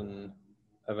arisen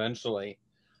eventually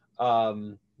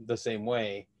the same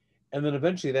way. And then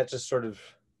eventually that just sort of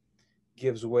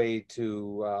gives way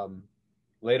to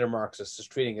later Marxists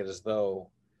just treating it as though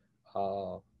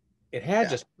it had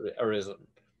just arisen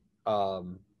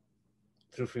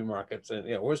through free markets. And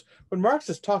whereas when Marx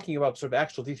is talking about sort of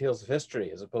actual details of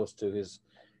history as opposed to his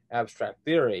abstract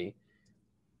theory,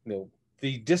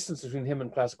 the distance between him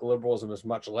and classical liberalism is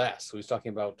much less. So he's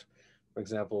talking about, for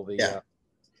example, the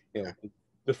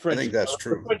French. I think that's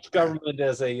true. The French government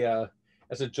as a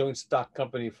joint stock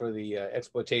company for the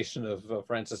exploitation of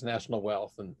France's national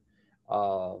wealth and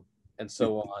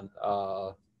so on.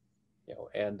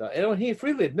 And he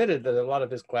freely admitted that a lot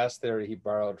of his class theory he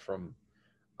borrowed from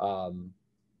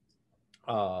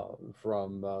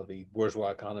the bourgeois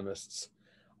economists.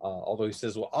 Although he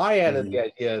says, well, I added the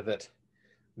idea that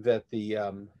the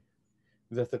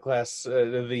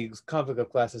conflict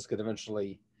of classes could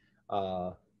eventually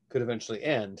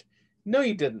end. No,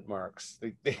 you didn't, Marx.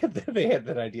 They had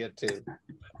that idea too.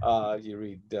 You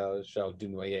read Charles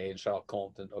Dunoyer and Charles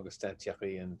Comte and Augustin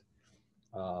Thierry and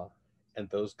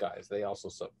those guys. They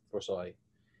also foresaw a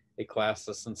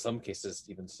classless, in some cases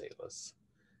even stateless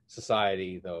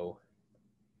society, though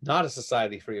not a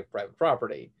society free of private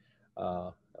property.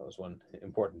 That was one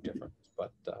important difference.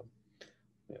 But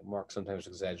Marx sometimes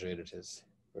exaggerated his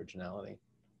originality.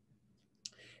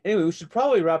 Anyway, we should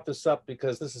probably wrap this up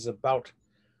because this is about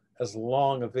as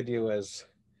long a video as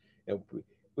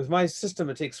with my system.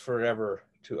 It takes forever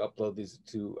to upload these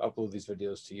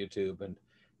videos to YouTube, and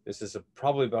this is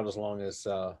probably about as long as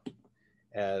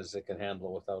it can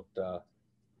handle without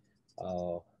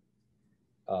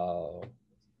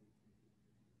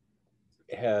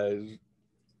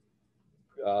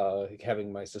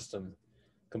having my system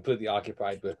completely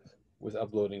occupied with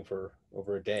uploading for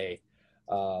over a day.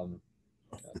 Well,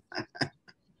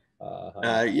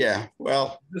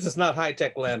 this is not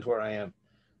high-tech land where I am.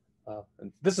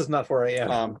 And this is not where I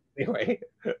am anyway.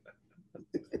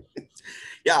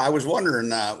 Yeah, I was wondering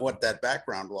what that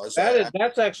background was.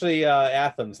 That's actually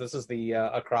Athens. This is the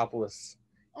Acropolis.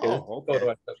 Oh, Photo okay.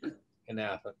 I took in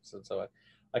Athens, and so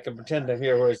I can pretend I'm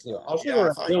here. Whereas, I'll show you Yeah, where I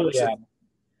I thought you really said.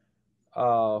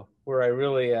 am. Where I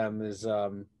really am is see,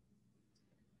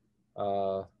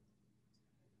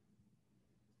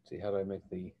 how do I make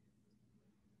the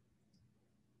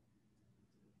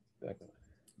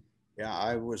Yeah,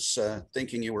 I was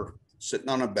thinking you were sitting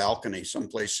on a balcony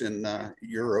someplace in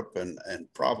Europe and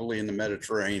probably in the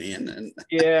Mediterranean. And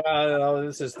yeah,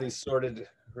 this is the sordid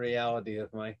reality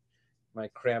of my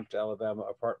cramped Alabama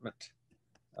apartment.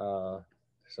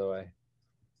 So I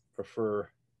prefer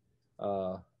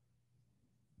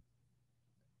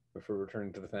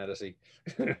returning to the fantasy.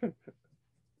 But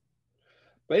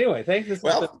anyway, thanks. This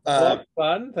has been a lot of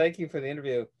fun. Thank you for the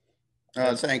interview.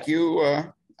 Thank you.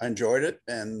 I enjoyed it,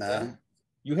 and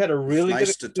you had a really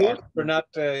nice good to talk. For not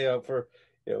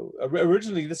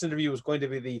originally this interview was going to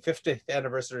be the 50th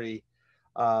anniversary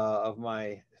of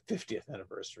my 50th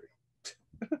anniversary,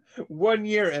 1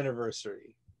 year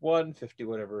anniversary, 150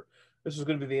 whatever. This was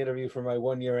going to be the interview for my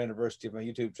 1 year anniversary of my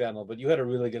YouTube channel, but you had a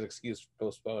really good excuse for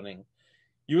postponing.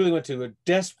 You really went to a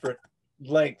desperate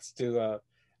lengths to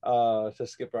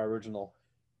skip our original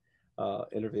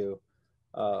interview.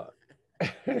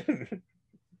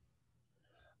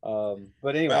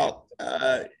 But anyway. Well,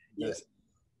 yes,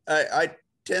 I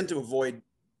tend to avoid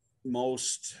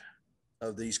most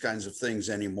of these kinds of things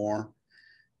anymore.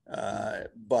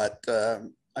 But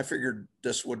I figured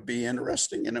this would be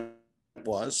interesting, and it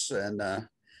was. And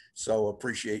so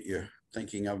appreciate you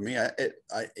thinking of me.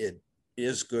 It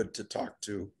is good to talk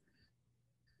to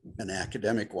an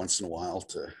academic once in a while,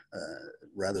 to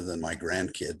rather than my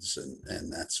grandkids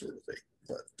and that sort of thing.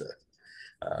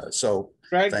 But so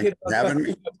grandkids for having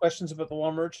me. Questions about the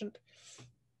law merchant?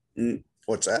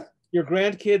 What's that? Your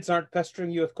grandkids aren't pestering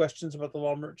you with questions about the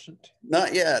law merchant?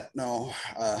 Not yet, no.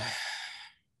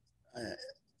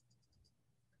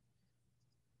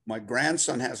 My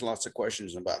grandson has lots of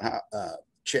questions about how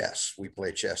chess. We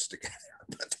play chess together,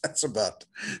 but that's about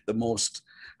the most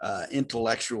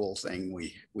intellectual thing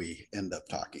we end up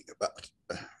talking about.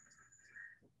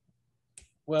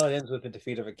 Well, it ends with the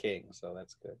defeat of a king, so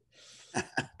that's good.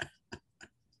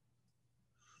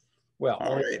 Well,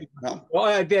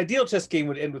 right. The ideal chess game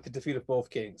would end with the defeat of both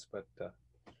kings, but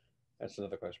that's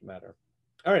another question matter.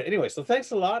 All right. Anyway, so thanks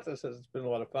a lot. It's been a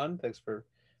lot of fun. Thanks for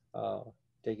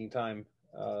taking time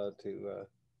to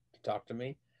talk to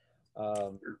me,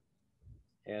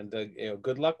 and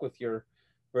good luck with your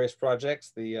various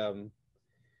projects. The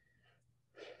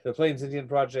Plains Indian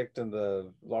project and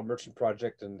the Law Merchant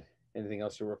project and anything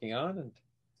else you're working on. And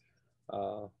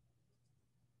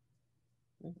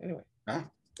anyway,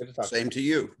 good to talk. Same to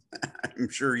you. I'm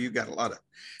sure you got a lot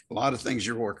of things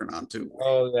you're working on too.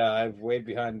 Oh yeah, I've way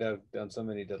behind on so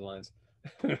many deadlines.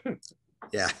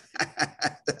 Yeah,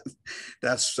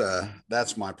 that's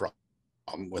my problem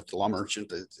with the Law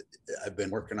Merchant. I've been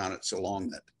working on it so long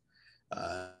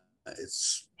that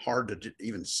it's hard to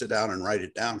even sit down and write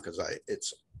it down, because I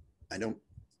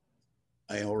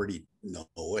already know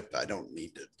it. I don't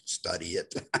need to study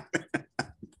it.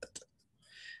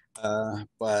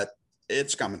 But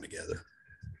it's coming together.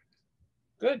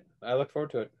 Good. I look forward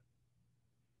to it.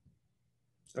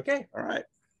 Okay. All right.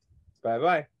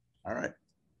 Bye-bye. All right.